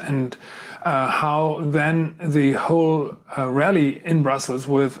analogies and how then the whole rally in Brussels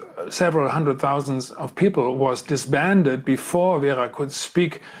with several hundred thousands of people was disbanded before Vera could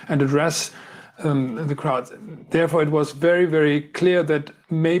speak and address the crowds. Therefore, it was very, very clear that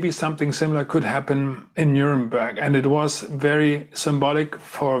maybe something similar could happen in Nuremberg. And it was very symbolic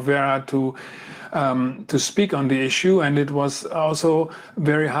for Vera to speak on the issue. And it was also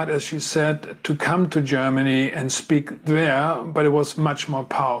very hard, as she said, to come to Germany and speak there, but it was much more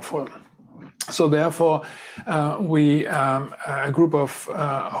powerful. So therefore, we, a group of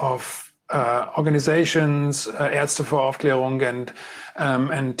organizations, Ärzte für Aufklärung and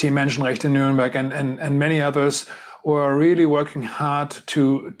Team Menschenrechte in Nuremberg and many others, were really working hard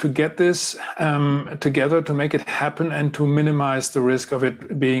to get this together, to make it happen, and to minimize the risk of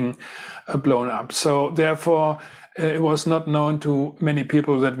it being blown up. So therefore, it was not known to many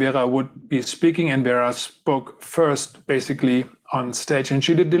people that Vera would be speaking, and Vera spoke first, basically, on stage. And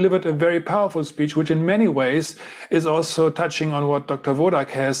she delivered a very powerful speech, which in many ways is also touching on what Dr. Wodarg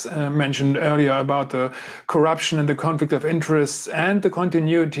has mentioned earlier about the corruption and the conflict of interests and the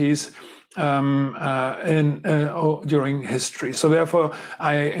continuities during history. So therefore,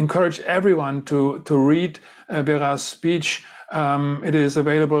 I encourage everyone to read Vera's speech. It is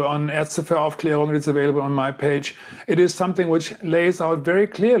available on Ärzte für Aufklärung. It's available on my page. It is something which lays out very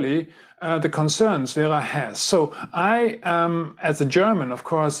clearly the concerns Vera has. So I, as a German, of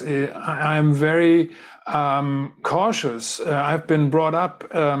course, I am very cautious. I've been brought up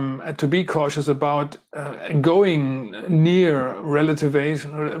to be cautious about going near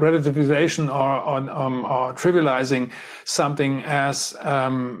relativization or trivializing something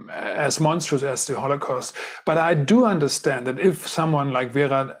as monstrous as the Holocaust. But I do understand that if someone like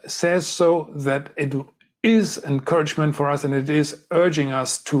Vera says so, that it is encouragement for us, and it is urging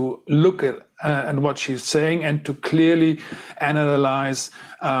us to look at what she's saying and to clearly analyze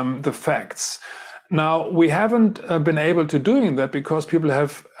the facts. Now, we haven't been able to doing that because people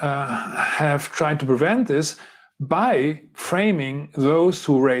have tried to prevent this by framing those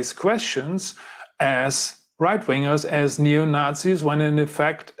who raise questions as right-wingers, as neo-Nazis, when in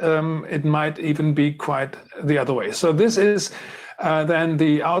fact it might even be quite the other way. So this is then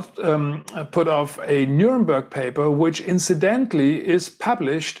the output of a Nuremberg paper, which incidentally is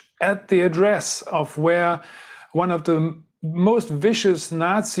published at the address of where one of the most vicious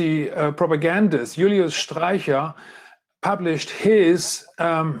Nazi propagandists, Julius Streicher, published his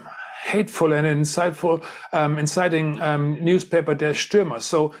hateful and inciting newspaper Der Stürmer.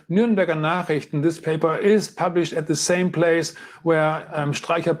 So Nürnberger Nachrichten, this paper is published at the same place where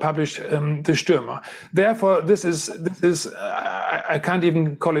Streicher published the Stürmer. Therefore, this is I can't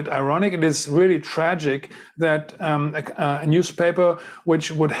even call it ironic. It is really tragic that a newspaper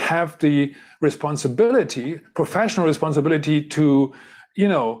which would have the responsibility, professional responsibility to,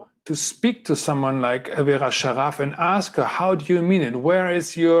 to speak to someone like Vera Sharav and ask her, how do you mean it? Where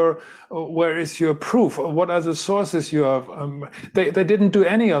is your proof? What are the sources you have? They didn't do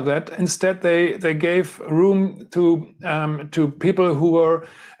any of that. Instead, they gave room to people who were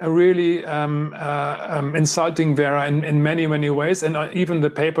really insulting Vera in many, many ways. And even the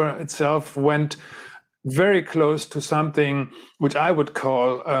paper itself went very close to something which I would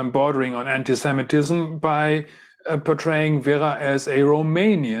call bordering on anti-Semitism by portraying Vera as a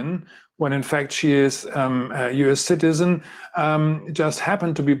Romanian, when in fact she is a US citizen, just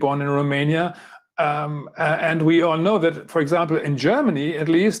happened to be born in Romania. And we all know that, for example, in Germany, at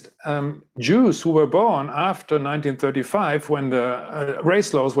least, Jews who were born after 1935, when the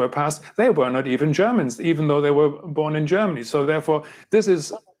race laws were passed, they were not even Germans, even though they were born in Germany. So therefore, this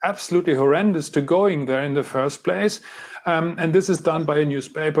is absolutely horrendous to going there in the first place. And this is done by a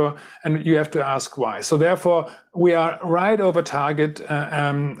newspaper, and you have to ask why. So therefore, we are right over target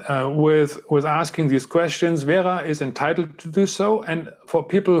with asking these questions. Vera is entitled to do so, and for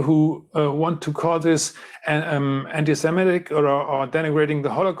people who want to call this anti-Semitic or denigrating the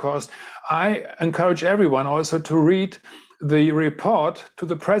Holocaust, I encourage everyone also to read the report to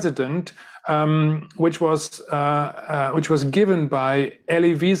the president, which was given by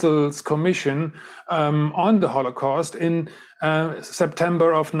Elie Wiesel's commission on the Holocaust in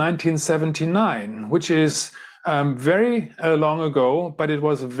September of 1979, which is very long ago, but it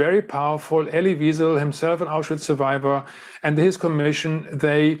was very powerful. Elie Wiesel, himself an Auschwitz survivor, and his commission,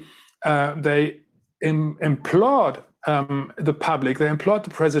 they implored the public, they implored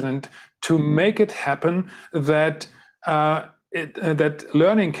the president to make it happen that that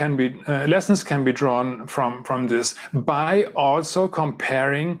lessons can be drawn from this by also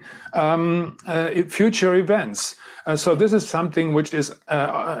comparing future events. So this is something which is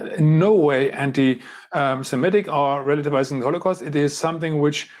in no way anti-Semitic or relativizing the Holocaust. It is something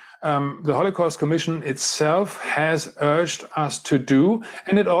which the Holocaust Commission itself has urged us to do,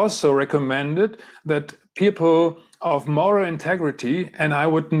 and it also recommended that people of moral integrity, and I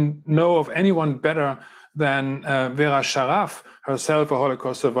wouldn't know of anyone better than Vera Sharav, herself a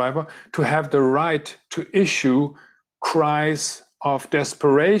Holocaust survivor, to have the right to issue cries of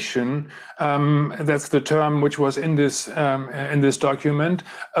desperation. That's the term which was in this document,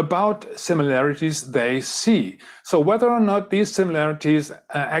 about similarities they see. So whether or not these similarities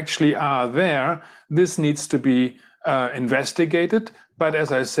actually are there, this needs to be investigated. But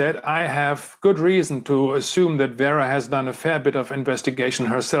as I said, I have good reason to assume that Vera has done a fair bit of investigation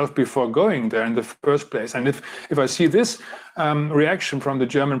herself before going there in the first place. And if I see this reaction from the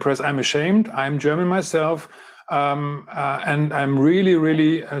German press, I'm ashamed. I'm German myself. And I'm really,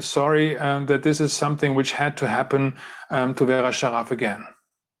 really sorry that this is something which had to happen to Vera Sharav again.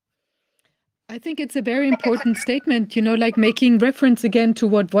 I think it's a very important statement, like making reference again to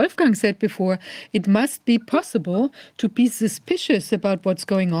what Wolfgang said before. It must be possible to be suspicious about what's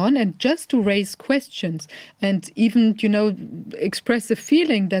going on and just to raise questions and even, express a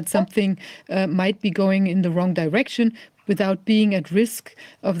feeling that something might be going in the wrong direction without being at risk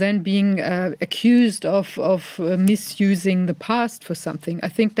of then being accused of misusing the past for something. I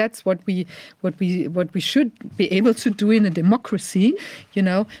think that's what we should be able to do in a democracy,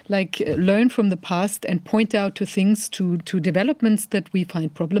 like learn from the past and point out to things, to developments that we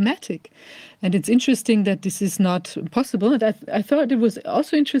find problematic. And it's interesting that this is not possible. And I thought it was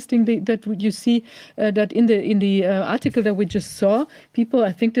also interesting that you see that in the article that we just saw, people,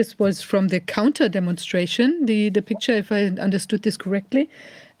 I think this was from the counter demonstration, the picture, if I understood this correctly,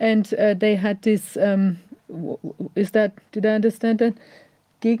 and they had this. Did I understand that?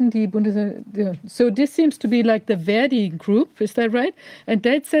 Gegen die Bundeswehr. So this seems to be like the Verdi group, is that right? And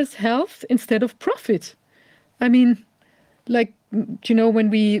that says health instead of profit. I mean, like, when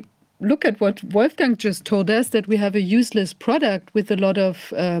we look at what Wolfgang just told us, that we have a useless product with a lot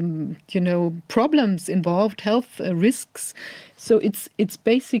of, problems involved, health risks. So it's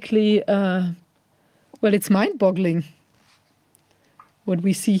basically, it's mind-boggling what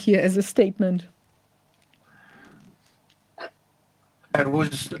we see here as a statement. I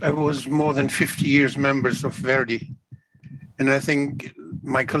was more than 50 years members of Verdi, and I think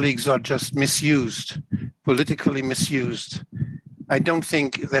my colleagues are just misused, politically misused. I don't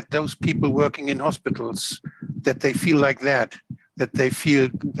think that those people working in hospitals, that they feel like that they feel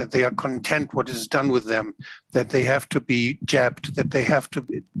that they are content what is done with them, that they have to be jabbed, that they have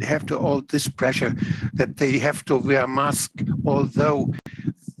to all this pressure, that they have to wear a mask, although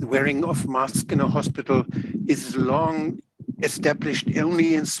the wearing of mask in a hospital is long established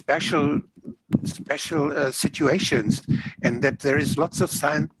only in special situations, and that there is lots of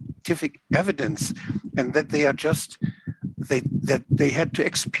scientific evidence, and that they are just that they had to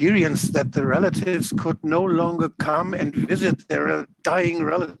experience that the relatives could no longer come and visit their dying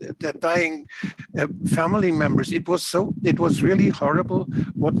family members. It was really horrible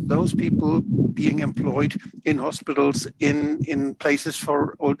what those people being employed in hospitals, in places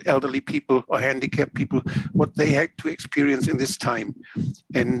for old elderly people or handicapped people, what they had to experience in this time.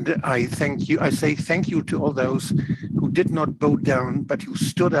 And I say thank you to all those who did not bow down, but who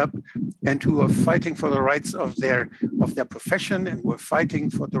stood up and who are fighting for the rights of their profession, and were fighting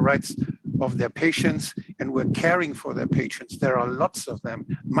for the rights of their patients, and were caring for their patients. There are lots of them,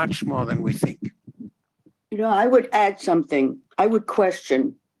 much more than we think. I would add something. I would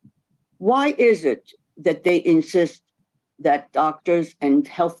question, why is it that they insist that doctors and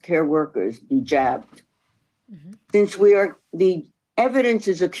healthcare workers be jabbed? Mm-hmm. Since the evidence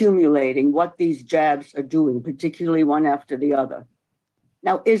is accumulating what these jabs are doing, particularly one after the other.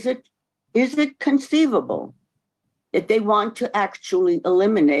 Now, is it conceivable that they want to actually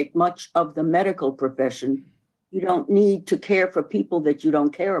eliminate much of the medical profession? You don't need to care for people that you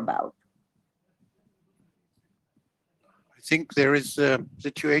don't care about. I think there is a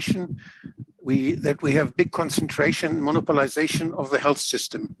situation that we have big concentration, monopolization of the health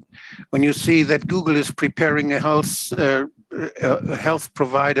system. When you see that Google is preparing a health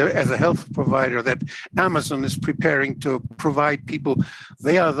provider, that Amazon is preparing to provide people,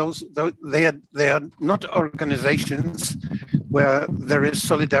 they are not organizations where there is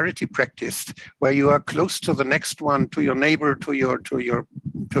solidarity practiced, where you are close to the next one, to your neighbor,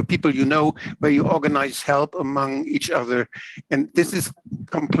 to people you know, where you organize help among each other. And this is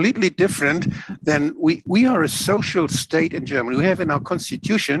completely different than we are a social state in Germany. We have in our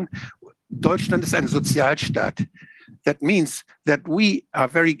constitution, Deutschland ist ein Sozialstaat. That means that we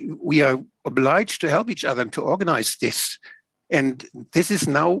are obliged to help each other and to organize this. And this is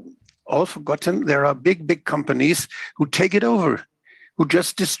now all forgotten. There are big companies who take it over, who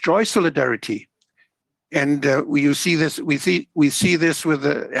just destroy solidarity. And we see this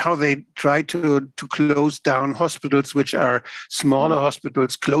with how they try to close down hospitals, which are smaller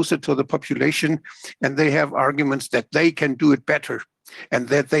hospitals closer to the population, and they have arguments that they can do it better, and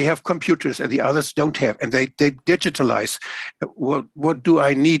that they have computers and the others don't have, and they digitalize. What do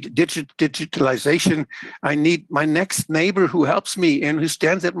I need? Digitalization. I need my next neighbor who helps me and who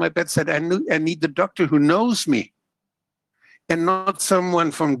stands at my bedside. I need the doctor who knows me, and not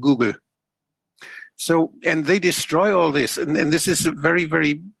someone from Google. So, and they destroy all this. And this is a very,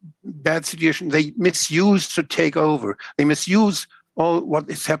 very bad situation. They misuse to take over. They misuse all what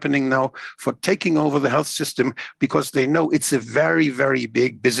is happening now for taking over the health system, because they know it's a very, very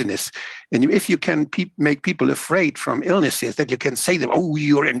big business. And if you can make people afraid from illnesses, that you can say them, oh,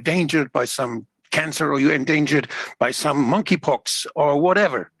 you're endangered by some cancer, or you're endangered by some monkeypox or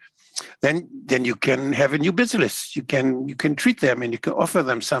whatever, then you can have a new business. You can treat them, and you can offer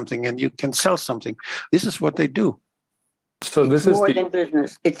them something, and you can sell something. This is what they do. So this is more than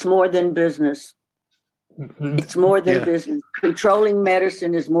business. It's more than business. It's more than business. Controlling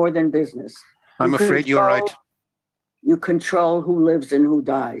medicine is more than business. I'm afraid you're right. You control who lives and who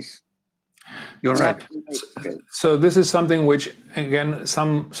dies. You're right. So this is something which, again,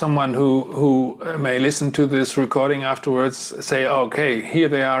 someone who may listen to this recording afterwards say, okay, here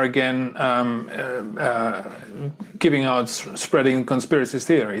they are again, spreading conspiracy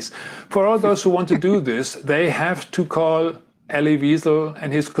theories. For all those who want to do this, they have to call Elie Wiesel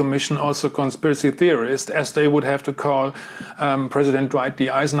and his commission also conspiracy theorists, as they would have to call President Dwight D.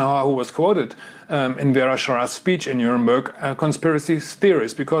 Eisenhower, who was quoted in Vera Sharav's speech in Nuremberg, conspiracy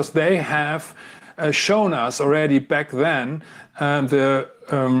theorists, because they have shown us already back then the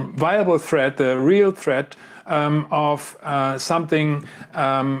viable threat, the real threat of something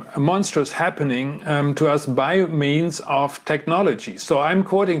monstrous happening to us by means of technology. So I'm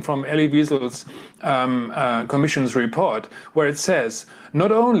quoting from Elie Wiesel's Commission's report, where it says,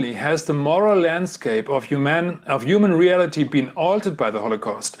 not only has the moral landscape of human reality been altered by the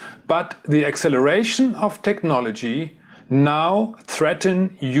Holocaust, but the acceleration of technology now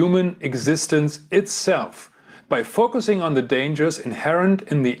threatens human existence itself. By focusing on the dangers inherent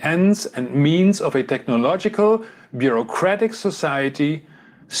in the ends and means of a technological, bureaucratic society,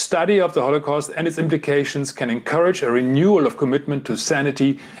 study of the Holocaust and its implications can encourage a renewal of commitment to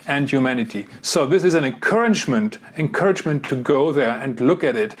sanity and humanity. So this is an encouragement to go there and look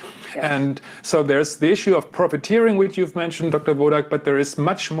at it. Yes. And so there's the issue of profiteering, which you've mentioned, Dr. Wodarg, but there is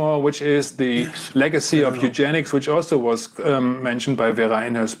much more, which is the legacy of eugenics, which also was mentioned by Vera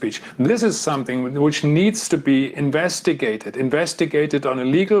in her speech. This is something which needs to be investigated on a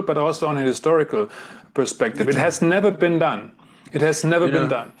legal, but also on a historical perspective. It has never been done. It has never been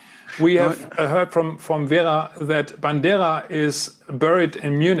done. We have heard from Vera that Bandera is buried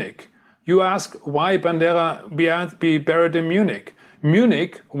in Munich. You ask why Bandera be buried in Munich.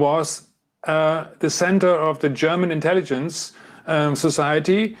 Munich was the center of the German intelligence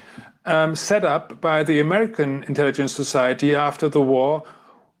society set up by the American intelligence society after the war,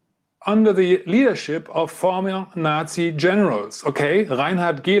 under the leadership of former Nazi generals. Okay,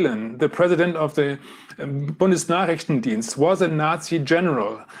 Reinhard Gehlen, the president of the Bundesnachrichtendienst, was a Nazi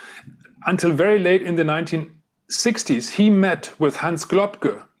general. Until very late in the 1960s, he met with Hans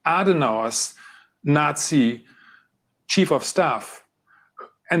Globke, Adenauer's Nazi chief of staff.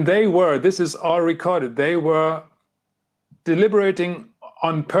 And this is all recorded, they were deliberating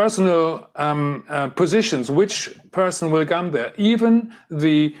on personal positions, which person will come there. Even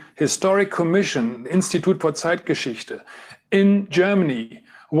the Historic Commission, Institut für Zeitgeschichte, in Germany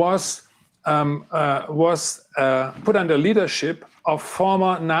was put under leadership of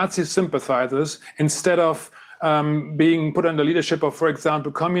former Nazi sympathizers instead of being put under leadership of, for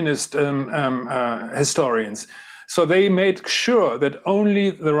example, communist historians. So they made sure that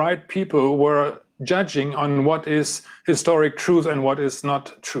only the right people were judging on what is historic truth and what is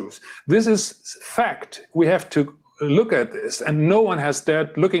not truth. This is fact. We have to look at this, and no one has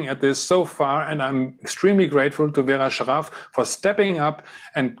dared looking at this so far, and I'm extremely grateful to Vera Sharav for stepping up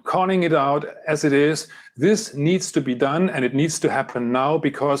and calling it out as it is. This needs to be done, and it needs to happen now,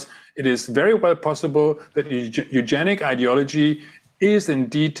 because it is very well possible that eugenic ideology is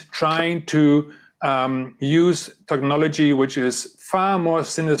indeed trying to use technology which is far more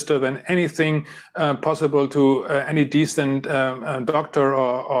sinister than anything possible to any decent doctor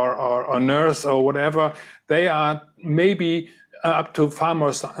or nurse or whatever. They are maybe up to far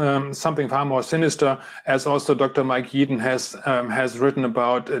more something far more sinister, as also Dr. Mike Yeadon has written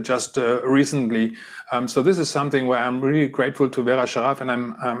about just recently. So this is something where I'm really grateful to Vera Sharav, and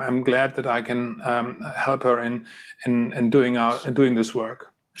I'm glad that I can help her in doing this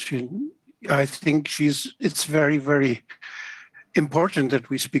work. I think it's very, very important that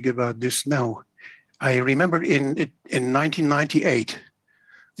we speak about this now. I remember in 1998,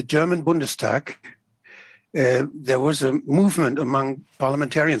 the German Bundestag, there was a movement among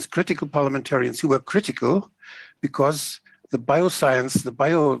parliamentarians, critical parliamentarians, who were critical because the bioscience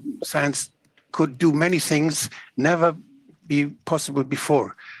could do many things never be possible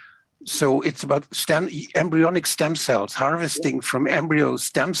before. So it's about embryonic stem cells, harvesting from embryo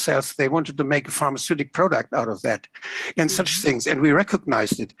stem cells. They wanted to make a pharmaceutical product out of that and such things. And we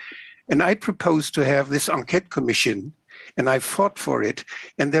recognized it. And I proposed to have this enquete commission, and I fought for it.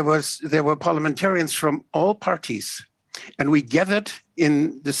 And there were parliamentarians from all parties. And we gathered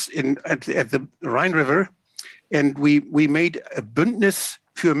at the Rhine River, and we made a Bündnis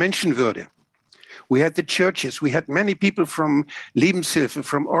für Menschenwürde. We had the churches, we had many people from Lebenshilfe,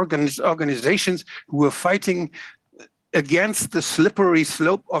 from organizations who were fighting against the slippery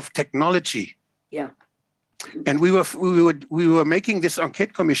slope of technology. Yeah. And we were making this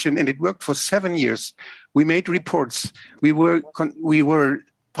enquete commission, and it worked for 7 years. We made reports. We were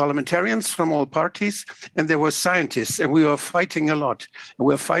parliamentarians from all parties, and there were scientists, and we were fighting a lot. And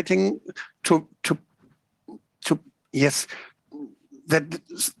we were fighting that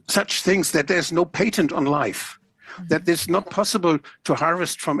such things, that there's no patent on life, that it's not possible to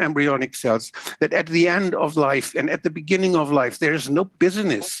harvest from embryonic cells, that at the end of life and at the beginning of life, there is no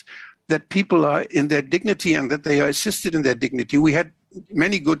business, that people are in their dignity and that they are assisted in their dignity. We had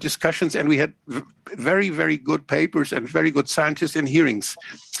many good discussions, and we had very, very good papers and very good scientists in hearings.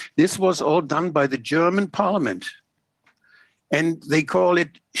 This was all done by the German parliament, and they call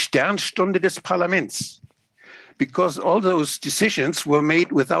it Sternstunde des Parlaments, because all those decisions were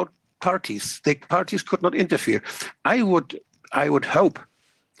made without parties. The parties could not interfere. I would hope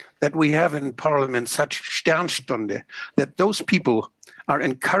that we have in Parliament such Sternstunde, that those people are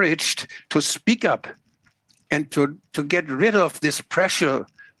encouraged to speak up and to get rid of this pressure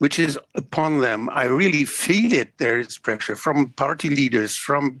which is upon them. I really feel it. There is pressure from party leaders,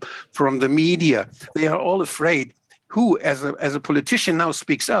 from the media. They are all afraid. Who, as a politician now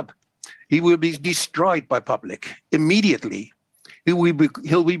speaks up, he will be destroyed by public immediately. He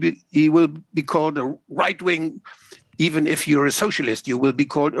will be called a right-wing. Even if you're a socialist, you will be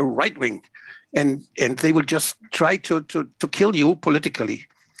called a right-wing, and they will just try to kill you politically.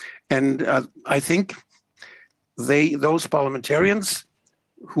 And I think those parliamentarians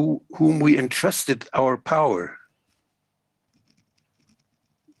whom we entrusted our power,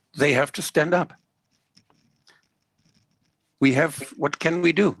 they have to stand up. What can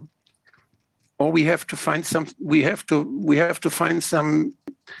we do? Or we have to find some. We have to find some.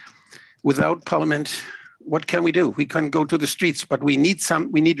 Without parliament, what can we do? We can go to the streets, but we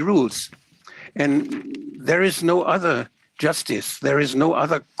need rules. And there is no other justice. There is no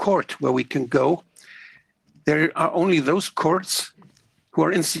other court where we can go. There are only those courts who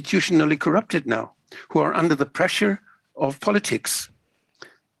are institutionally corrupted now, who are under the pressure of politics.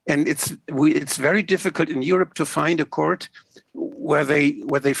 And it's very difficult in Europe to find a court where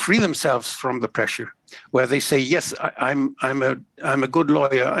they free themselves from the pressure, where they say, yes, I'm a good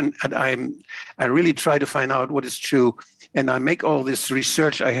lawyer, and I really try to find out what is true, and I make all this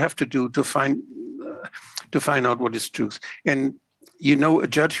research I have to do to find out what is truth. And a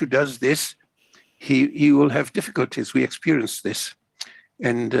judge who does this, he will have difficulties. We experience this,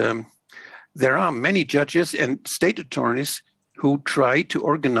 and there are many judges and state attorneys who try to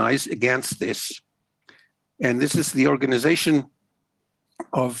organize against this. And this is the organization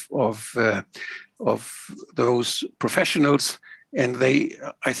of those professionals, and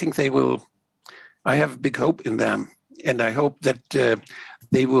I think they will. I have big hope in them, and I hope that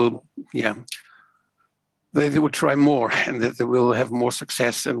they will. Yeah, they will try more, and that they will have more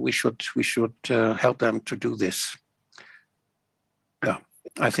success. And we should help them to do this. Yeah,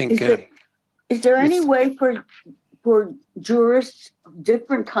 I think. Is there any way for jurists,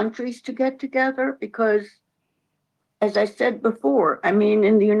 different countries to get together? Because, as I said before, I mean,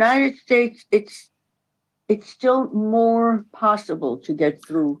 in the United States, it's still more possible to get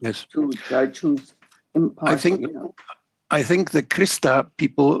through to a judge who's impartial. I think the CRISTA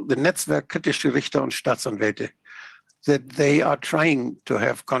people, the Netzwerk Kritische Richter und Staatsanwälte, that they are trying to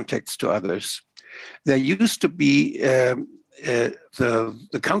have contacts to others. There used to be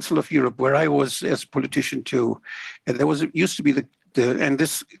the Council of Europe, where I was as a politician too, and used to be and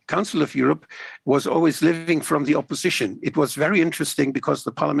this Council of Europe was always living from the opposition. It was very interesting because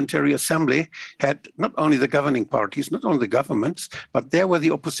the Parliamentary Assembly had not only the governing parties, not only the governments, but there were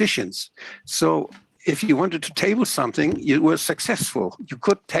the oppositions. So if you wanted to table something, you were successful. You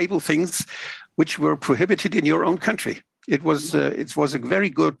could table things which were prohibited in your own country. It was a very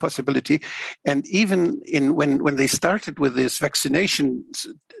good possibility. And even when they started with this vaccination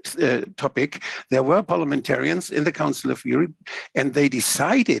topic, there were parliamentarians in the Council of Europe, and they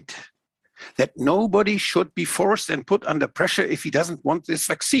decided that nobody should be forced and put under pressure if he doesn't want this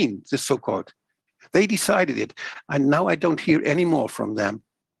vaccine, this so-called. They decided it. And now I don't hear any more from them.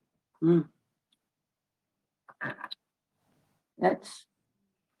 That's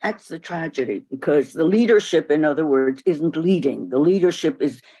That's the tragedy, because the leadership, in other words, isn't leading. The leadership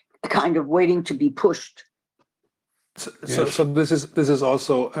is kind of waiting to be pushed. So this is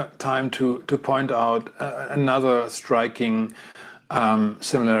also time to point out another striking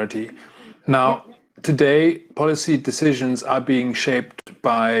similarity. Now, today, policy decisions are being shaped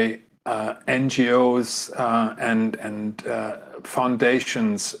by NGOs and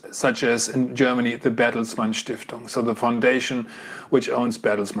foundations, such as in Germany, the Bertelsmann Stiftung. So the foundation which owns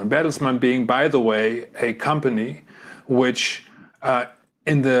Bertelsmann. Bertelsmann being, by the way, a company which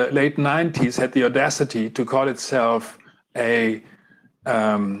in the late 90s had the audacity to call itself a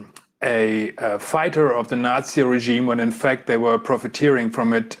fighter of the Nazi regime, when in fact they were profiteering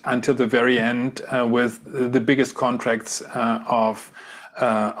from it until the very end with the biggest contracts of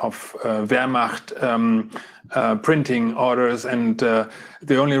Wehrmacht printing orders. And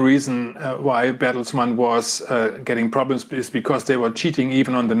the only reason why Bertelsmann was getting problems is because they were cheating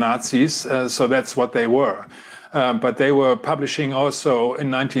even on the Nazis. So that's what they were. But they were publishing also in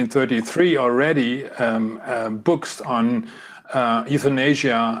 1933 already books on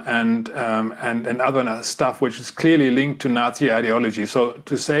euthanasia and other stuff, which is clearly linked to Nazi ideology. So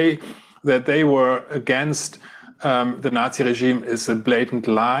to say that they were against the Nazi regime is a blatant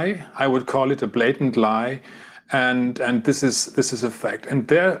lie. I would call it a blatant lie, and this is a fact. And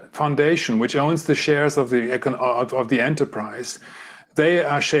their foundation, which owns the shares of the enterprise, they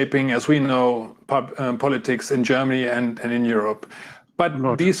are shaping, as we know, politics in Germany and in Europe.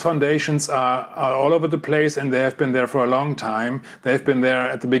 But these foundations are all over the place, and they have been there for a long time. They've been there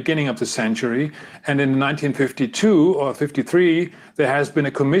at the beginning of the century. And in 1952 or 53, there has been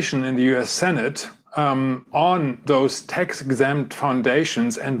a commission in the US Senate on those tax-exempt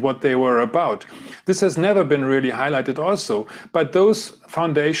foundations and what they were about. This has never been really highlighted also, but those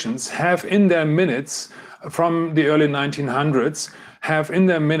foundations have in their minutes from the early 1900s, have in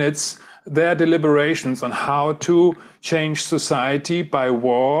their minutes their deliberations on how to change society by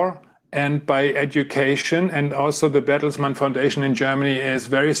war and by education. And also the Bertelsmann Foundation in Germany is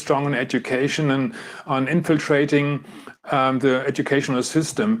very strong on education and on infiltrating the educational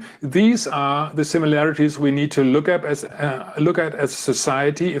system. These are the similarities we need to look at as a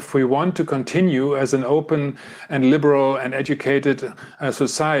society if we want to continue as an open and liberal and educated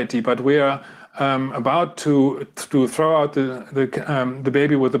society. But we are about to throw out the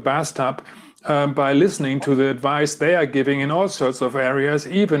baby with the bathtub by listening to the advice they are giving in all sorts of areas,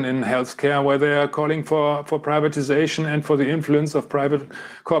 even in healthcare, where they are calling for privatization and for the influence of private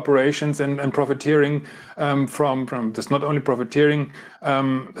corporations and profiteering from this, not only profiteering,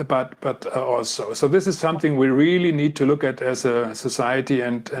 but also. So this is something we really need to look at as a society.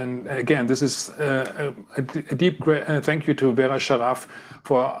 And again, this is a deep thank you to Vera Sharav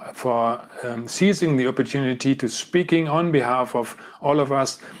for seizing the opportunity to speaking on behalf of all of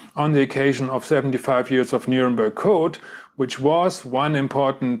us on the occasion of 75 years of Nuremberg Code, which was one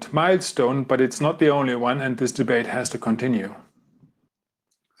important milestone, but it's not the only one, and this debate has to continue.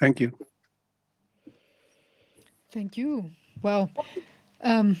 Thank you. Thank you. Well,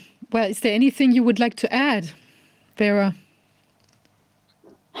 is there anything you would like to add, Vera?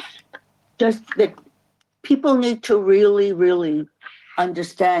 Just that people need to really, really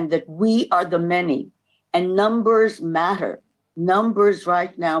understand that we are the many, and numbers matter. Numbers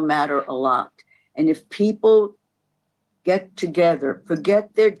right now matter a lot. And if people get together,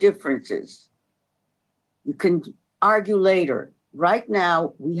 forget their differences, you can argue later. Right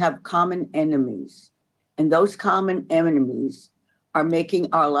now, we have common enemies, and those common enemies are making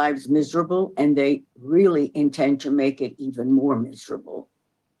our lives miserable, and they really intend to make it even more miserable.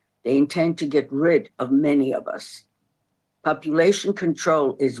 They intend to get rid of many of us. Population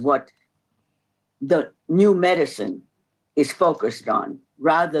control is what the new medicine is focused on,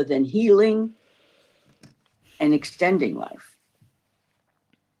 rather than healing and extending life.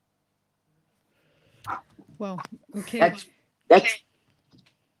 Well, okay. That's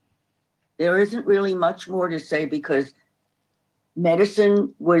there isn't really much more to say, because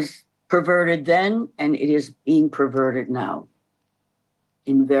medicine was perverted then, and it is being perverted now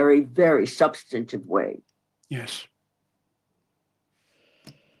in very, very substantive way. Yes.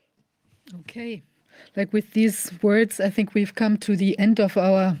 Okay. Like with these words, I think we've come to the end of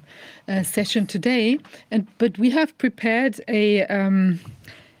our session today. But we have prepared a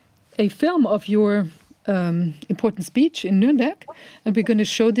film of your important speech in Nuremberg, and we're going to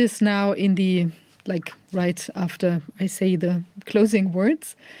show this now in the right after I say the closing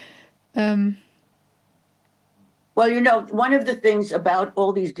words. Well, one of the things about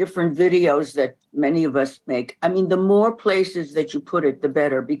all these different videos that many of us make, I mean, the more places that you put it, the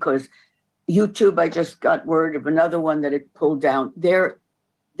better, because YouTube, I just got word of another one that it pulled down. They're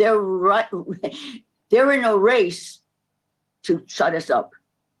they're in a race to shut us up,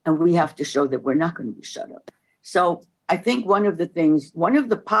 and we have to show that we're not going to be shut up. So I think one of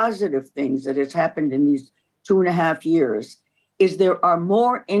the positive things that has happened in these 2.5 years is there are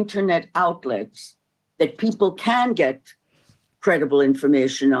more internet outlets that people can get credible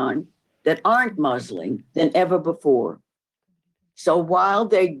information on that aren't muzzling than ever before. So while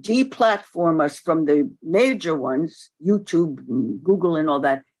they deplatform us from the major ones, YouTube, Google, and all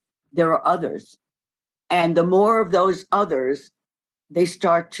that, there are others. And the more of those others, they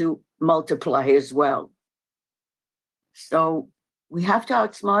start to multiply as well. So we have to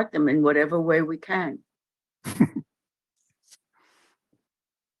outsmart them in whatever way we can.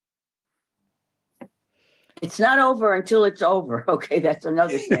 It's not over until it's over. Okay, that's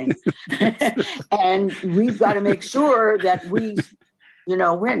another thing. And we've got to make sure that we,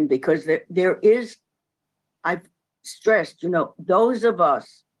 win, because there is, I've stressed, those of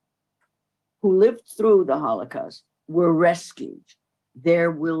us who lived through the Holocaust were rescued.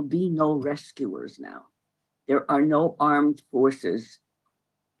 There will be no rescuers now. There are no armed forces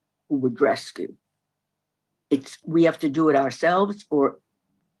who would rescue. We have to do it ourselves or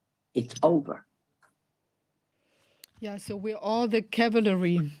it's over. Yeah, so we're all the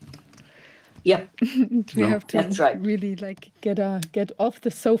cavalry. Yep. We have to That's right. really get off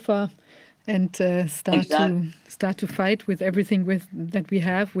the sofa and start to fight with everything that we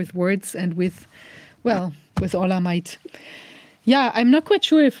have, with words and with all our might. Yeah, I'm not quite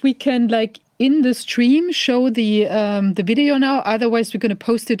sure if we can in the stream show the video now. Otherwise, we're going to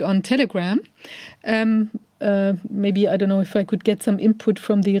post it on Telegram. Maybe, I don't know if I could get some input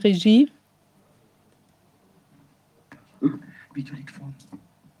from the regie.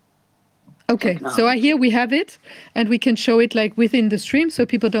 Okay, so I hear we have it, and we can show it within the stream, so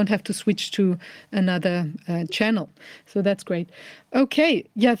people don't have to switch to another channel. So that's great. Okay,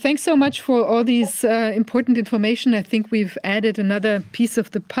 yeah, thanks so much for all these important information. I think we've added another piece of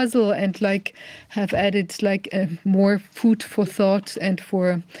the puzzle and have added more food for thought and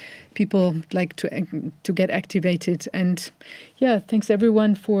for people to get activated. And yeah, thanks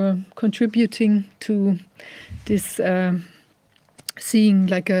everyone for contributing to this. Seeing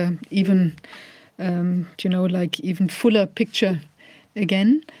a even even fuller picture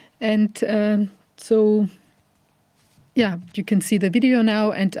again. And so yeah, you can see the video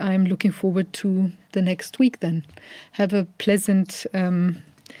now, and I'm looking forward to the next week then. Have a pleasant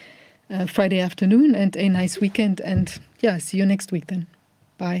Friday afternoon and a nice weekend, and yeah, see you next week then.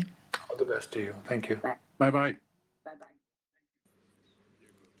 Bye. All the best to you. Thank you. Bye-bye. Bye-bye.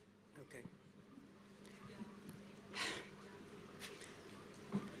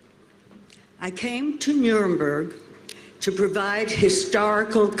 I came to Nuremberg to provide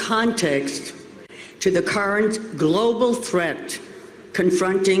historical context to the current global threat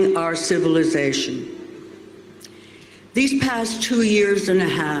confronting our civilization. These past 2.5 years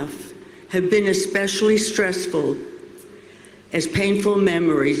have been especially stressful as painful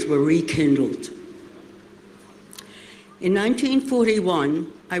memories were rekindled. In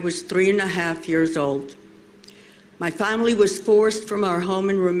 1941, I was 3.5 years old. My family was forced from our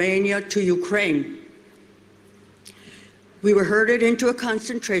home in Romania to Ukraine. We were herded into a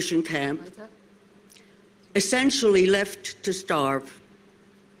concentration camp, essentially left to starve.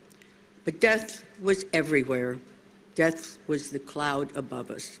 But death was everywhere. Death was the cloud above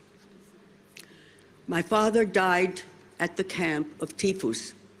us. My father died at the camp of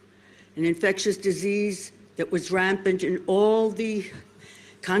typhus, an infectious disease that was rampant in all the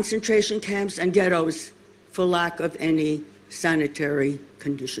concentration camps and ghettos for lack of any sanitary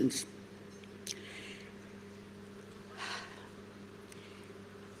conditions.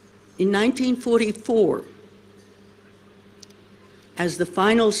 In 1944, as the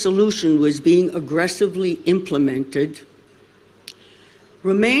final solution was being aggressively implemented,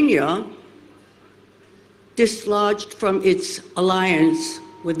 Romania dislodged from its alliance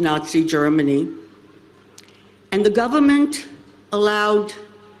with Nazi Germany, and the government allowed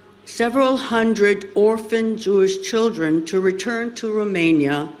several hundred orphan Jewish children to return to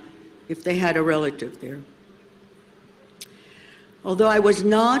Romania if they had a relative there. Although I was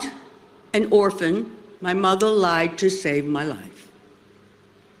not an orphan, my mother lied to save my life.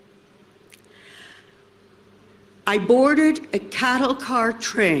 I boarded a cattle car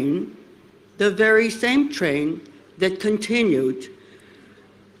train, the very same train that continued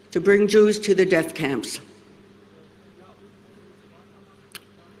to bring Jews to the death camps.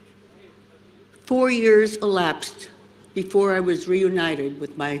 4 years elapsed before I was reunited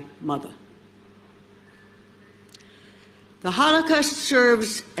with my mother. The Holocaust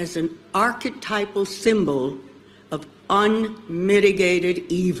serves as an archetypal symbol of unmitigated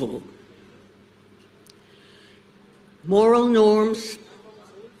evil. Moral norms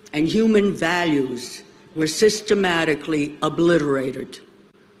and human values were systematically obliterated.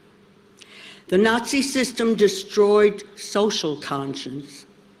 The Nazi system destroyed social conscience.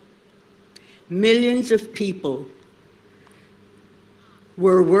 Millions of people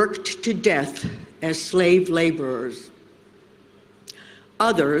were worked to death as slave laborers.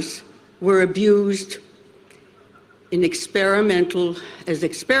 Others were abused as experimental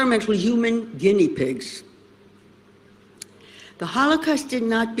human guinea pigs. The Holocaust did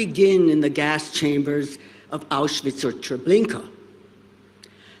not begin in the gas chambers of Auschwitz or Treblinka.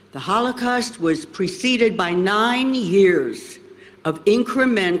 The Holocaust was preceded by 9 years of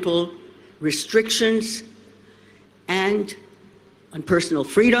incremental restrictions and on personal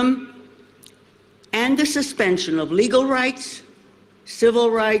freedom and the suspension of legal rights, civil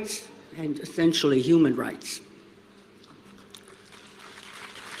rights, and essentially human rights.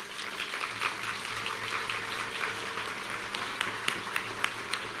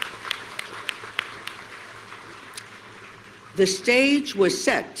 The stage was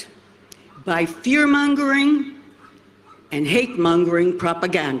set by fear-mongering and hate-mongering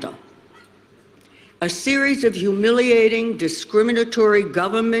propaganda. A series of humiliating, discriminatory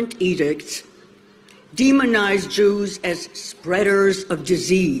government edicts demonized Jews as spreaders of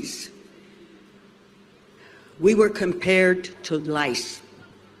disease. We were compared to lice.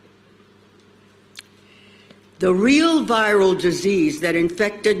 The real viral disease that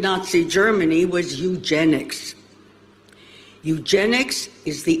infected Nazi Germany was eugenics. Eugenics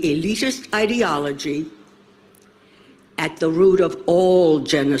is the elitist ideology at the root of all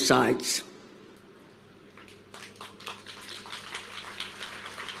genocides.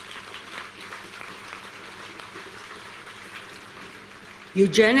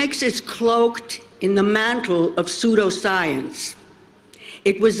 Eugenics is cloaked in the mantle of pseudoscience.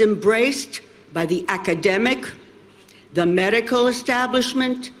 It was embraced by the academic, the medical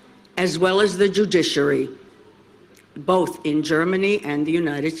establishment, as well as the judiciary, both in Germany and the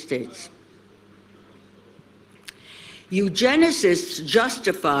United States. Eugenicists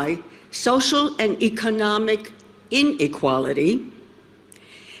justify social and economic inequality.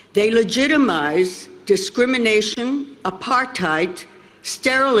 They legitimize discrimination, apartheid,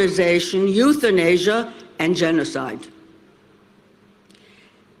 sterilization, euthanasia, and genocide.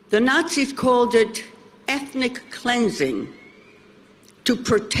 The Nazis called it ethnic cleansing to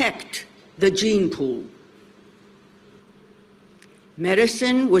protect the gene pool.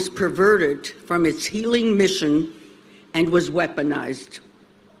 Medicine was perverted from its healing mission and was weaponized.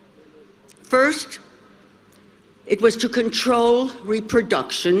 First, it was to control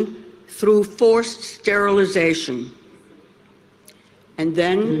reproduction through forced sterilization. And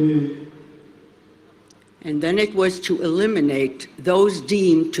then it was to eliminate those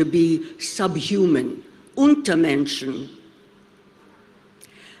deemed to be subhuman, Untermenschen.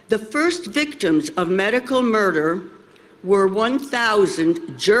 The first victims of medical murder were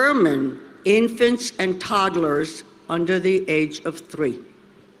 1,000 German infants and toddlers under the age of 3.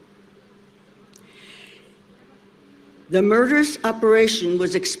 The murderous operation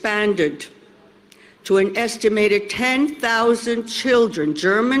was expanded to an estimated 10,000 children,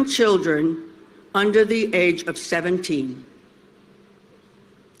 German children, under the age of 17.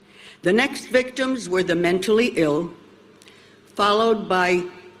 The next victims were the mentally ill, followed by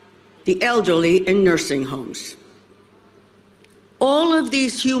the elderly in nursing homes. All of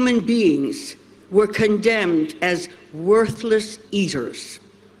these human beings were condemned as worthless eaters.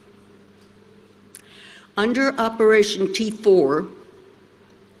 Under Operation T4,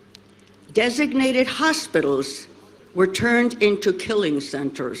 designated hospitals were turned into killing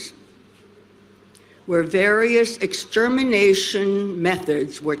centers, where various extermination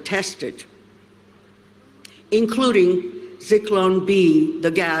methods were tested, including Zyklon B, the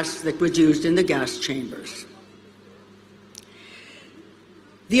gas that was used in the gas chambers.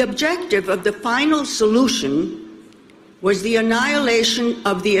 The objective of the final solution was the annihilation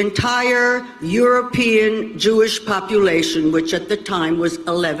of the entire European Jewish population, which at the time was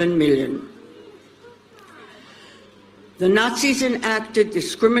 11 million. The Nazis enacted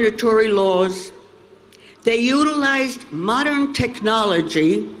discriminatory laws. They utilized modern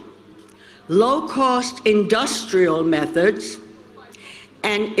technology, low-cost industrial methods,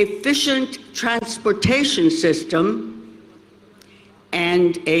 an efficient transportation system,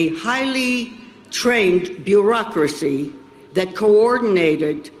 and a highly trained bureaucracy that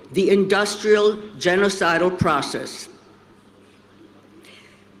coordinated the industrial genocidal process.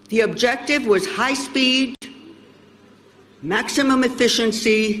 The objective was high speed, maximum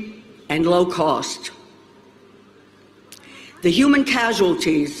efficiency, and low cost. The human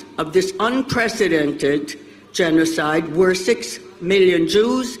casualties of this unprecedented genocide were 6 million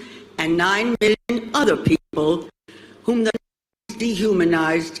Jews and 9 million other people whom the Nazis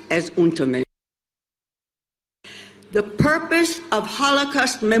dehumanized as Untermenschen. The purpose of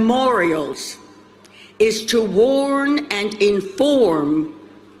Holocaust memorials is to warn and inform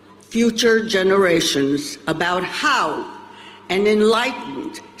future generations about how an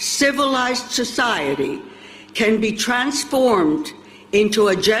enlightened, civilized society can be transformed into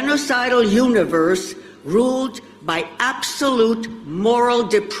a genocidal universe ruled by absolute moral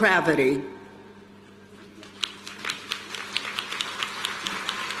depravity.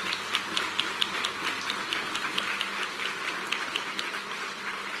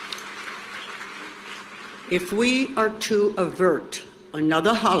 If we are to avert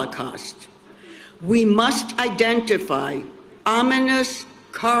another Holocaust, we must identify ominous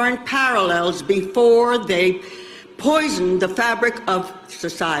current parallels before they poison the fabric of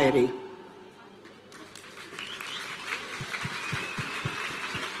society.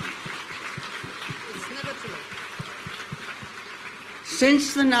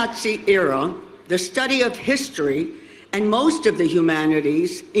 Since the Nazi era, the study of history and most of the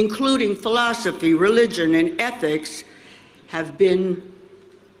humanities, including philosophy, religion, and ethics, have been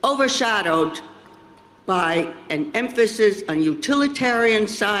overshadowed by an emphasis on utilitarian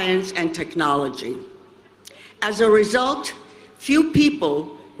science and technology. As a result, few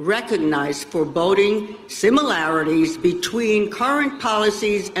people recognize foreboding similarities between current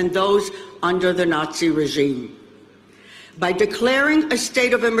policies and those under the Nazi regime. By declaring a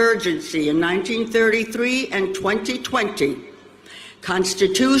state of emergency in 1933 and 2020,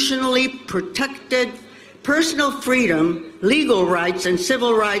 constitutionally protected personal freedom, legal rights, and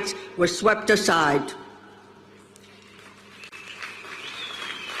civil rights were swept aside.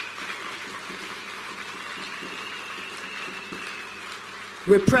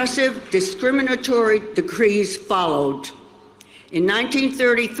 Repressive, discriminatory decrees followed. In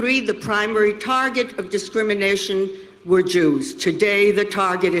 1933, the primary target of discrimination were Jews. Today, the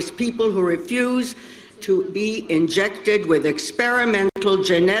target is people who refuse to be injected with experimental,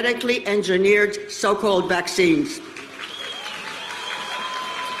 genetically engineered so-called vaccines.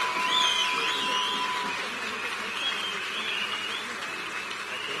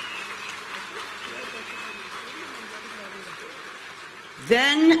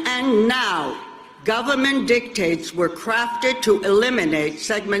 Then and now, government dictates were crafted to eliminate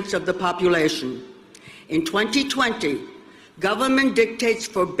segments of the population. In 2020, government dictates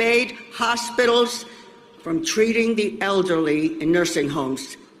forbade hospitals from treating the elderly in nursing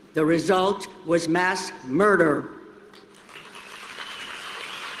homes. The result was mass murder.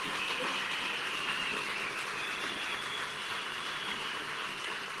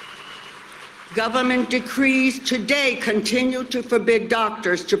 Government decrees today continue to forbid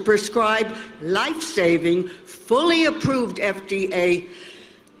doctors to prescribe life-saving, fully approved FDA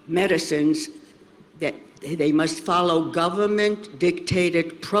medicines. That they must follow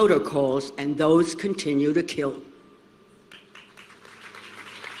government-dictated protocols, and those continue to kill.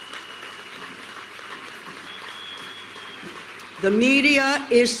 The media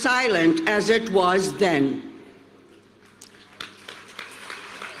is silent as it was then.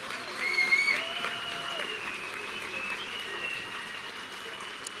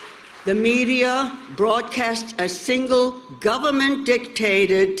 The media broadcasts a single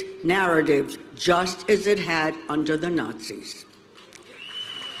government-dictated narrative, just as it had under the Nazis.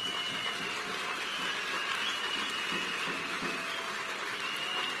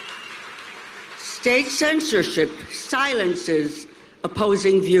 State censorship silences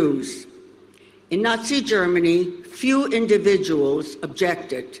opposing views. In Nazi Germany, few individuals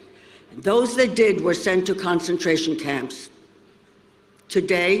objected. Those that did were sent to concentration camps.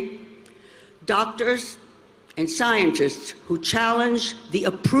 Today, doctors and scientists who challenge the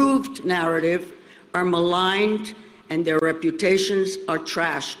approved narrative are maligned and their reputations are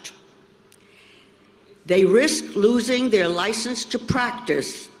trashed. They risk losing their license to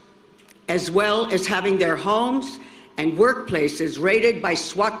practice, as well as having their homes and workplaces raided by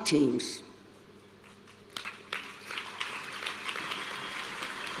SWAT teams.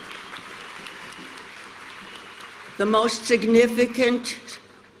 The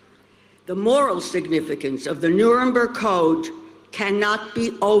moral significance of the Nuremberg Code cannot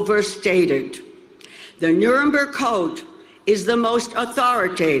be overstated. The Nuremberg Code is the most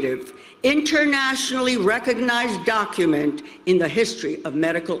authoritative, internationally recognized document in the history of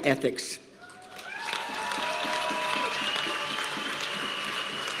medical ethics.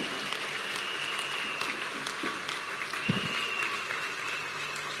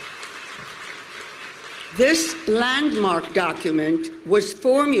 This landmark document was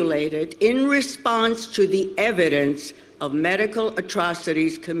formulated in response to the evidence of medical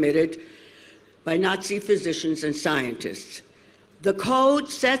atrocities committed by Nazi physicians and scientists. The code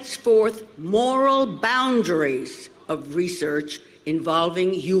sets forth moral boundaries of research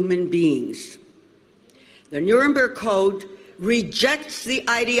involving human beings. The Nuremberg Code rejects the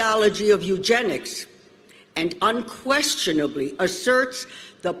ideology of eugenics and unquestionably asserts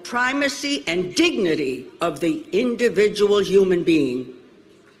the primacy and dignity of the individual human being.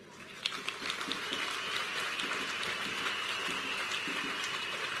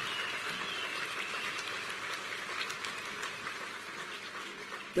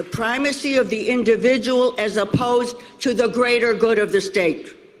 The primacy of the individual as opposed to the greater good of the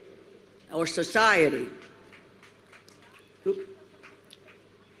state or society.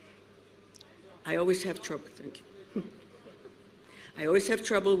 I always have trouble, thank you. I always have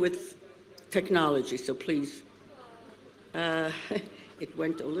trouble with technology, so please. It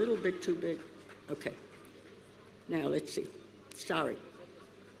went a little bit too big. Okay. Now, let's see. Sorry.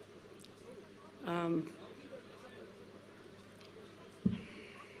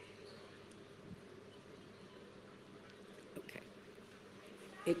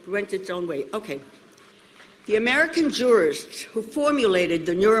 It went its own way. Okay. The American jurists who formulated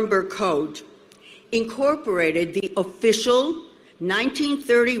the Nuremberg Code incorporated the official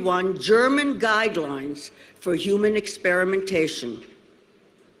 1931 German guidelines for human experimentation.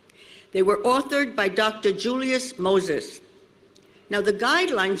 They were authored by Dr. Julius Moses. Now, the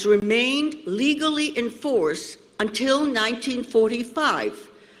guidelines remained legally in force until 1945,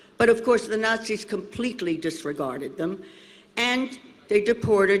 but of course the Nazis completely disregarded them, and they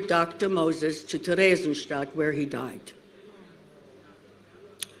deported Dr. Moses to Theresienstadt, where he died.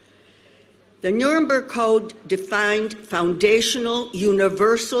 The Nuremberg Code defined foundational,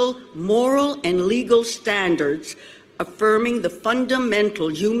 universal, moral, and legal standards affirming the fundamental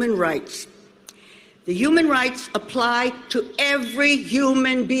human rights. The human rights apply to every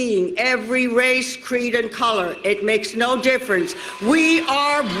human being, every race, creed, and color. It makes no difference. We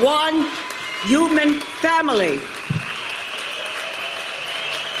are one human family.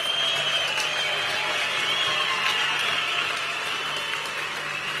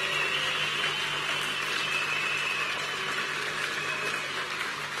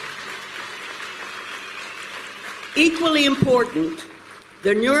 Equally important,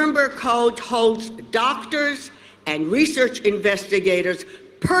 the Nuremberg Code holds doctors and research investigators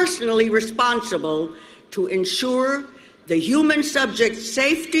personally responsible to ensure the human subject's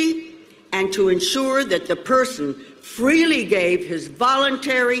safety and to ensure that the person freely gave his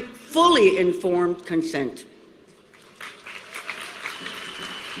voluntary, fully informed consent.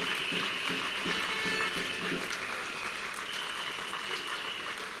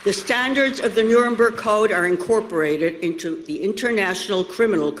 The standards of the Nuremberg Code are incorporated into the International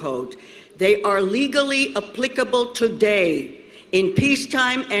Criminal Code. They are legally applicable today, in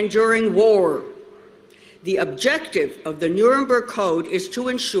peacetime and during war. The objective of the Nuremberg Code is to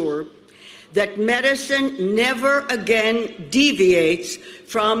ensure that medicine never again deviates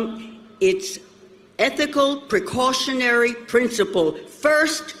from its ethical precautionary principle: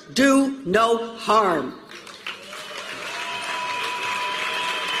 first, do no harm.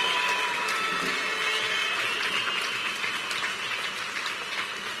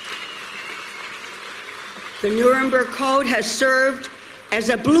 The Nuremberg Code has served as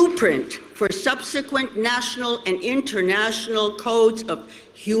a blueprint for subsequent national and international codes of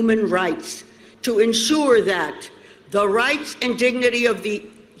human rights to ensure that the rights and dignity of the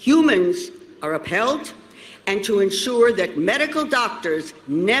humans are upheld and to ensure that medical doctors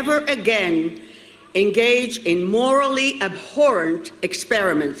never again engage in morally abhorrent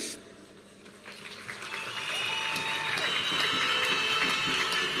experiments.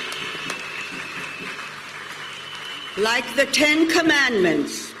 Like the Ten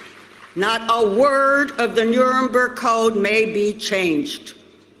Commandments, not a word of the Nuremberg Code may be changed.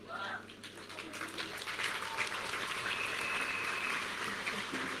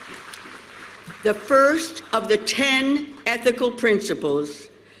 The first of the 10 ethical principles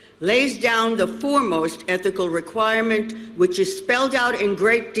lays down the foremost ethical requirement, which is spelled out in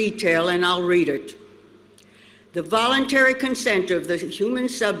great detail, and I'll read it. The voluntary consent of the human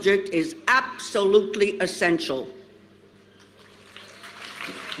subject is absolutely essential.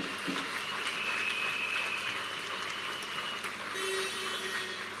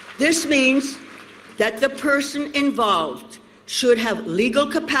 This means that the person involved should have legal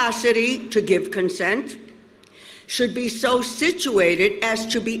capacity to give consent, should be so situated as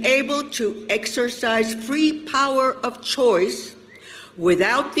to be able to exercise free power of choice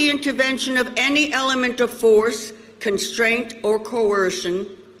without the intervention of any element of force, constraint, or coercion,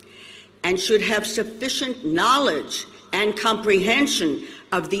 and should have sufficient knowledge and comprehension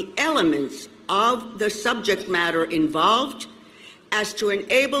of the elements of the subject matter involved as to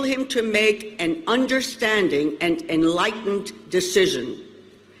enable him to make an understanding and enlightened decision.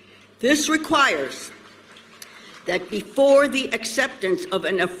 This requires that before the acceptance of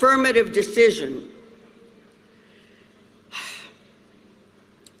an affirmative decision,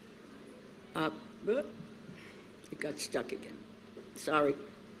 it got stuck again. Sorry.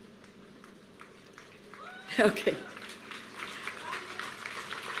 Okay.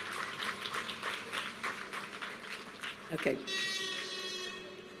 Okay.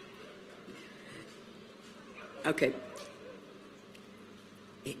 Okay.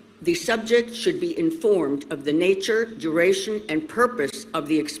 The subject should be informed of the nature, duration, and purpose of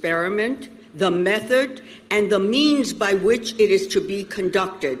the experiment, the method, and the means by which it is to be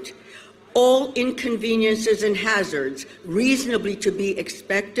conducted, all inconveniences and hazards reasonably to be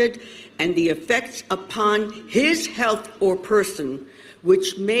expected, and the effects upon his health or person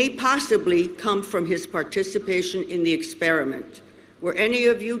which may possibly come from his participation in the experiment. Were any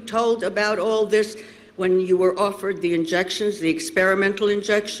of you told about all this when you were offered the injections, the experimental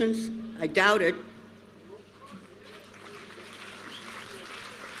injections? I doubt it.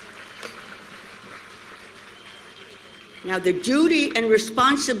 Now, the duty and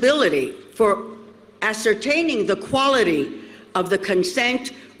responsibility for ascertaining the quality of the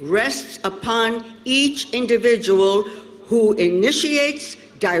consent rests upon each individual who initiates,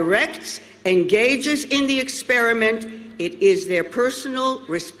 directs, engages in the experiment. It is their personal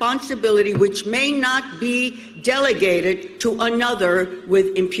responsibility, which may not be delegated to another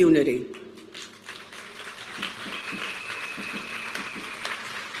with impunity.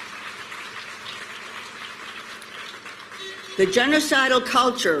 The genocidal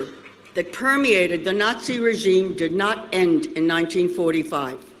culture that permeated the Nazi regime did not end in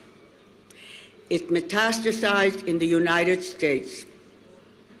 1945. It metastasized in the United States.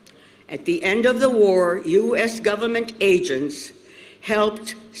 At the end of the war, U.S. government agents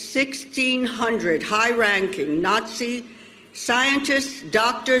helped 1,600 high-ranking Nazi scientists,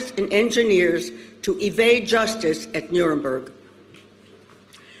 doctors, and engineers to evade justice at Nuremberg.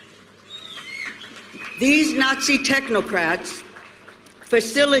 These Nazi technocrats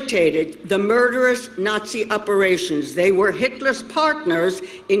facilitated the murderous Nazi operations. They were Hitler's partners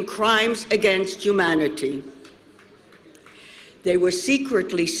in crimes against humanity. They were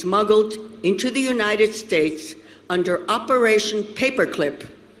secretly smuggled into the United States under Operation Paperclip.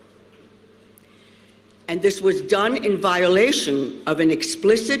 And this was done in violation of an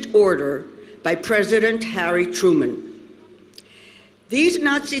explicit order by President Harry Truman. These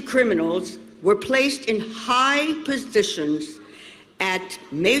Nazi criminals were placed in high positions at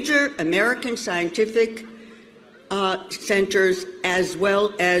major American scientific centers as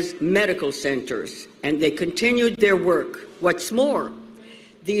well as medical centers, and they continued their work. What's more,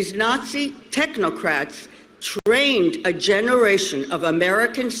 these Nazi technocrats trained a generation of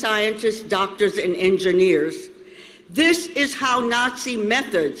American scientists, doctors, and engineers. This is how Nazi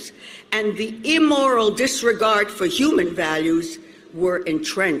methods and the immoral disregard for human values were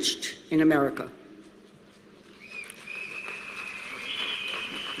entrenched in America.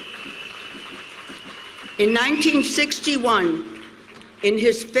 In 1961, in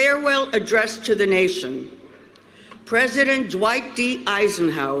his farewell address to the nation, President Dwight D.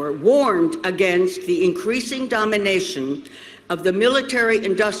 Eisenhower warned against the increasing domination of the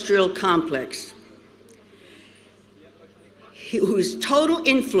military-industrial complex, whose total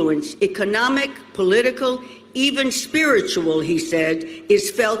influence, economic, political, even spiritual, he said,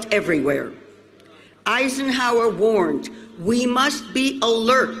 is felt everywhere. Eisenhower warned, we must be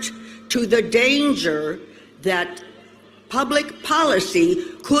alert to the danger that public policy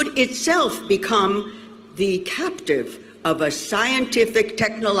could itself become the captive of a scientific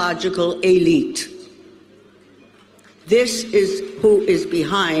technological elite. This is who is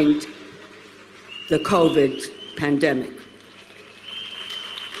behind the COVID pandemic.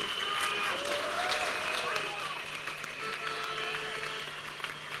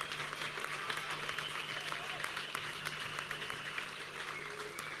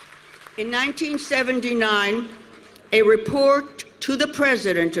 In 1979, a report to the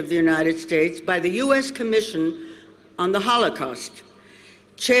President of the United States by the U.S. Commission on the Holocaust,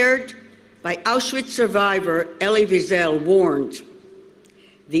 chaired by Auschwitz survivor Elie Wiesel, warned,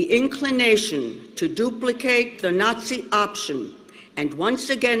 the inclination to duplicate the Nazi option and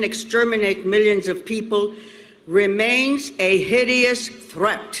once again exterminate millions of people remains a hideous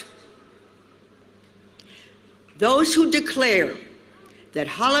threat. Those who declare that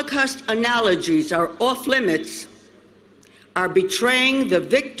Holocaust analogies are off limits are betraying the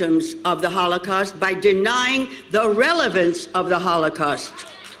victims of the Holocaust by denying the relevance of the Holocaust.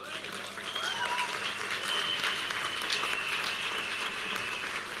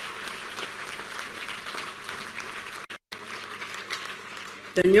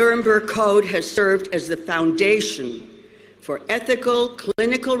 The Nuremberg Code has served as the foundation for ethical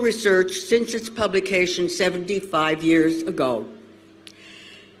clinical research since its publication 75 years ago.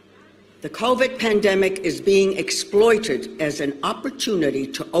 The COVID pandemic is being exploited as an opportunity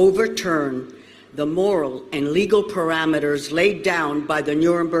to overturn the moral and legal parameters laid down by the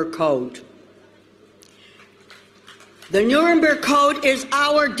Nuremberg Code. The Nuremberg Code is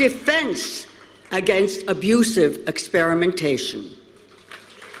our defense against abusive experimentation.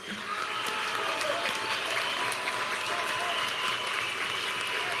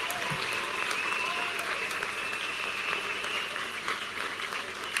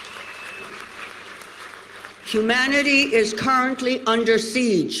 Humanity is currently under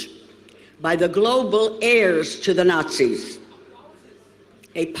siege by the global heirs to the Nazis,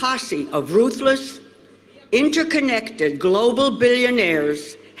 a posse of ruthless, interconnected global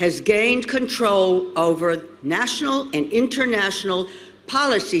billionaires has gained control over national and international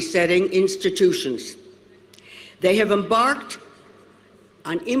policy-setting institutions. They have embarked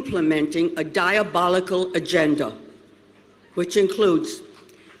on implementing a diabolical agenda, which includes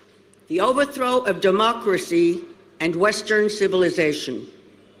the overthrow of democracy and Western civilization,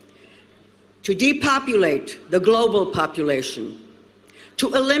 to depopulate the global population,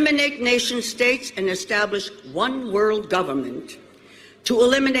 to eliminate nation states and establish one world government, to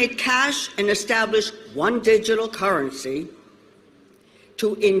eliminate cash and establish one digital currency,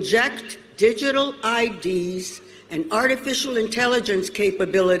 to inject digital IDs and artificial intelligence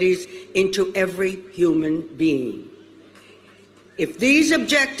capabilities into every human being. If these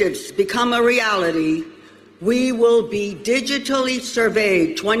objectives become a reality, we will be digitally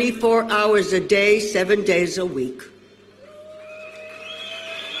surveyed 24 hours a day, 7 days a week.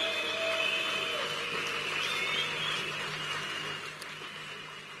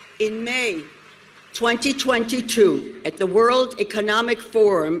 In May 2022, at the World Economic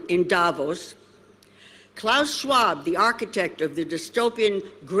Forum in Davos, Klaus Schwab, the architect of the dystopian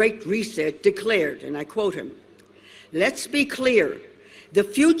Great Reset, declared, and I quote him, "Let's be clear, the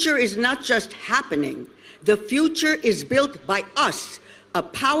future is not just happening, the future is built by us, a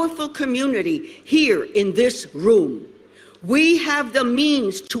powerful community here in this room. We have the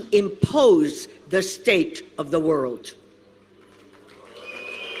means to impose the state of the world."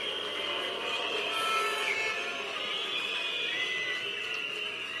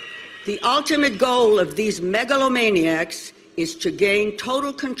 The ultimate goal of these megalomaniacs is to gain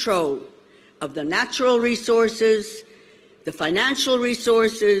total control of the natural resources, the financial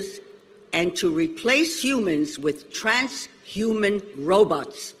resources, and to replace humans with transhuman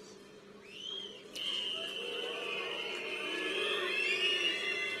robots.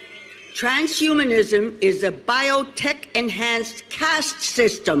 Transhumanism is a biotech-enhanced caste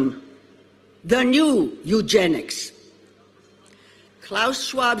system, the new eugenics. Klaus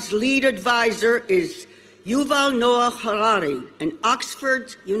Schwab's lead advisor is Yuval Noah Harari, an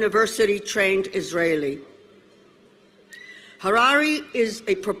Oxford University-trained Israeli. Harari is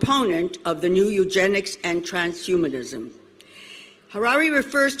a proponent of the new eugenics and transhumanism. Harari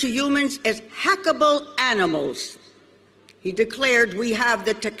refers to humans as hackable animals. He declared, "We have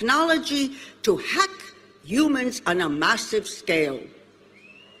the technology to hack humans on a massive scale."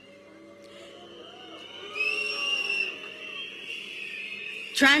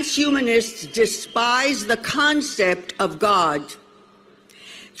 Transhumanists despise the concept of God.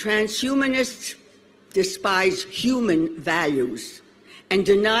 Transhumanists despise human values and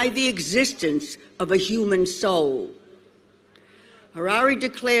deny the existence of a human soul. Harari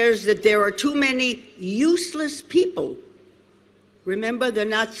declares that there are too many useless people. Remember, the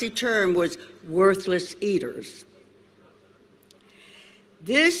Nazi term was worthless eaters.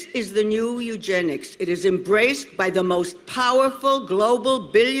 This is the new eugenics. It is embraced by the most powerful global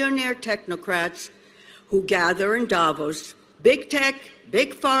billionaire technocrats who gather in Davos, big tech,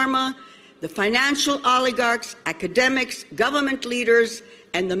 big pharma, the financial oligarchs, academics, government leaders,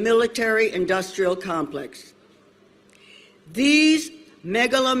 and the military-industrial complex. These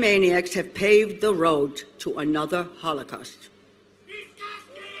megalomaniacs have paved the road to another Holocaust.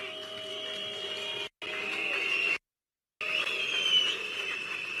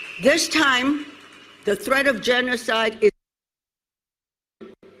 This time, the threat of genocide is.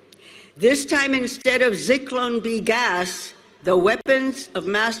 This time, instead of Zyklon B gas, the weapons of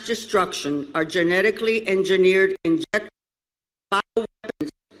mass destruction are genetically engineered injectable bioweapons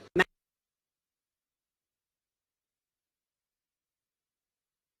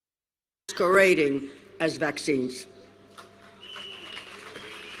masquerading as vaccines.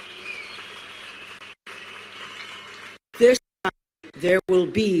 This time, there will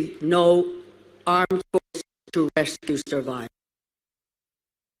be no armed forces to rescue survivors.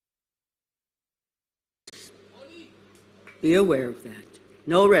 Be aware of that.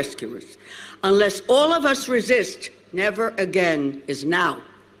 No rescuers. Unless all of us resist, never again is now.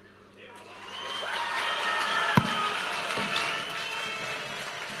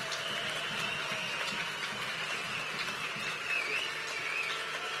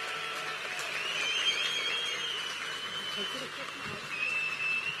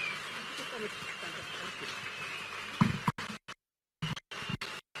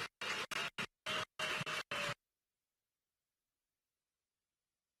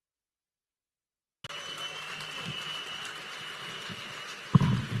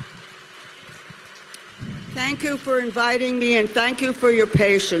 Thank you for inviting me, and thank you for your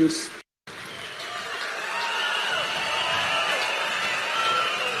patience.